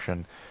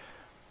infection.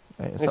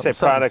 When you say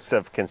products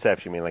of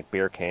conception, you mean like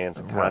beer cans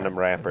and condom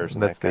wrappers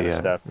and that kind of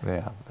stuff?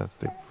 Yeah, that's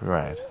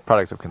right.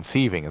 Products of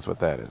conceiving is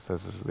what that is.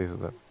 These are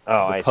the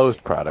I post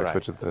see. products, Right.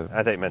 which is the...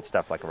 I thought you meant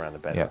stuff like around the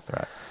bed. Yes,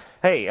 right.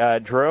 Hey,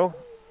 Drew?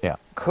 Yeah.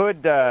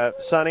 Could,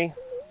 Sonny,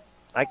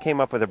 I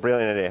came up with a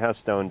brilliant idea. How's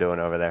Stone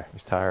doing over there?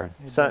 He's tired.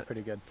 He's doing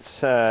pretty good.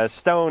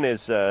 Stone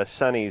is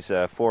Sonny's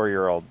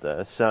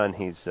 4-year-old son.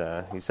 He's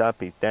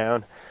up, he's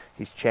down,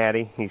 he's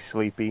chatty, he's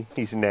sleepy,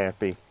 he's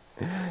nappy,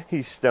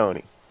 he's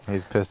stony.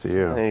 He's pissed at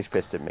you. And he's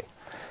pissed at me.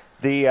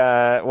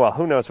 Well,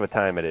 who knows what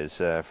time it is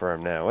for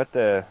him now? Wait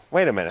a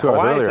minute. It's 2 hours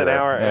Hawaii's earlier an there.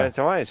 hour. Yeah.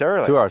 Hawaii's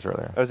early. 2 hours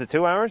earlier. Oh, is it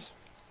 2 hours?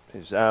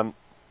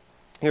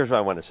 Here's what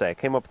I want to say. I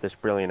came up with this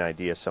brilliant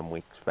idea some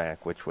weeks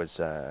back, which was,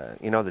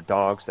 the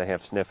dogs they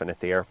have sniffing at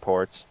the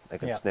airports. They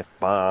can sniff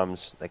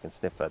bombs. They can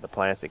sniff the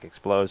plastic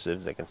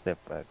explosives. They can sniff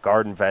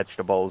garden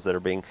vegetables that are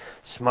being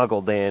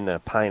smuggled in,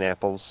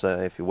 pineapples,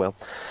 if you will.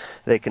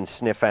 They can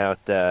sniff out,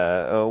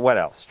 what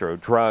else, Drew?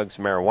 Drugs,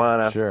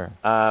 marijuana. Sure.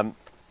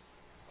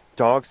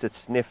 Dogs that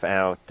sniff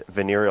out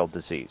venereal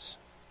disease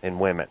in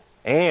women.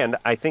 And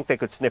I think they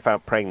could sniff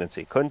out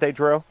pregnancy. Couldn't they,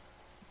 Drew?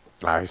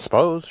 I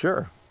suppose,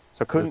 sure.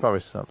 So There's probably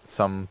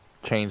some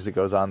change that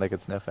goes on they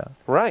could sniff out.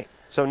 Right.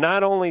 So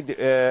not only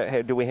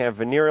do we have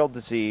venereal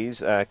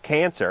disease,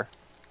 cancer,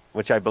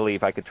 which I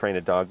believe I could train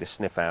a dog to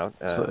sniff out.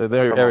 So from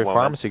every a woman.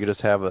 pharmacy could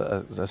just have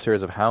a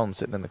series of hounds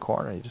sitting in the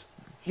corner. You just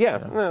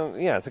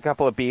It's a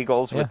couple of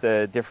beagles with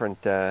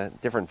different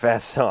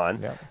vests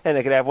on, and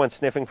they could have one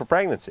sniffing for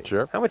pregnancy.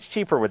 Sure. How much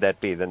cheaper would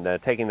that be than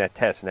taking that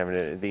test and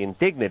having the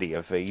indignity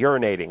of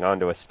urinating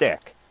onto a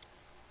stick?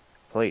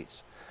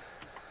 Please.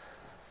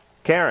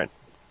 Karen.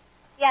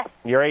 Yes.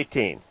 You're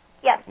 18.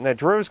 Yes. Now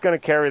Drew's going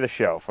to carry the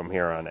show from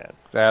here on in.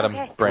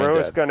 Adam's brain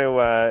Drew's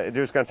dead.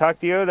 Drew's going to talk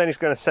to you. Then he's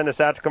going to send us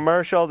out to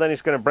commercial. Then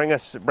he's going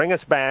to bring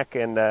us back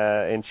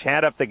and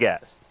chat up the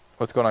guest.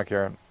 What's going on,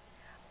 Karen?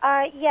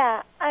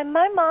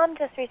 My mom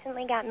just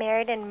recently got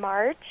married in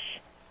March,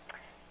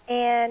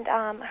 and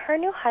her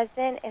new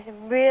husband is a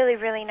really,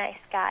 really nice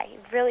guy.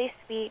 He's really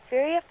sweet,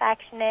 very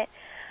affectionate,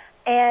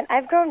 and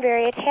I've grown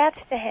very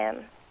attached to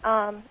him.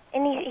 And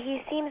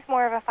he seems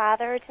more of a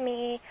father to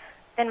me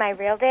than my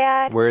real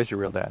dad. Where is your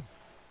real dad?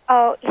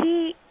 Oh,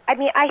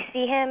 I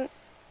see him,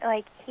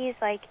 he's,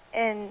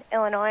 in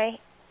Illinois.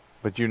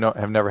 But you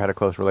have never had a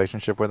close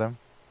relationship with him?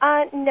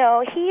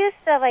 No, he used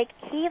to,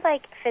 he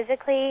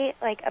physically,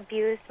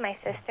 abused my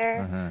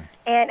sister. Mm-hmm.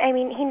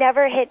 And, he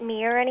never hit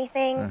me or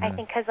anything. Mm-hmm. I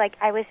think because,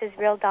 I was his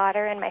real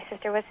daughter and my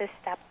sister was his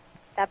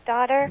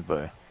stepdaughter.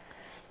 Boy.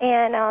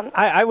 And,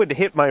 I would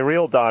hit my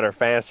real daughter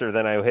faster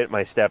than I would hit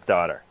my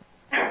stepdaughter.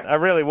 I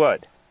really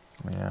would.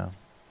 Yeah.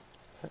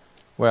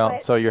 Well,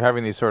 so you're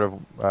having these sort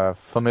of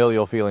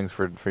familial feelings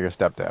for your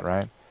stepdad,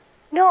 right?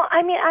 No,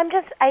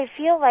 I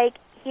feel like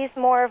he's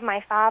more of my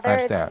father. I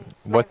understand.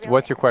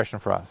 What's your question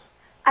for us?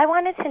 I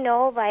wanted to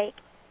know,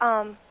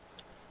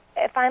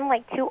 if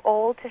I'm, too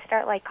old to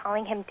start,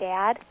 calling him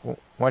Dad. Well,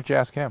 why don't you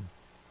ask him?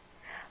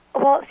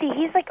 Well, see,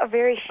 he's, a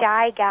very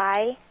shy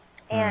guy,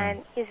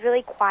 and he's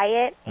really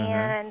quiet,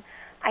 and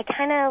I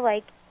kind of,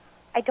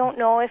 I don't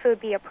know if it would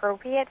be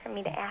appropriate for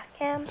me to ask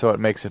him. So it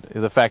makes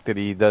the fact that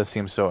he does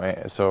seem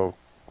so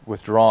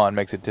withdrawn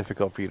makes it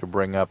difficult for you to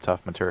bring up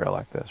tough material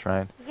like this,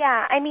 right?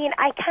 Yeah,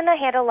 I kind of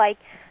had to,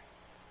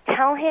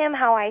 tell him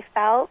how I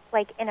felt,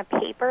 in a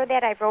paper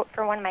that I wrote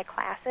for one of my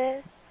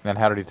classes. And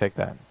how did he take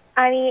that?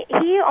 I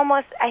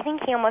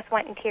think he almost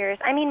went in tears.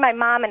 My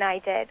mom and I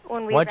did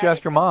when we Why don't you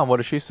ask your mom? What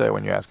does she say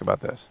when you ask about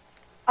this?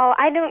 Oh,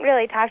 I don't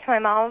really talk to my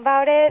mom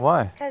about it.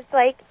 Why? Because,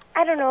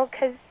 I don't know,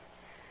 because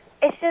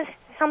it's just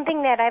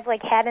something that I've,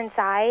 had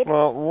inside.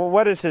 Well,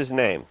 what is his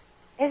name?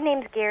 His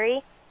name's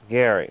Gary.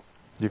 Gary.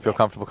 Do you feel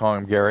comfortable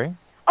calling him Gary?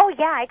 Oh,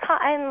 yeah,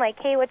 I'm like,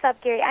 hey, what's up,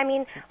 Gary?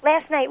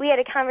 Last night we had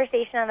a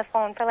conversation on the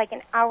phone for,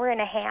 an hour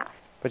and a half.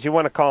 But you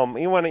want to call him,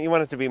 you want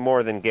it to be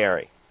more than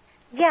Gary.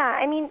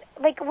 Yeah,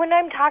 when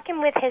I'm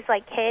talking with his,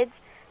 kids,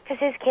 because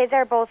his kids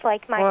are both,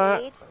 my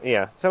age.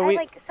 Yeah, so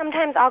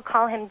sometimes I'll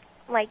call him,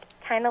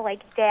 kind of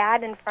like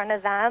Dad in front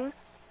of them.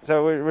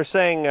 So we're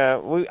saying,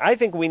 I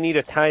think we need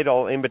a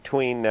title in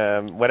between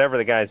whatever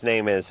the guy's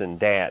name is and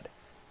Dad.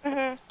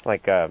 Mm-hmm.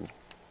 Like,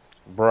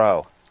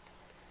 bro.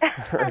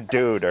 Or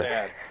dude.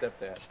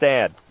 Stepdad.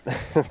 Stad.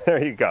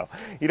 There you go.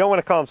 You don't want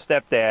to call him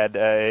stepdad.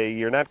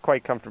 You're not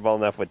quite comfortable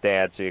enough with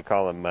Dad, so you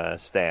call him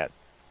Stad.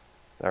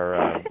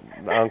 Or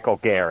Uncle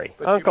Gary.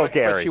 Uncle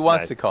Gary. But she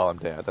wants to call him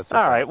Dad. That's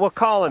all right. Well,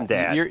 call him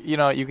Dad. You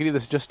can either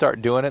just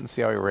start doing it and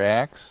see how he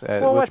reacts,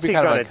 which what's would be he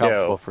kind of gonna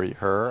uncomfortable do? for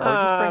her, or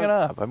just bring it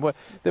up.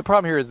 The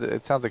problem here is that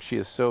it sounds like she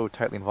is so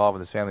tightly involved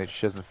in this family that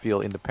she doesn't feel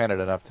independent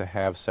enough to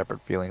have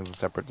separate feelings and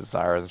separate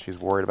desires, and she's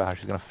worried about how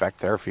she's going to affect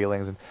their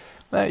feelings. And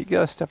you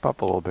got to step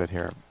up a little bit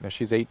here.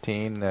 She's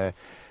 18.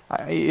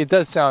 It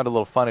does sound a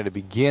little funny to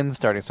begin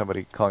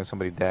calling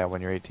somebody dad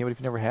when you're 18, but if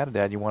you never had a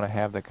dad, you want to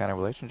have that kind of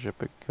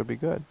relationship, it could be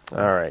good.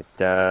 All right.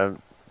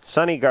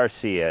 Sonny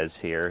Garcia is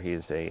here.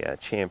 He's a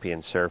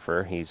champion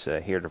surfer. He's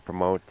here to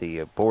promote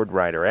the Board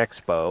Rider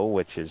Expo,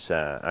 which is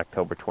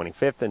October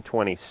 25th and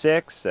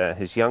 26th.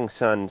 His young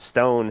son,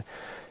 Stone,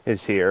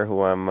 is here,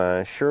 who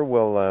I'm sure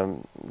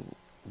will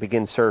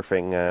begin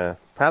surfing.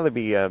 Probably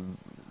be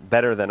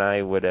better than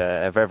I would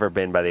have ever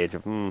been by the age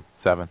of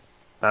 7.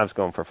 I was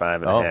going for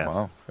 5.5.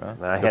 Wow.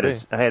 I had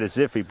a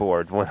Ziffy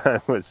board when I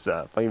was.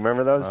 You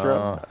remember those, Drew?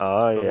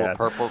 Oh, those yeah. Little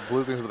purple,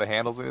 blue things with the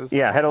handles.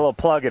 Yeah, I had a little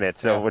plug in it,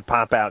 so it would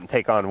pop out and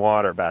take on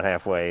water about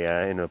halfway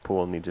into the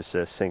pool, and you just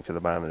sink to the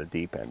bottom of the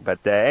deep end.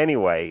 But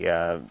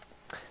anyway,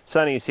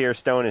 Sonny's here,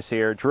 Stone is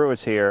here, Drew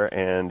is here,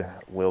 and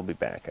we'll be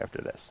back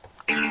after this.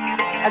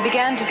 I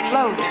began to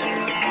float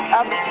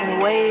up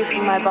and away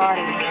from my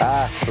body.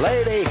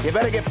 Lady, you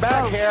better get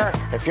back here.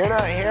 If you're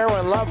not here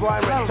when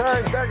Loveline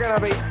returns, they're going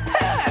to be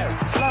pissed.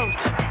 Float.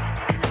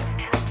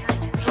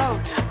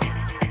 Float.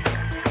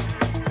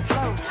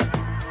 Float.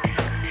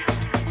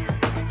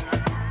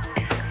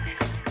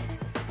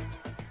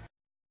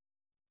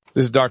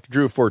 This is Dr.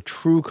 Drew for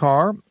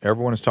TrueCar.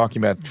 Everyone is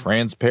talking about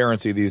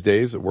transparency these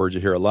days, a word you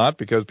hear a lot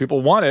because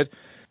people want it.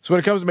 So when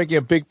it comes to making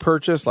a big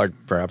purchase, like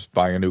perhaps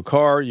buying a new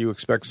car, you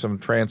expect some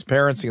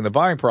transparency in the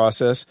buying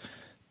process.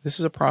 This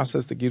is a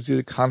process that gives you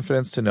the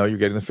confidence to know you're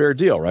getting the fair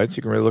deal, right? So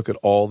you can really look at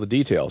all the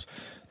details.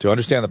 To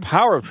understand the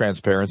power of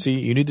transparency,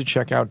 you need to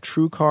check out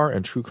TrueCar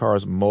and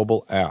TrueCar's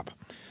mobile app.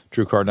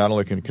 TrueCar not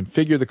only can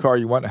configure the car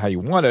you want and how you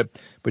want it,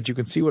 but you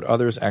can see what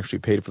others actually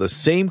paid for the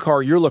same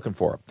car you're looking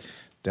for,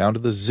 down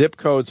to the zip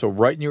code. So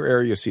right in your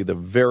area, you see the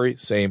very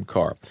same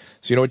car.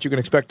 So you know what you can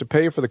expect to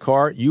pay for the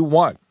car you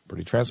want.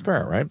 Pretty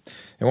transparent, right?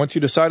 And once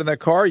you decide on that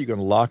car, you can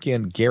lock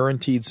in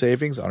guaranteed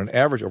savings on an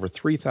average over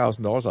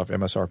 $3,000 off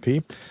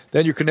MSRP.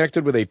 Then you're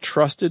connected with a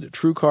trusted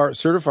TrueCar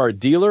certified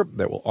dealer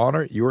that will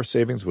honor your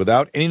savings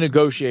without any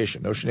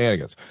negotiation, no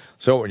shenanigans.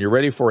 So when you're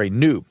ready for a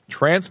new,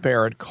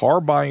 transparent car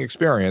buying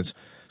experience,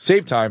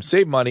 save time,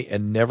 save money,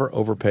 and never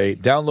overpay,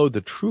 download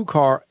the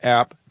TrueCar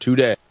app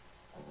today.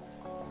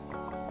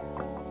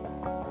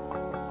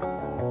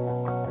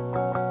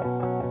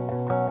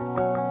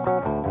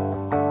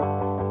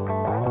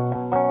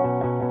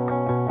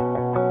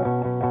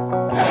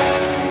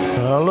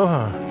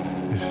 Aloha,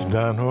 this is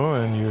Don Ho,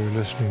 and you're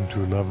listening to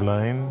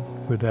Loveline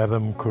with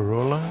Adam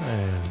Carolla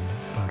and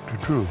Dr.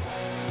 Drew.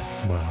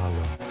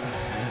 Mahalo.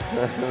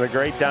 The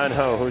great Don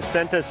Ho, who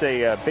sent us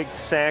a big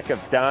sack of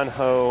Don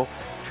Ho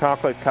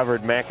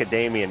chocolate-covered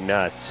macadamia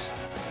nuts.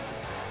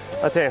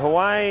 I'll tell you,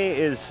 Hawaii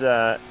is,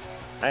 I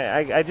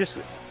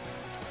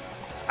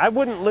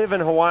wouldn't live in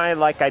Hawaii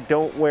like I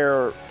don't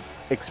wear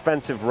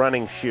expensive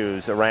running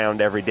shoes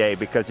around every day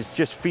because it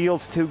just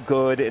feels too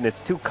good and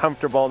it's too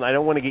comfortable, and I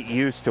don't want to get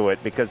used to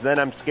it because then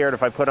I'm scared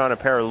if I put on a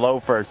pair of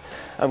loafers,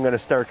 I'm going to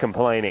start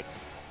complaining.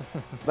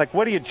 Like,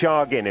 what do you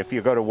jog in if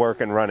you go to work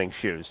in running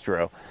shoes,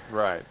 Drew?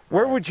 Right.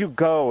 Where would you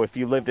go if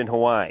you lived in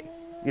Hawaii?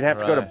 You'd have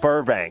to go to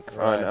Burbank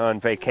on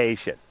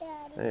vacation.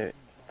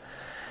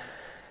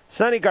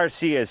 Sonny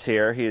Garcia is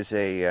here. He's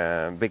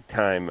a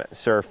big-time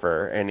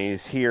surfer, and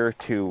he's here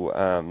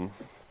to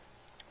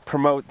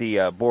promote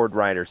the Board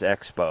Riders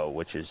Expo,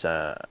 which is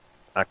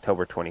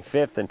October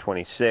 25th and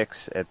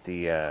 26th at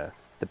the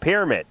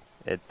Pyramid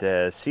at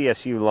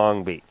CSU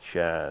Long Beach.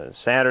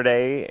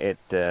 Saturday at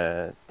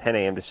 10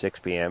 a.m. to 6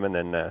 p.m. and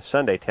then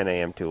Sunday 10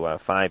 a.m. to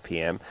 5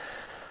 p.m.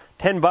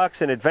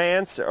 $10 in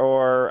advance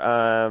or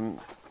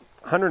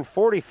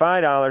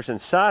 $145 in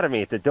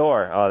sodomy at the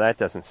door. Oh, that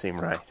doesn't seem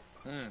right.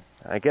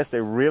 I guess they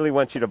really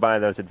want you to buy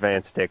those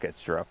advance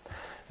tickets, Drew.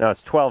 No,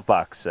 it's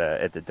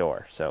 $12 at the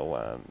door.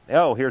 So,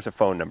 here's a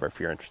phone number if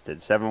you're interested.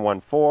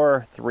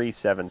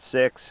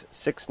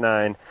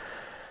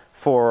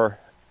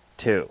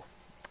 714-376-6942.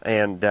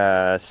 And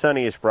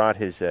Sonny has brought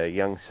his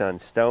young son,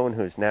 Stone,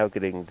 who's now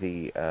getting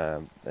the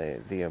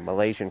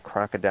Malaysian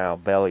crocodile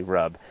belly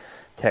rub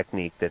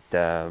technique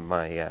that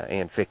my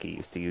Aunt Vicky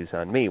used to use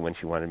on me when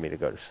she wanted me to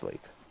go to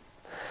sleep.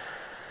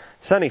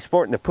 Sonny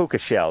sporting the puka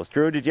shells.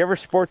 Drew, did you ever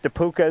sport the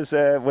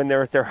pukas when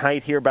they're at their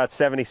height here, about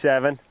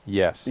 77?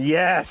 Yes.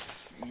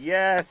 Yes,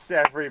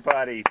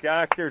 everybody.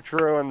 Dr.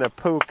 Drew and the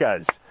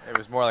pukas. It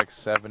was more like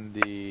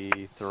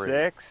 73.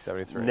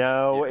 73.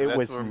 No, it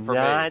was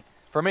not.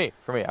 For me.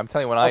 I'm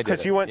telling you when I did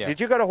it. Did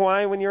you go to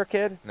Hawaii when you were a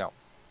kid? No.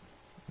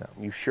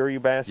 You sure you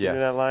bastard Yes. did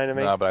not lie to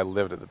me? No, but I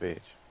lived at the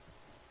beach.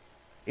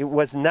 It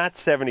was not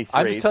 73.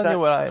 I'm just telling you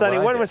what I Sonny,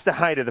 did. when was the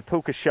height of the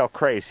puka shell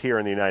craze here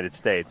in the United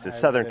States,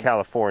 Southern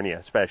California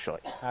especially?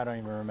 I don't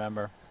even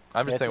remember.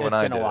 I'm just saying when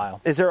I did. It's been a while.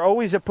 Is there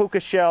always a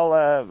puka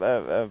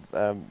shell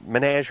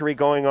menagerie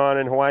going on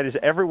in Hawaii? Is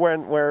everywhere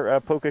wear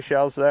puka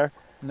shells there?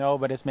 No,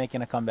 but it's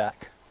making a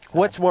comeback.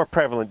 What's more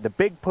prevalent, the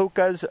big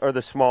pukas or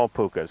the small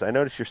pukas? I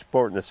notice you're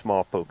sporting the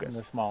small pukas.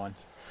 The small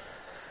ones.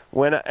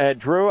 When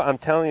Drew, I'm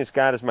telling you, as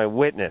God is my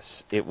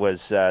witness, it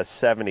was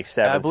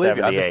 77, I believe 78.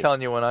 you. I'm just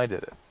telling you when I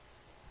did it.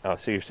 Oh,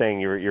 so you're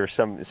saying you're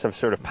some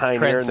sort of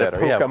pioneer in the Trendsetter,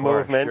 puka of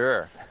course, movement?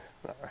 Sure.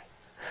 All right.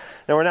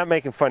 Now, we're not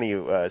making fun of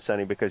you,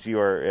 Sonny, because you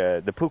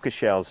are the puka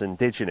shell's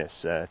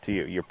indigenous to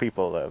you. Your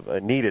people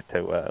need it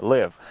to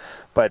live.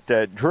 But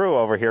Drew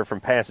over here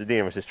from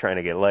Pasadena was just trying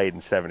to get laid in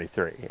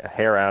 '73.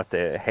 Hair out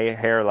the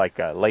hair like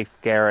Leif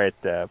Garrett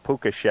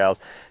puka shells.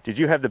 Did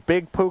you have the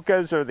big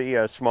pukas or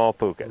the small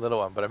pukas? Little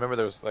one, but I remember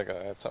there was like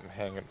something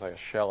hanging, like a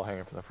shell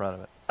hanging from the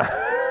front of it.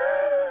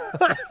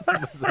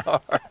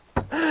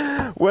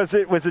 Was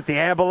it the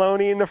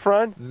abalone in the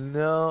front?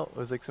 No, it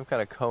was like some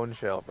kind of cone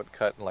shell, but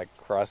cut in like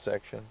cross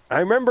section. I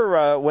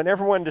remember when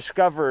everyone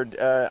discovered,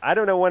 I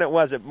don't know when it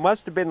was, it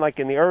must have been like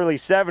in the early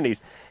 '70s.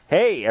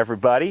 Hey,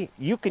 everybody,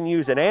 you can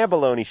use an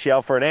abalone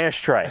shell for an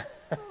ashtray.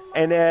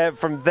 And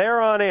from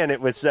there on in,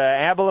 it was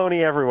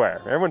abalone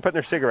everywhere. Everyone putting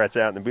their cigarettes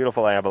out in the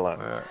beautiful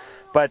abalone. Yeah.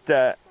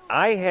 But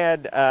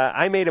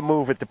I made a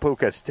move at the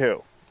pukas,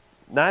 too.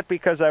 Not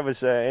because I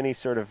was any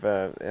sort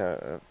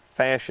of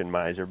fashion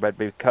miser, but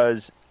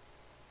because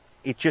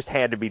it just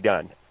had to be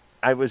done.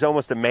 It was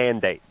almost a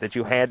mandate that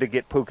you had to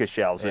get puka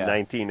shells in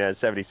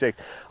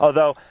 1976.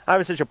 Although I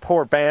was such a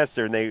poor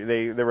bastard, and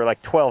they were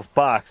like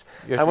 $12.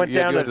 I went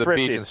down to the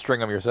beach and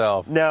string them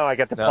yourself. No, I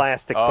got the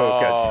plastic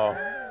pukas.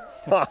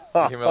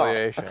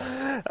 Humiliation.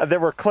 There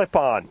were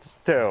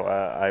clip-ons too,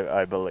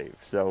 I believe.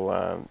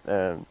 So,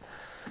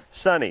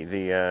 Sonny,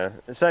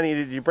 Sonny,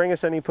 did you bring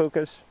us any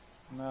pukas?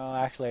 No,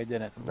 actually I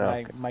didn't.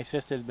 No. My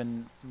sister's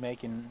been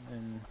making,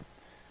 and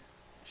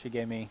she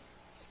gave me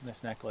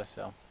this necklace.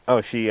 So. Oh,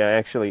 she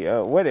actually,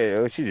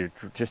 she did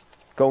just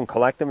go and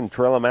collect them and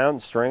drill them out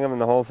and string them and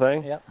the whole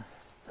thing? Yep.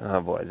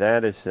 Oh, boy,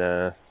 that's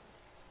a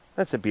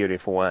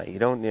beautiful way. You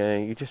don't,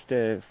 you just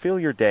fill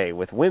your day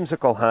with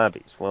whimsical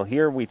hobbies. Well,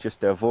 here we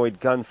just avoid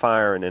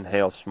gunfire and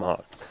inhale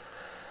smog.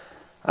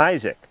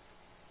 Isaac.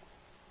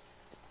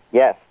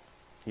 Yes.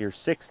 You're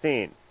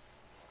 16.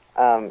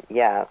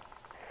 Yeah.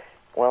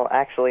 Well,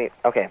 actually,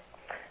 okay.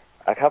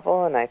 A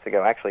couple of nights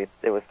ago, actually,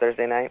 it was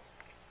Thursday night,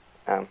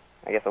 I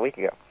guess a week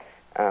ago,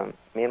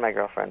 me and my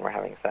girlfriend were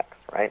having sex,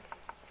 right?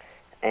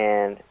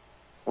 And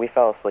we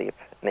fell asleep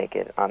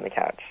naked on the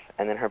couch,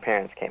 and then her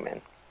parents came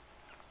in.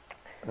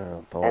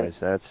 Oh, boys,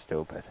 that's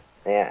stupid.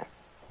 Yeah.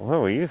 What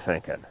were you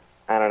thinking?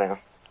 I don't know.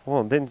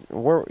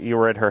 Well, you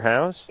were at her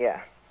house?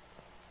 Yeah.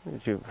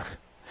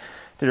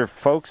 Did her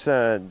folks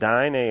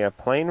die in a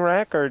plane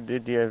wreck, or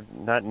did you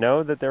not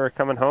know that they were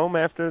coming home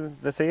after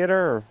the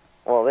theater?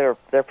 Or? Well,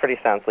 they're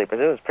pretty sound sleepers.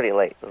 It was pretty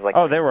late. It was like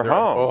they were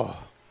home.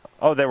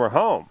 Oh, they were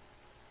home.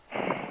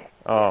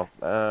 Oh,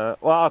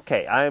 well,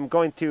 okay. I'm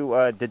going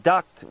to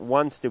deduct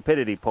one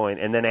stupidity point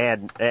and then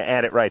add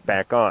it right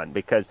back on,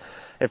 because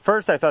at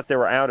first I thought they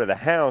were out of the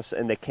house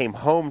and they came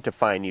home to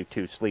find you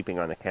two sleeping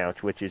on the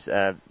couch, which is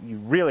you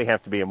really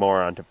have to be a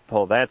moron to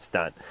pull that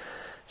stunt.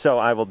 So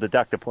I will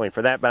deduct a point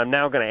for that, but I'm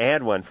now going to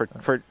add one for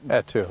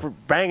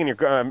banging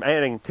your. I'm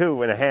adding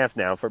 2.5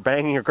 now for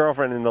banging your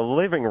girlfriend in the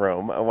living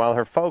room while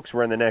her folks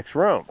were in the next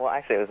room. Well,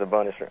 actually, it was a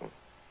bonus room.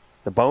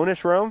 The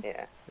bonus room?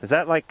 Yeah. Is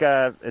that like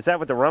is that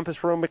what the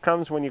rumpus room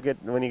becomes when you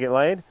get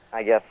laid?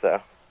 I guess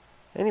so.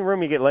 Any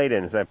room you get laid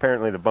in is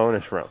apparently the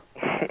bonus room.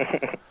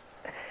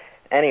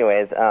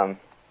 Anyways,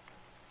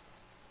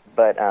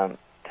 but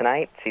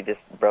tonight she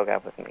just broke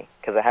up with me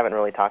because I haven't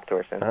really talked to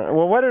her since.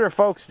 Well, what did her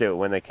folks do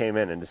when they came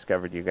in and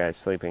discovered you guys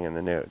sleeping in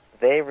the nude?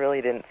 They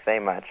really didn't say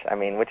much. I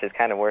mean, which is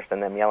kind of worse than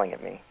them yelling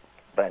at me.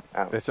 But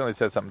they certainly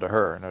said something to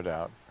her, no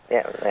doubt.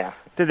 Yeah.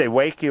 Did they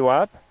wake you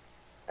up?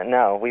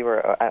 No, we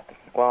were.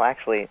 Well,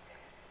 actually,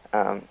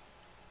 a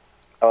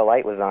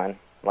light was on,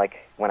 like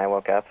when I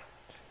woke up,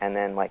 and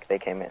then like they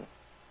came in.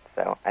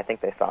 So I think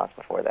they saw us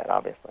before that,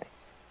 obviously.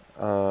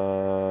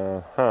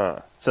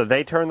 So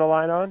they turned the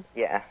light on?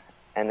 Yeah,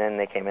 and then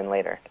they came in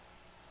later,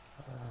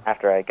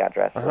 after I got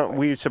dressed.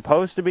 Were you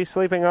supposed to be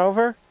sleeping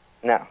over?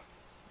 No.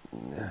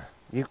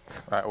 You.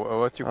 All right,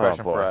 what's your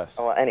question for us?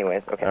 Well,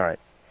 anyways, okay. All right.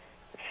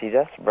 She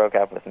just broke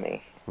up with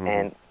me,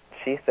 and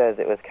she says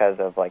it was because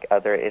of like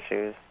other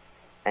issues,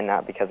 and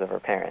not because of her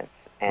parents.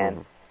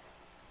 And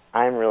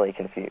I'm really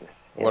confused.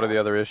 What are the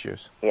other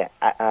issues? Yeah,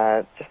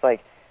 just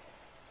like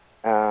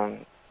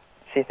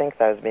she thinks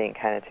I was being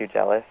kind of too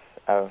jealous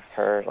of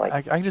her. Like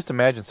I can just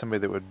imagine somebody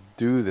that would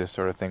do this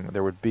sort of thing.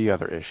 There would be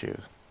other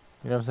issues.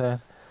 You know what I'm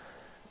saying?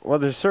 Well,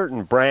 there's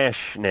certain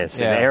brashness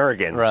and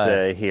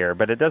arrogance here,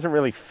 but it doesn't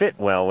really fit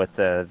well with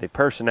the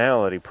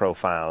personality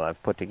profile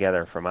I've put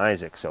together from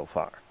Isaac so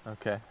far.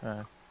 Okay.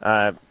 All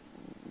right.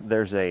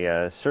 There's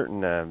a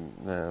certain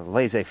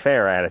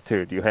laissez-faire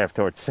attitude you have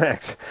towards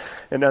sex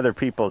in other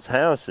people's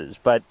houses.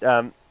 But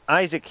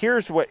Isaac,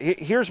 here's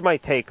my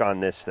take on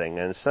this thing.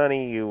 And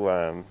Sonny, you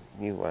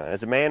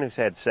as a man who's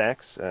had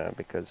sex,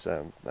 because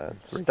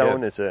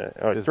Stone is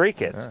 3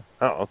 kids. Yeah.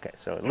 Oh, okay,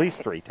 so at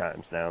least 3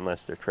 times now,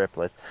 unless they're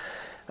triplets.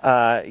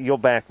 You'll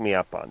back me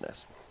up on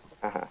this.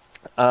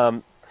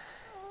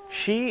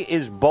 She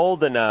is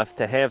bold enough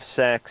to have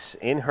sex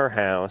in her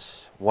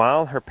house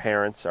while her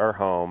parents are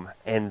home,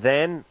 and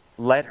then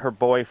let her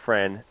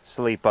boyfriend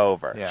sleep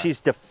over. Yeah.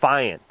 She's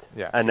defiant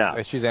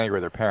enough. She's angry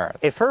with her parents.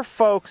 If her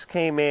folks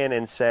came in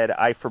and said,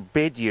 I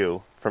forbid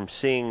you from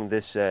seeing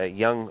this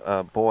young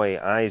boy,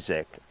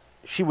 Isaac,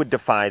 she would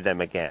defy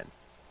them again.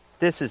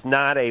 this is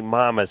not a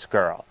mama's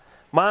girl.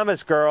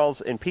 Mama's girls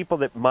and people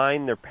that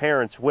mind their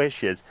parents'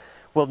 wishes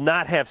will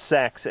not have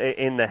sex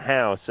in the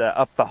house,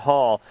 up the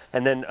hall,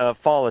 and then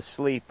fall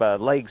asleep,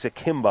 legs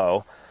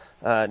akimbo,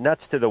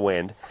 nuts to the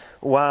wind,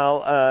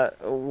 while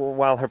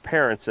her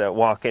parents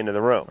walk into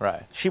the room.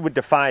 Right. She would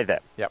defy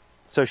them. Yep.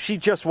 So she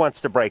just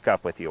wants to break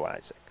up with you,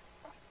 Isaac.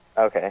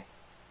 Okay.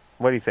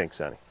 What do you think,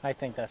 Sonny? I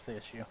think that's the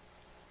issue,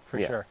 for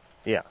Yeah. sure.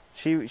 Yeah.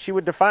 She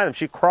would defy them.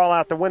 She'd crawl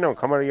out the window and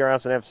come over to your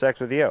house and have sex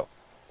with you.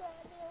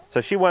 So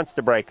she wants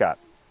to break up.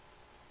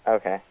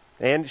 Okay.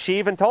 And she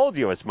even told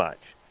you as much.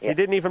 She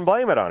didn't even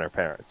blame it on her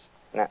parents.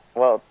 No,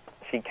 well,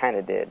 she kind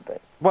of did, but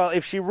Well,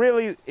 if she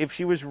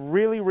was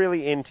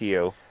really into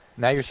you.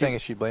 Now you're saying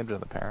she blamed it on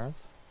the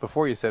parents?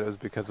 Before you said it was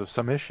because of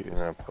some issues.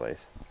 Oh,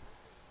 please.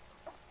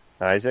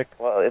 Isaac?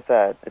 well, it's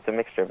a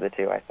mixture of the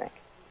two, I think.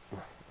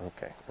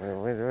 Okay.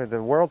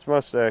 The world's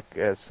most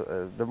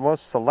the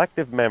most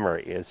selective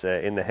memory is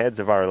in the heads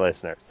of our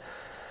listeners.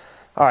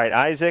 All right,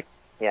 Isaac.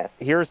 Yes.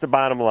 Here's the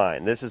bottom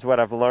line. This is what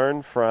I've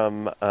learned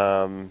from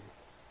how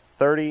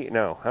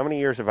many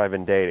years have I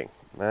been dating?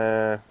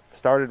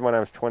 Started when I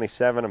was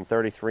 27. I'm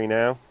 33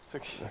 now.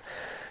 6 years.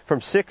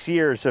 From 6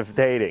 years of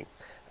dating.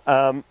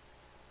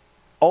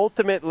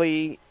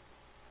 Ultimately,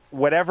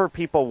 whatever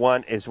people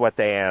want is what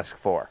they ask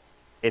for.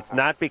 It's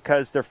not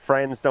because their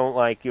friends don't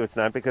like you. It's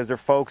not because their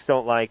folks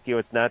don't like you.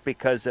 It's not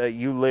because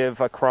you live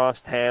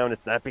across town.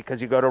 It's not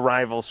because you go to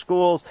rival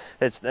schools.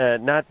 It's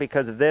not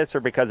because of this or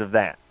because of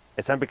that.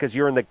 It's not because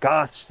you're in the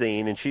goth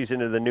scene and she's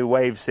into the new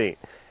wave scene.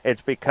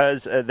 It's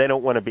because they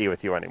don't want to be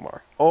with you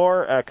anymore.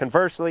 Or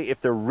conversely, if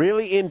they're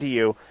really into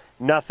you,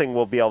 nothing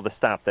will be able to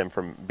stop them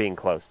from being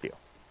close to you.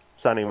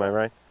 Sonny, am I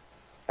right?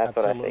 That's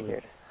Absolutely. what I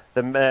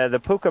figured. The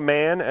Puka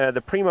man,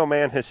 the Primo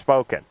man has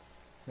spoken.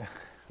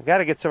 We've got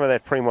to get some of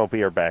that Primo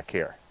beer back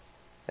here.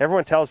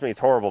 Everyone tells me it's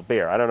horrible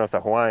beer. I don't know if the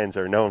Hawaiians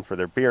are known for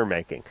their beer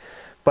making.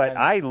 But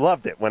I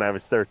loved it when I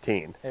was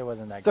 13. It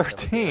wasn't that good.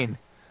 13?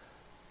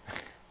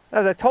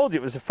 As I told you,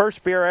 it was the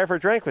first beer I ever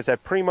drank was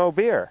that Primo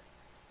beer.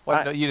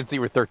 Well, no, you didn't say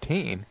you were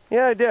 13.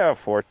 Yeah, I did.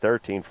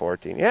 13,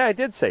 14. Yeah, I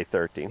did say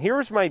 13.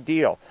 Here's my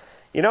deal.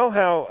 You know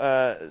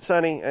how,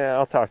 Sonny,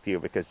 I'll talk to you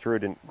because Drew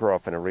didn't grow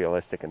up in a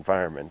realistic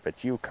environment,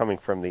 but you coming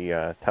from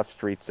the tough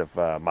streets of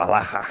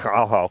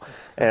Malahaho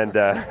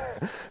and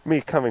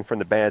me coming from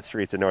the bad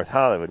streets of North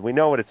Hollywood, we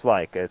know what it's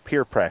like,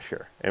 peer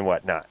pressure and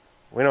whatnot.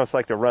 We know what it's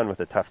like to run with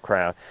a tough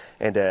crowd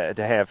and to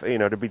have,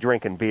 to be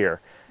drinking beer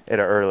at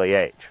an early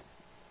age.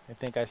 I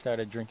think I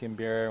started drinking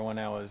beer when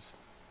I was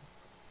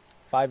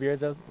 5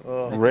 years old.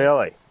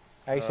 Really?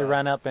 I used to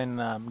run up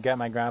and get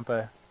my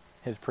grandpa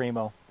his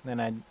Primo, then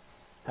I'd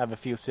have a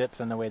few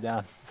sips on the way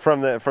down.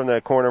 From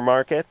the corner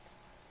market?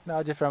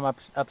 No, just from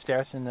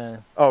upstairs in the.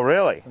 Oh,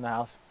 really? In the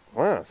house.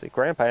 Wow. See,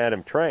 Grandpa had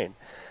him trained,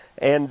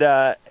 and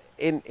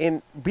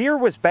in beer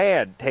was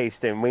bad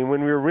tasting when we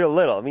were real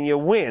little. I mean, you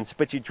wince,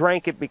 but you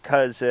drank it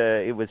because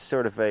it was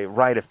sort of a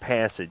rite of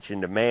passage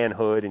into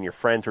manhood, and your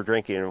friends were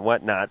drinking and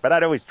whatnot. But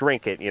I'd always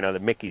drink it, the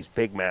Mickey's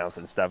Big Mouth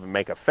and stuff, and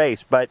make a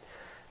face. But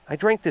I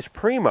drank this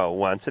Primo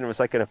once, and it was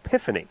like an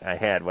epiphany I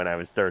had when I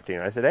was 13.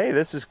 I said, hey,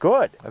 this is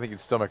good. I think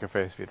you'd still make a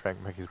face if you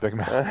drank Mickey's Big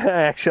Mouth.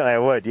 Actually, I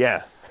would,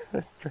 yeah.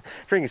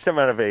 Drinking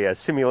something out of a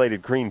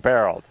simulated green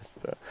barrel, just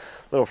a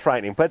little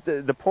frightening. But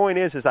the point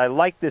is I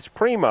like this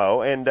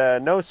Primo, and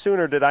no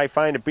sooner did I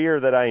find a beer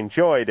that I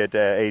enjoyed at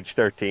age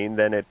 13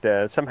 than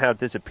it somehow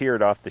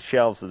disappeared off the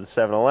shelves of the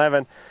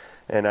 7-Eleven,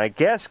 and I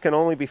guess can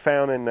only be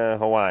found in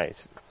Hawaii.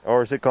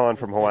 Or is it gone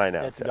from Hawaii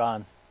now? It's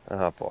gone.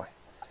 Oh, boy.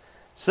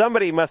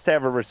 Somebody must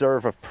have a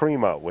reserve of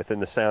Primo within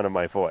the sound of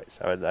my voice.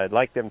 I'd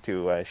like them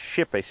to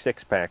ship a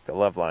six-pack to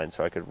Loveline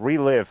so I could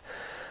relive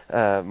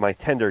my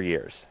tender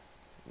years.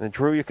 And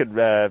Drew, you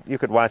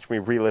could watch me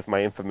relive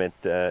my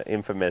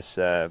infamous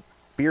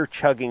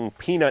beer-chugging,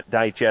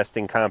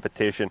 peanut-digesting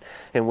competition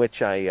in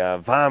which I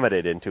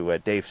vomited into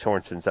Dave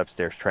Sorensen's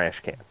upstairs trash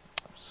can.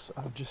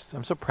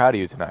 I'm so proud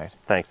of you tonight.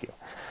 Thank you.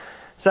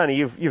 Sonny,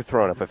 you've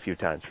thrown up a few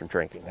times from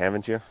drinking,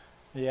 haven't you?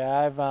 Yeah,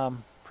 I've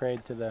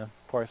prayed to the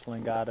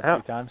porcelain god a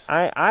few times.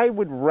 I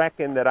would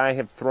reckon that I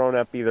have thrown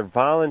up either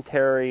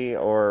voluntary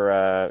or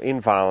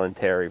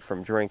involuntary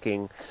from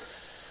drinking.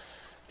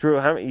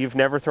 Drew, you've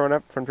never thrown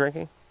up from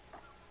drinking?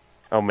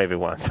 Oh, maybe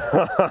once.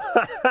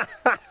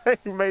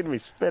 You made me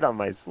spit on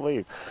my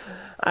sleeve.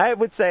 I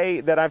would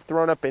say that I've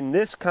thrown up in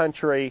this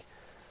country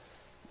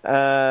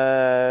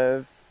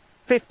 15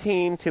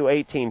 to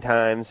 18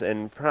 times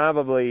and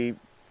probably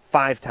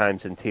 5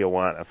 times in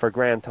Tijuana for a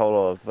grand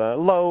total of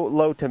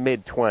low to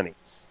mid-20s.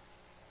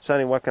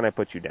 Sonny, what can I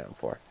put you down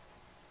for?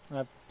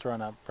 I've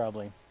thrown up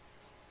probably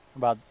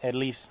about at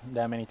least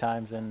that many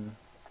times in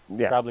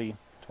Yeah. probably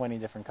 20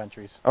 different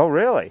countries. Oh,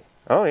 really?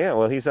 Oh, yeah.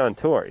 Well, he's on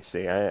tour. You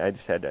see, I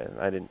just had to.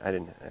 I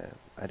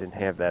didn't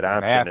have that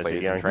option athlete, as a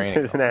he's young in training.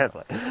 as an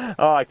athlete.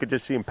 Oh, I could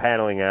just see him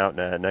paddling out in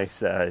a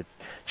nice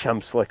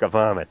chum slick of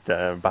vomit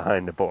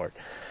behind the board.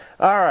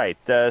 All right,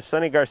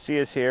 Sonny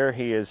Garcia's here.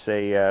 He is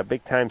a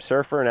big-time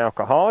surfer and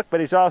alcoholic, but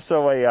he's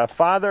also a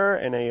father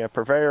and a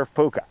purveyor of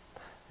puka.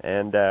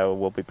 And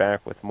we'll be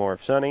back with more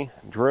of Sonny,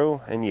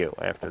 Drew, and you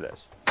after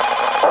this.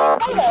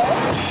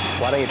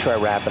 Why don't you try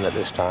rapping it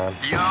this time?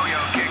 Yo-yo,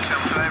 kick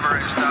some flavor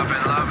and stuff,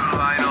 and Love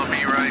Line will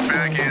be right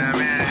back in a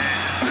minute.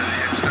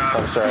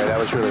 I'm sorry, that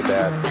was really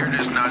bad. You're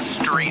just not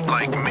street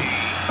like me.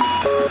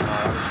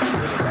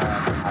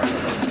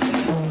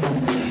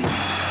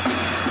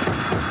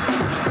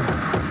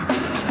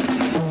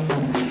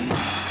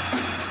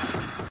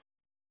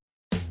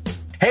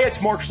 Hey,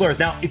 it's Mark Schlereth.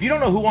 Now, if you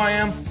don't know who I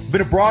am, I've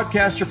been a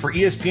broadcaster for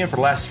ESPN for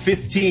the last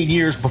 15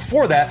 years.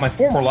 Before that, my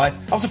former life,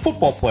 I was a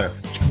football player.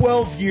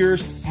 12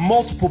 years,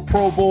 multiple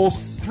Pro Bowls,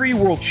 3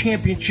 World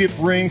Championship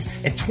rings,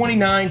 and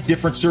 29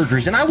 different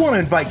surgeries. And I want to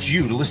invite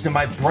you to listen to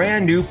my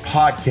brand new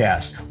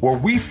podcast where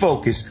we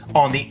focus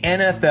on the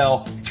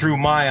NFL through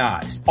my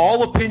eyes.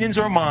 All opinions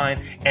are mine,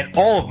 and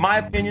all of my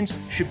opinions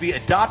should be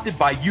adopted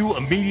by you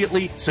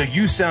immediately so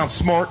you sound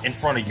smart in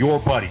front of your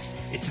buddies.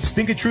 It's the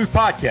Stinkin' Truth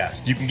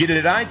Podcast. You can get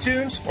it at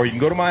iTunes, or you can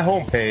go to my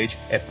homepage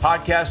at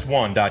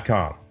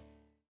podcast1.com.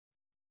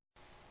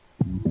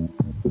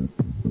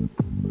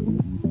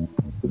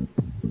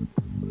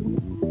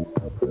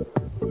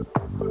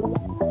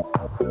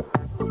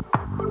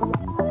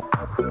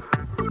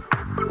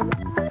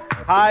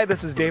 Hi,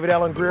 this is David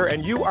Allen Greer,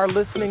 and you are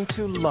listening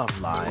to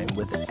Loveline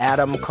with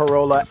Adam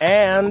Carolla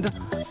and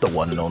the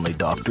one and only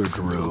Dr.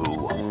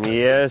 Drew.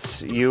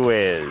 Yes, you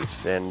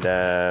is. And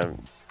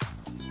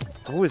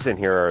who was in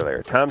here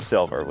earlier? Tom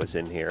Silver was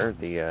in here,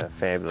 the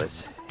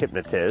fabulous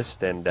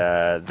hypnotist, and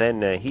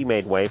then he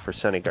made way for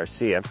Sonny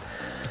Garcia.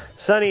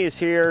 Sonny is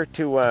here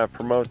to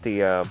promote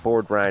the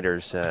Board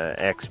Riders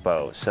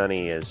Expo.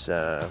 Sonny is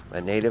a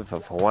native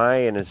of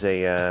Hawaii and is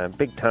a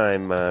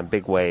big-time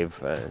big wave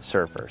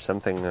surfer,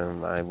 something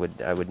I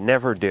would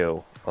never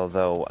do,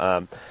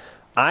 although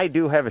I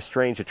do have a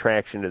strange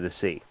attraction to the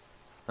sea.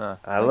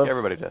 I think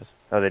everybody does.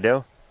 Oh, they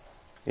do?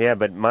 Yeah,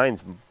 but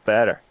mine's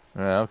better.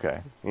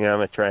 Okay. Yeah,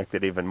 I'm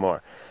attracted even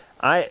more.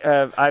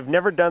 I've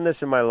never done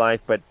this in my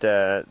life, but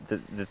the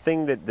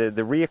thing that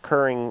the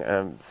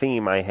reoccurring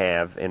theme I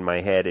have in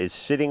my head is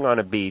sitting on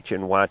a beach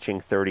and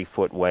watching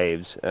 30-foot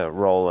waves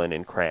roll in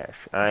and crash.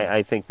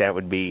 I think that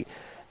would be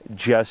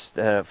just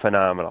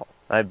phenomenal.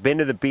 I've been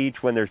to the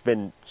beach when there's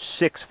been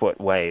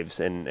 6-foot waves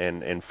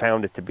and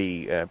found it to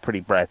be pretty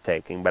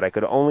breathtaking, but I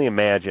could only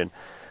imagine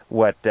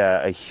what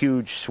a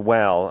huge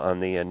swell on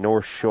the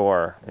north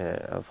shore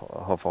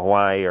of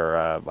Hawaii or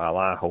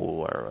Oahu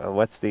or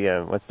what's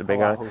the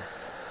big island?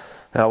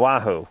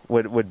 Oahu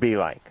would be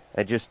like.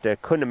 I just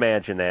couldn't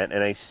imagine that,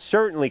 and I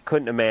certainly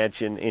couldn't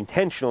imagine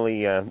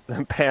intentionally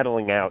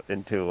paddling out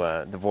into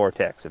the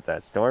vortex of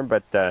that storm.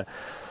 But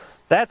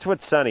that's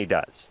what Sonny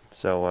does.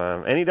 So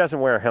and he doesn't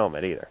wear a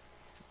helmet either.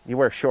 You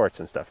wear shorts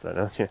and stuff, though,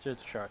 don't you?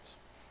 Just shorts.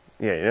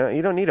 Yeah,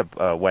 you don't need a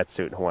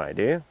wetsuit in Hawaii,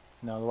 do you?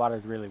 No, the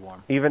water's really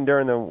warm. Even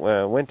during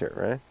the winter,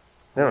 right?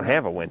 They don't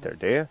have a winter,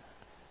 do you?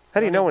 How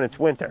do you know when it's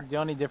winter? The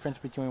only difference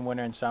between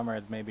winter and summer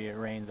is maybe it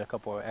rains a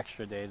couple of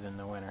extra days in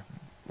the winter.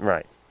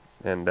 Right.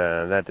 And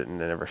that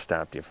never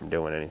stopped you from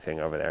doing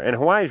anything over there. And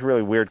Hawaii's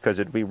really weird because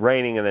it'd be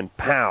raining and then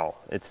pow,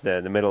 it's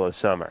the middle of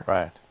summer.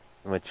 Right.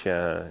 Which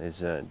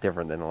is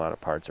different than a lot of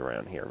parts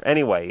around here.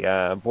 Anyway,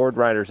 Board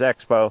Riders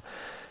Expo,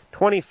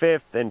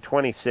 25th and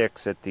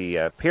 26th at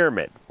the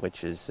Pyramid,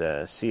 which is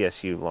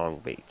CSU Long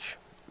Beach.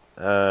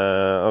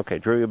 Okay,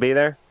 Drew, you'll be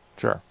there?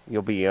 Sure.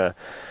 You'll be on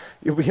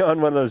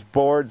one of those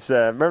boards.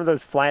 Remember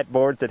those flat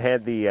boards that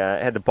had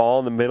the ball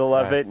in the middle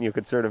of it, and you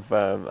could sort of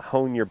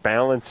hone your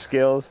balance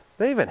skills?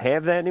 They even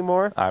have that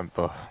anymore? You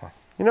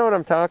know what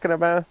I'm talking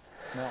about?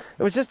 No.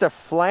 It was just a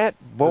flat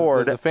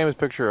board. There's a famous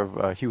picture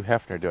of Hugh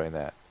Hefner doing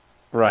that.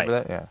 Right.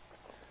 Remember that? Yeah.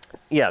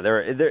 Yeah,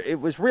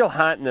 it was real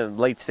hot in the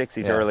late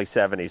 60s, early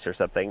 70s or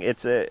something.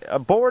 It's a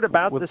board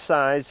about the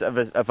size of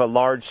a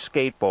large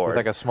skateboard. With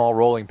like a small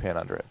rolling pin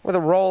under it. With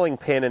a rolling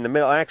pin in the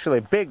middle, actually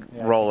a big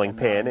rolling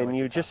pin, and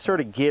you just sort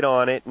of get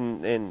on it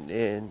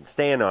and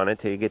stand on it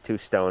till you get too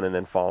stoned and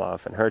then fall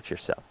off and hurt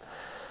yourself.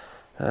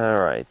 All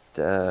right.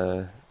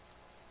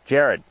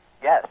 Jared.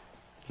 Yes.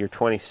 You're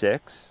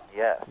 26.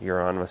 Yes.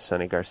 You're on with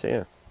Sonny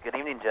Garcia. Good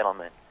evening,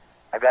 gentlemen.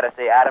 I've got to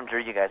say, Adam,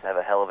 Drew, you guys have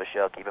a hell of a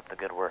show. Keep up the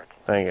good work.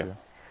 Thank you.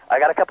 I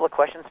got a couple of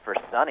questions for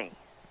Sonny.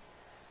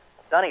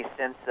 Sonny,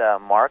 since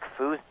Mark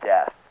Fu's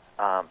death,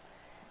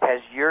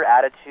 has your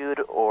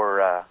attitude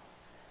or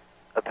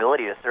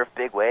ability to surf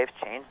big waves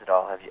changed at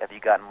all? Have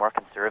you gotten more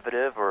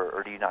conservative,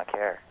 or do you not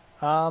care?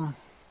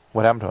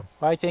 What happened to him?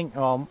 Well, I think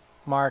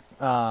Mark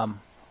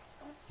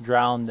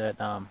drowned at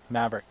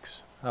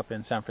Mavericks up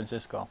in San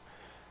Francisco.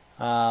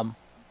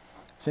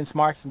 Since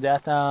Mark's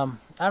death, I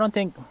don't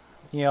think,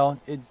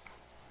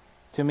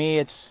 to me,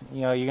 it's,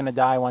 you're going to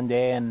die one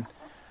day, and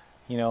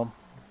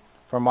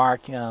for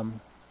Mark,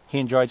 he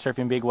enjoyed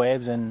surfing big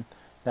waves, and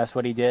that's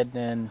what he did.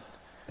 And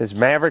is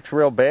Mavericks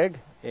real big?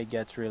 It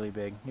gets really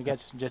big. It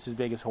gets just as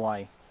big as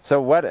Hawaii.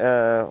 So what?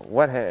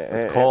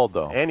 It's cold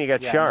though, and you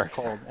got sharks. It's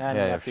cold, and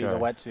you have to use a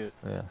wetsuit.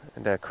 Yeah,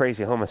 and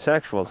crazy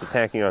homosexuals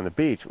attacking on the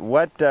beach.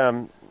 What?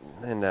 And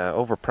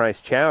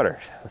overpriced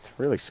chowders. That's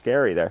really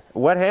scary there.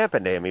 What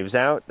happened to him? He was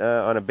out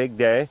on a big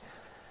day.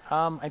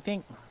 I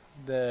think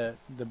the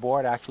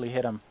board actually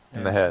hit him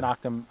in the head,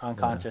 knocked him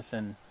unconscious,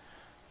 and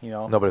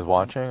Nobody's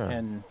watching? Or?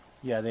 And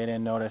yeah, they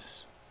didn't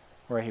notice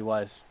where he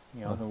was.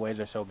 The waves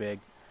are so big.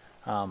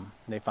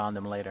 They found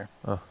him later.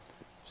 Oh.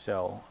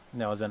 So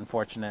that was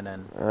unfortunate.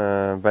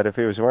 And but if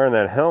he was wearing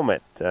that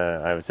helmet,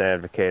 I was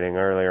advocating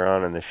earlier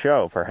on in the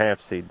show,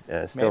 perhaps he'd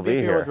still maybe be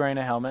if here. he was wearing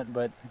a helmet,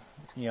 but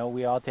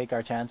we all take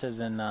our chances,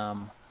 and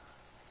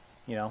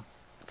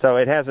So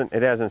it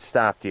hasn't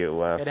stopped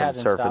you it from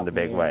hasn't surfing stopped the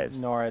big me, waves.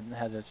 nor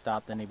has it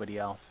stopped anybody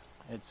else.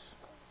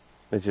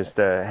 It's just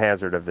a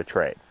hazard of the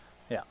trade.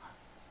 Yeah.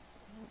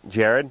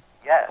 Jared?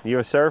 Yes. You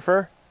a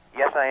surfer?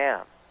 Yes, I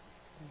am.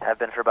 Have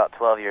been for about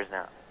 12 years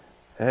now.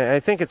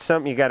 I think it's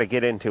something you got to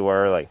get into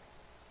early.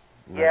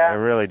 Yeah. I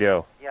really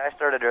do. Yeah, I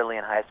started early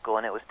in high school,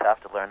 and it was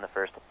tough to learn the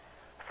first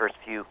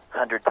few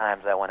 100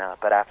 times I went out,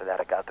 but after that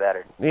it got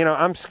better.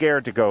 I'm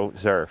scared to go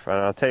surf, and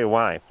I'll tell you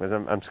why. Because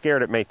I'm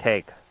scared it may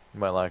take. You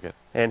might like it.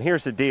 And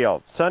here's the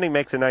deal. Sonny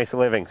makes a nice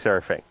living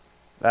surfing.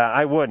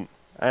 I wouldn't.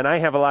 And I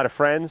have a lot of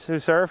friends who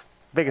surf.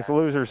 Biggest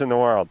losers in the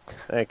world.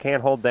 They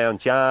can't hold down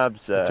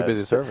jobs. They're too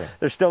busy surfing.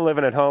 They're still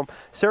living at home.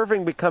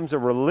 Surfing becomes a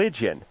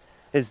religion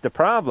is the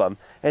problem.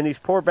 And these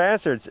poor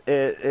bastards,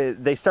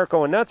 they start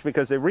going nuts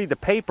because they read the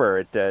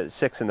paper at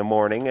 6 in the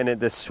morning, and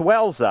it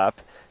swells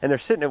up, and they're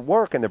sitting at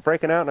work, and they're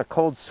breaking out in a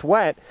cold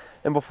sweat.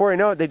 And before you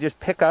know it, they just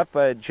pick up,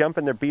 jump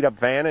in their beat-up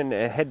van, and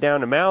head down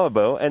to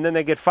Malibu, and then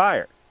they get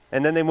fired.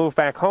 And then they move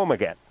back home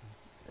again.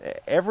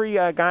 Every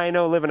guy I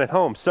know living at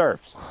home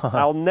surfs.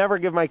 I'll never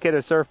give my kid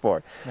a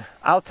surfboard.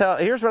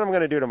 Here's what I'm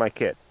going to do to my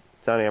kid,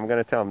 Sonny. I'm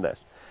going to tell him this.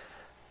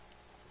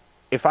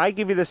 If I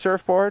give you the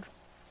surfboard,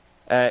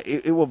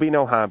 it will be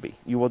no hobby.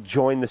 You will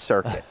join the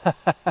circuit.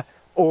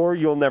 Or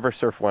you'll never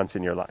surf once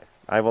in your life.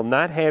 I will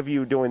not have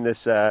you doing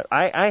this.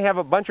 I have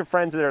a bunch of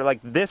friends that are like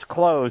this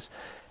close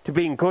to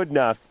being good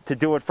enough to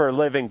do it for a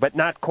living, but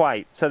not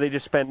quite. So they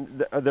just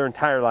spend their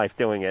entire life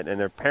doing it, and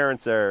their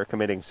parents are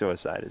committing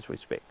suicide as we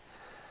speak.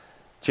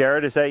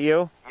 Jared, is that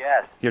you?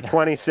 Yes. You're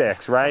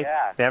 26, right?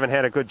 Yeah. You haven't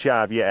had a good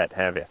job yet,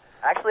 have you?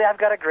 Actually, I've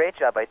got a great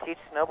job. I teach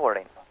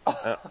snowboarding.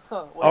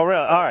 Oh, really?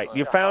 All right.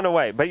 You found a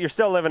way. But you're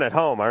still living at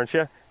home, aren't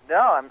you? No,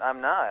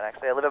 I'm not.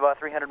 Actually, I live about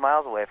 300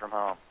 miles away from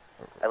home.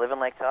 I live in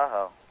Lake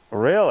Tahoe.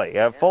 Really?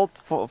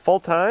 Full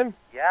time?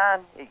 Yeah,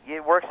 and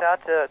it works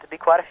out to be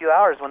quite a few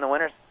hours when the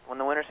winter's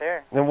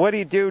here. And what do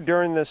you do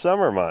during the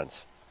summer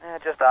months?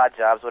 Just odd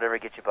jobs, whatever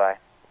gets you by.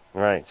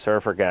 Right,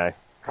 surfer guy.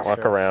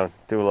 Walk Sure. around,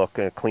 do a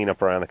little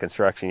cleanup around the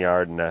construction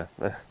yard, and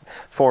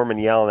foreman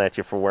yelling at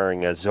you for wearing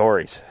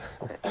Zoris.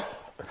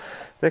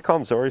 They call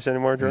them Zoris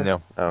anymore, Drew?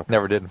 No, okay.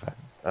 Never did, in fact.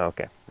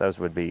 Okay, those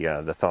would be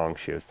the thong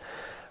shoes.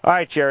 All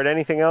right, Jared,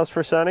 anything else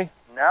for Sonny?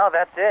 No,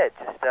 that's it.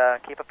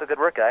 Just keep up the good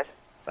work, guys.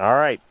 All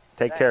right,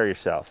 take care of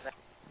yourself.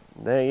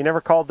 You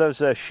never called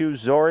those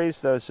shoes Zoris,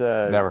 those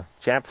Never.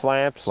 Jap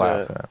flaps?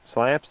 Slaps, yeah.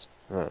 Slaps?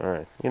 Oh, all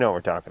right, you know what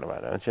we're talking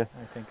about, don't you?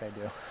 I think I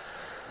do.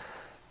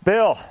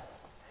 Bill.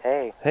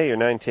 Hey. Hey, you're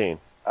 19.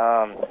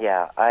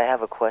 Yeah, I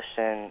have a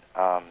question.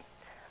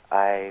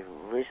 I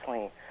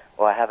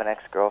have an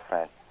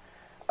ex-girlfriend.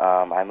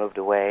 I moved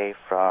away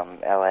from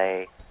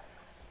L.A.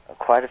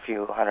 quite a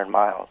few hundred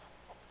miles,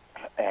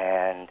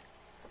 and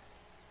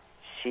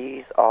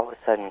she's all of a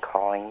sudden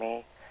calling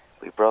me.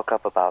 We broke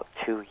up about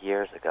 2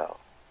 years ago,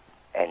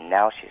 and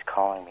now she's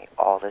calling me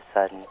all of a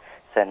sudden,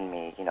 sending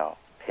me,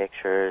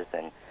 pictures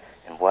and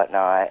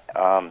whatnot.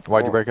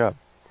 Why'd you break up?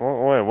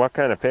 What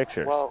kind of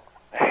pictures? Well,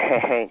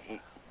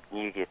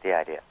 you get the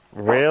idea.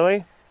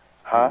 Really?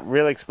 Huh?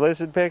 Real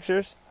explicit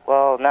pictures?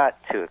 Well, not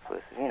too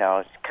explicit.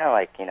 It's kind of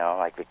like,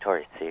 like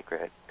Victoria's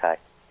Secret type,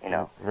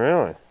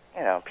 Really?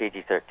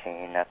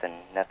 PG-13, nothing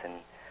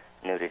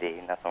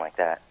nudity, nothing like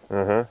that.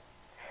 Uh-huh.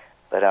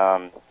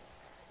 But,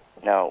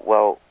 no,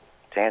 well,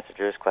 to answer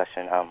Drew's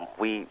question,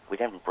 we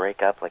didn't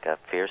break up like a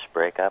fierce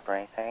breakup or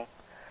anything.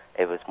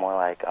 It was more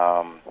like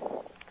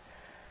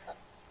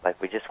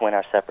we just went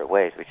our separate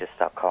ways. We just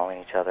stopped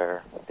calling each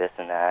other, this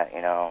and that,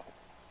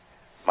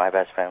 My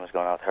best friend was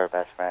going out with her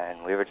best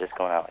friend. We were just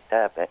going out like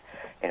that, but,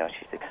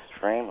 she's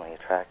extremely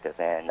attractive,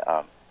 and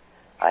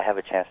I have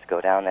a chance to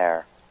go down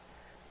there.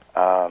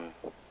 And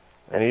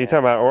are you talking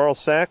about oral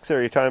sex, or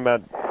are you talking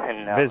about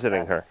No,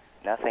 visiting her?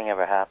 Nothing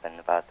ever happened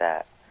about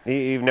that.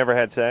 You've never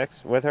had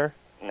sex with her?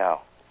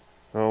 No.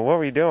 Well, what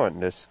were you doing?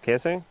 Just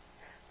kissing?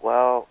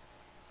 Well,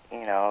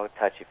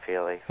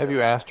 touchy-feely. Have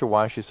you asked her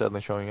why she's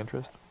suddenly showing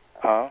interest?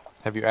 Huh?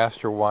 Have you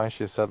asked her why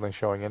she's suddenly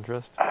showing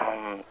interest?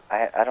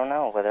 I don't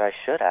know whether I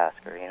should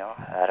ask her, I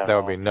don't know. That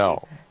would be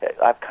no.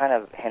 I've kind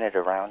of hinted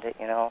around it,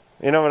 You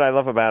know what I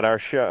love about our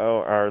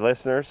show, our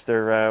listeners?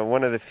 They're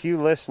one of the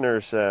few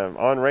listeners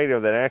on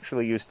radio that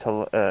actually use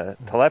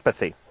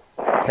telepathy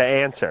to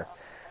answer.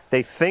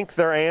 They think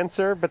their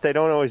answer, but they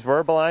don't always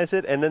verbalize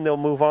it, and then they'll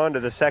move on to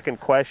the second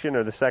question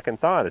or the second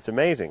thought. It's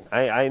amazing.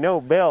 I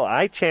know, Bill,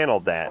 I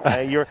channeled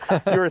that. You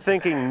were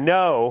thinking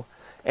no,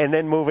 and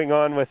then moving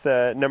on with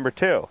number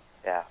two.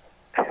 Yeah.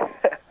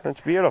 That's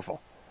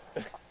beautiful.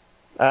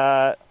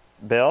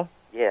 Bill?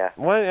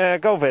 Yeah.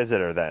 Go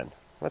visit her then.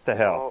 What the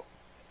hell?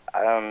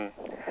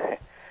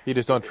 You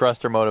just don't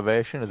trust her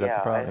motivation? Is that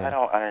the problem? I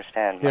don't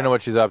understand. You don't know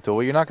what she's up to.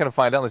 Well, you're not going to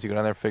find out unless you go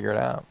down there and figure it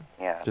out.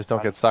 Yeah. Just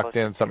don't get sucked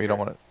in something you don't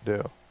want to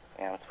do.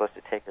 Yeah, I'm supposed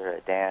to take her to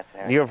a dance.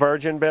 And everything. You a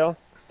virgin, Bill?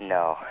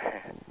 No.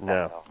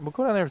 No. We'll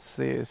go down there and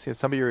see if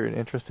somebody you're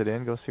interested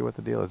in. Go see what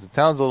the deal is. It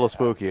sounds a little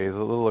spooky. It's a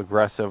little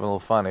aggressive and a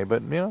little funny,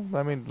 but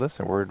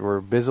listen,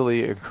 we're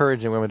busily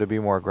encouraging women to be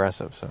more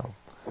aggressive. So.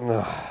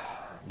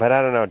 But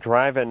I don't know,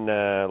 driving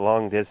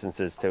long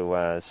distances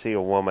to see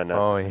a woman.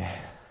 Oh yeah,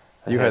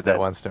 you had that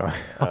one story.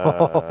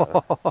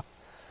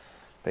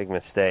 Big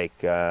mistake.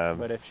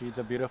 But if she's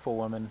a beautiful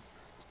woman,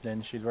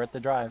 then she's worth the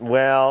drive.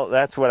 Well,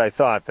 that's what I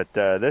thought. But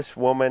this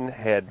woman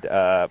had.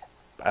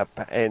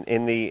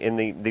 In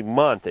the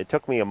month, it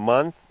took me a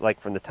month, like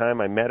from the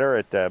time I met her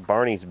at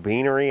Barney's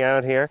Beanery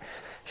out here.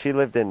 She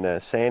lived in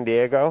San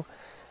Diego.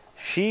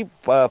 She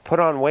put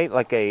on weight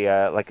like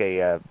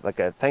a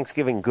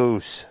Thanksgiving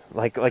goose,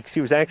 like she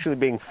was actually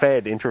being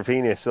fed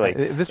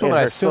intravenously. This woman,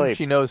 I assume sleep.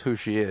 she knows who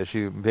she is.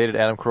 She dated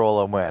Adam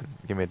Carolla when?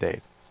 Give me a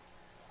date.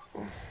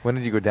 When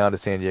did you go down to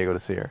San Diego to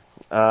see her?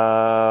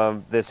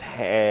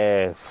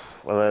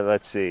 Well,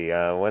 let's see.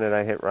 When did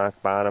I hit rock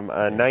bottom?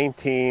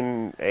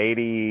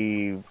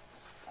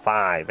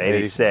 1985,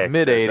 86.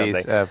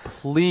 Mid-80s.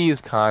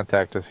 Please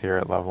contact us here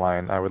at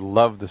Loveline. I would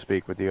love to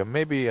speak with you.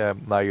 Maybe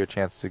allow you a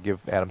chance to give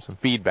Adam some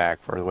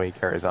feedback for the way he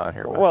carries on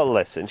here. Well,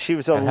 listen, she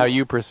was and how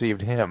you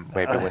perceived him,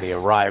 maybe when he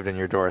arrived on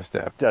your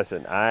doorstep.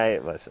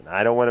 I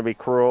don't want to be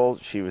cruel.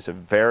 She was a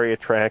very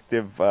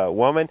attractive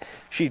woman.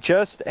 She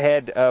just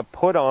had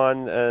put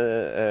on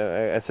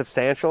a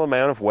substantial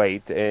amount of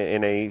weight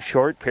in a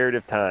short period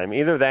of time.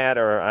 Either that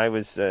or I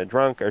was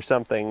drunk or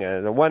something.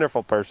 A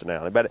wonderful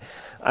personality. But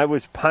I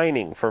was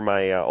pining for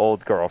my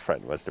old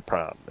girlfriend was the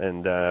problem.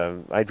 And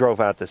I drove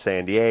out to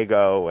San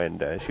Diego,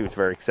 and she was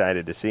very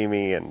excited to see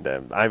me, and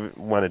I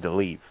wanted to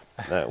leave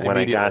when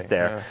I got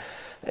there. Yeah.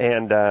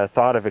 And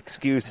thought of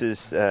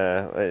excuses.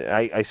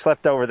 I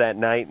slept over that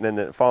night, and then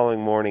the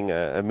following morning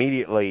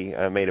immediately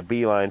made a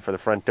beeline for the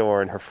front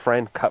door, and her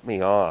friend cut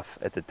me off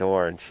at the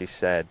door, and she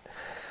said,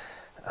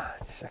 I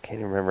can't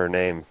even remember her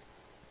name.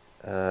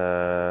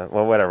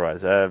 Well, whatever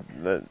it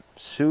was.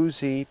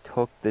 Susie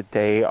took the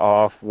day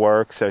off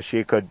work so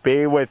she could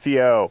be with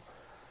you.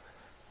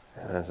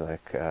 And I was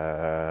like,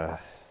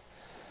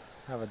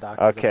 Have a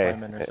doctor's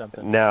appointment or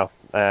something. No.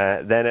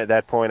 Then at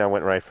that point, I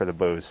went right for the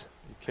booze.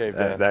 Caved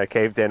in. I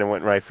caved in and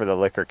went right for the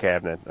liquor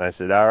cabinet. I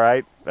said, "All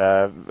right,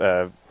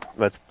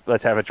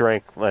 let's have a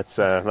drink. Let's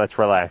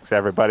relax,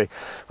 everybody.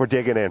 We're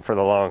digging in for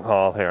the long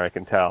haul here. I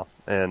can tell."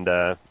 And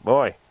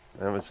boy,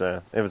 it was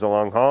a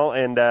long haul.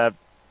 And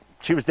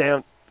she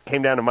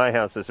came down to my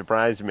house to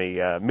surprise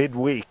me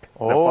midweek the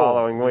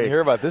following week. You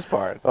hear about this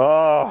part?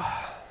 Oh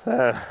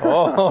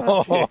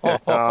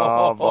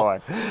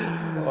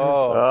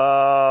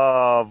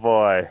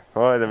boy,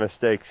 the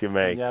mistakes you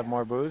make. You have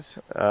more booze?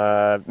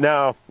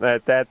 No,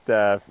 at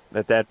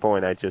that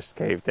point I just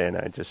caved in.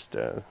 I just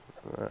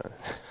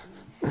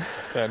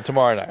and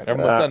tomorrow night, or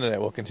Sunday night,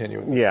 we'll continue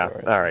with the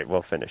story. All right,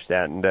 we'll finish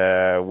that, and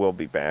we'll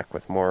be back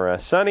with more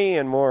Sunny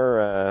and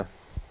more.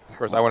 Of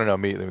course, I want to know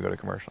immediately when we go to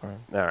commercial. All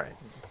right.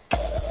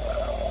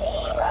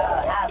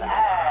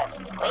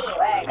 We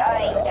were going to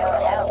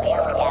help you.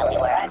 Yeah, we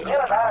were. But you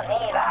don't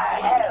need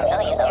our help. No,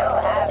 you don't. You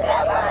have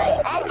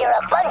Loveline. And you're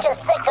a bunch of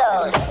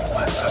sickos.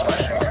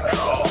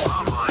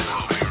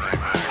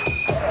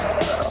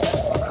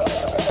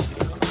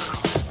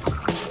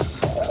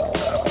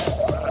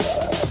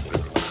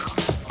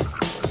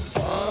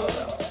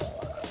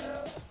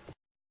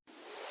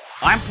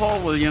 I'm Paul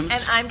Williams.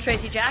 And I'm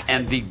Tracy Jackson.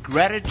 And the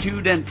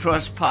Gratitude and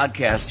Trust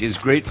podcast is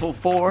grateful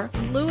for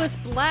Lewis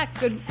Black.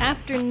 Good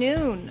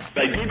afternoon.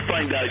 I did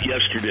find out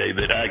yesterday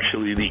that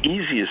actually the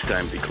easiest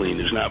time to clean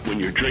is not when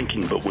you're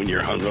drinking, but when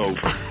you're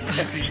hungover.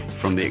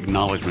 From the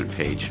acknowledgement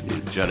page,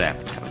 Judd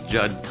Apatow.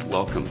 Judd,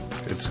 welcome.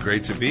 It's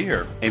great to be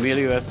here.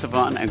 Emilio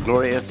Estevan and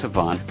Gloria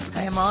Estevan.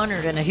 I am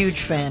honored and a huge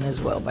fan as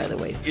well, by the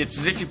way. It's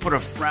as if you put a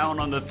frown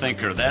on the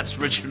thinker. That's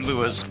Richard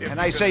Lewis. And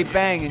I say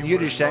bang in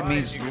Yiddish, that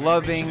means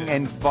loving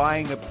and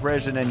buying a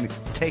present and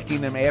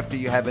taking them after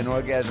you have an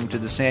orgasm to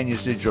the San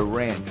Ysidro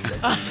Ranch.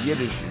 That's a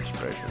Yiddish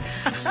expression.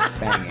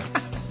 Banging.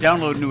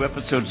 Download new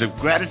episodes of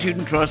Gratitude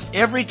and Trust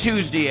every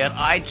Tuesday at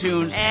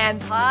iTunes and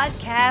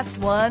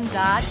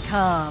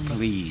podcast1.com.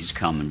 Please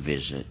come and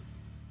visit.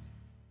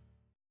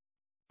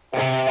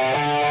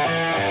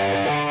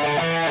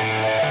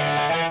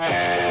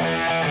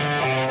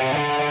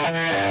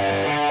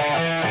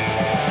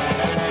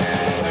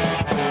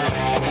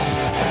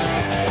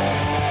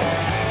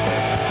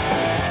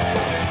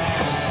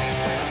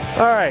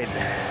 All right.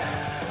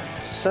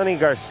 Sonny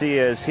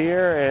Garcia is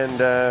here, and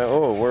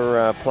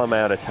we're plumb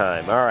out of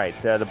time. All right,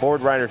 the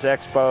Board Riders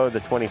Expo,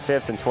 the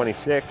 25th and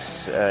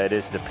 26th. It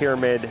is the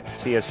Pyramid,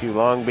 CSU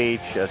Long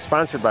Beach,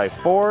 sponsored by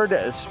Ford,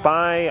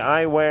 Spy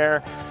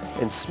Eyewear,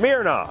 and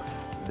Smirnoff,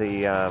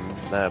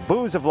 the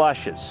booze of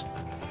lushes.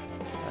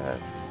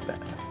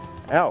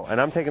 And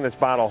I'm taking this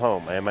bottle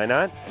home, am I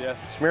not? Yes.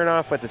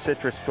 Smirnoff with the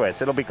citrus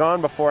twist. It'll be gone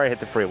before I hit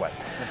the freeway.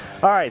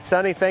 All right,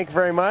 Sonny, thank you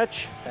very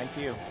much. Thank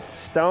you.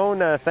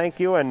 Stone, thank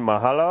you, and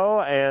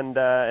mahalo. And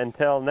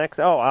until next...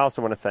 I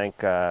also want to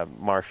thank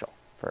Marshall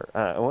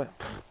for...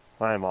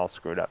 I'm all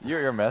screwed up.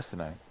 You're a mess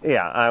tonight.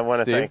 Yeah, I want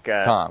to Steve?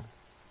 thank Tom.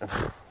 All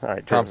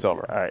right, Tom Drew.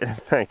 Silver. All right,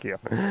 thank you.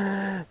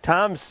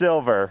 Tom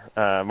Silver,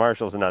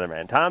 Marshall's another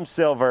man. Tom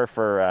Silver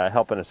for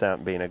helping us out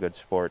and being a good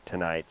sport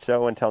tonight.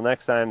 So until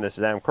next time, this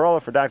is Adam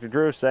Carolla for Dr.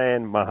 Drew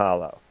saying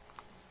mahalo.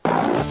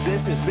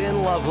 This has been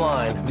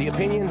Loveline. The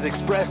opinions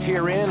expressed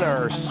herein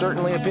are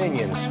certainly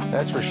opinions,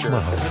 that's for sure.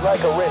 If you'd like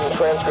a written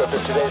transcript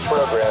of today's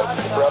program,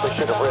 you probably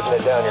should have written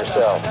it down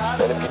yourself.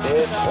 And if you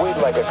did,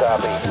 we'd like a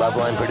copy.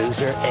 Loveline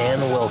producer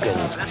Ann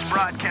Wilkins. This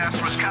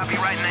broadcast was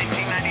copyright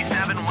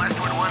 1997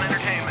 Westwood One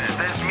Entertainment.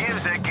 This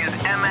music is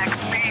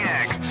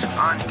MXPX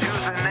on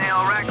Tooth and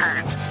Nail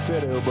Records.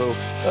 Good, Obo.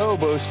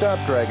 Obo,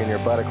 stop dragging your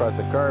butt across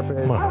the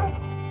carpet.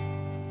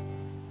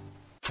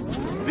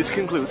 This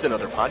concludes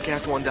another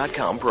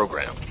PodcastOne.com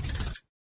program.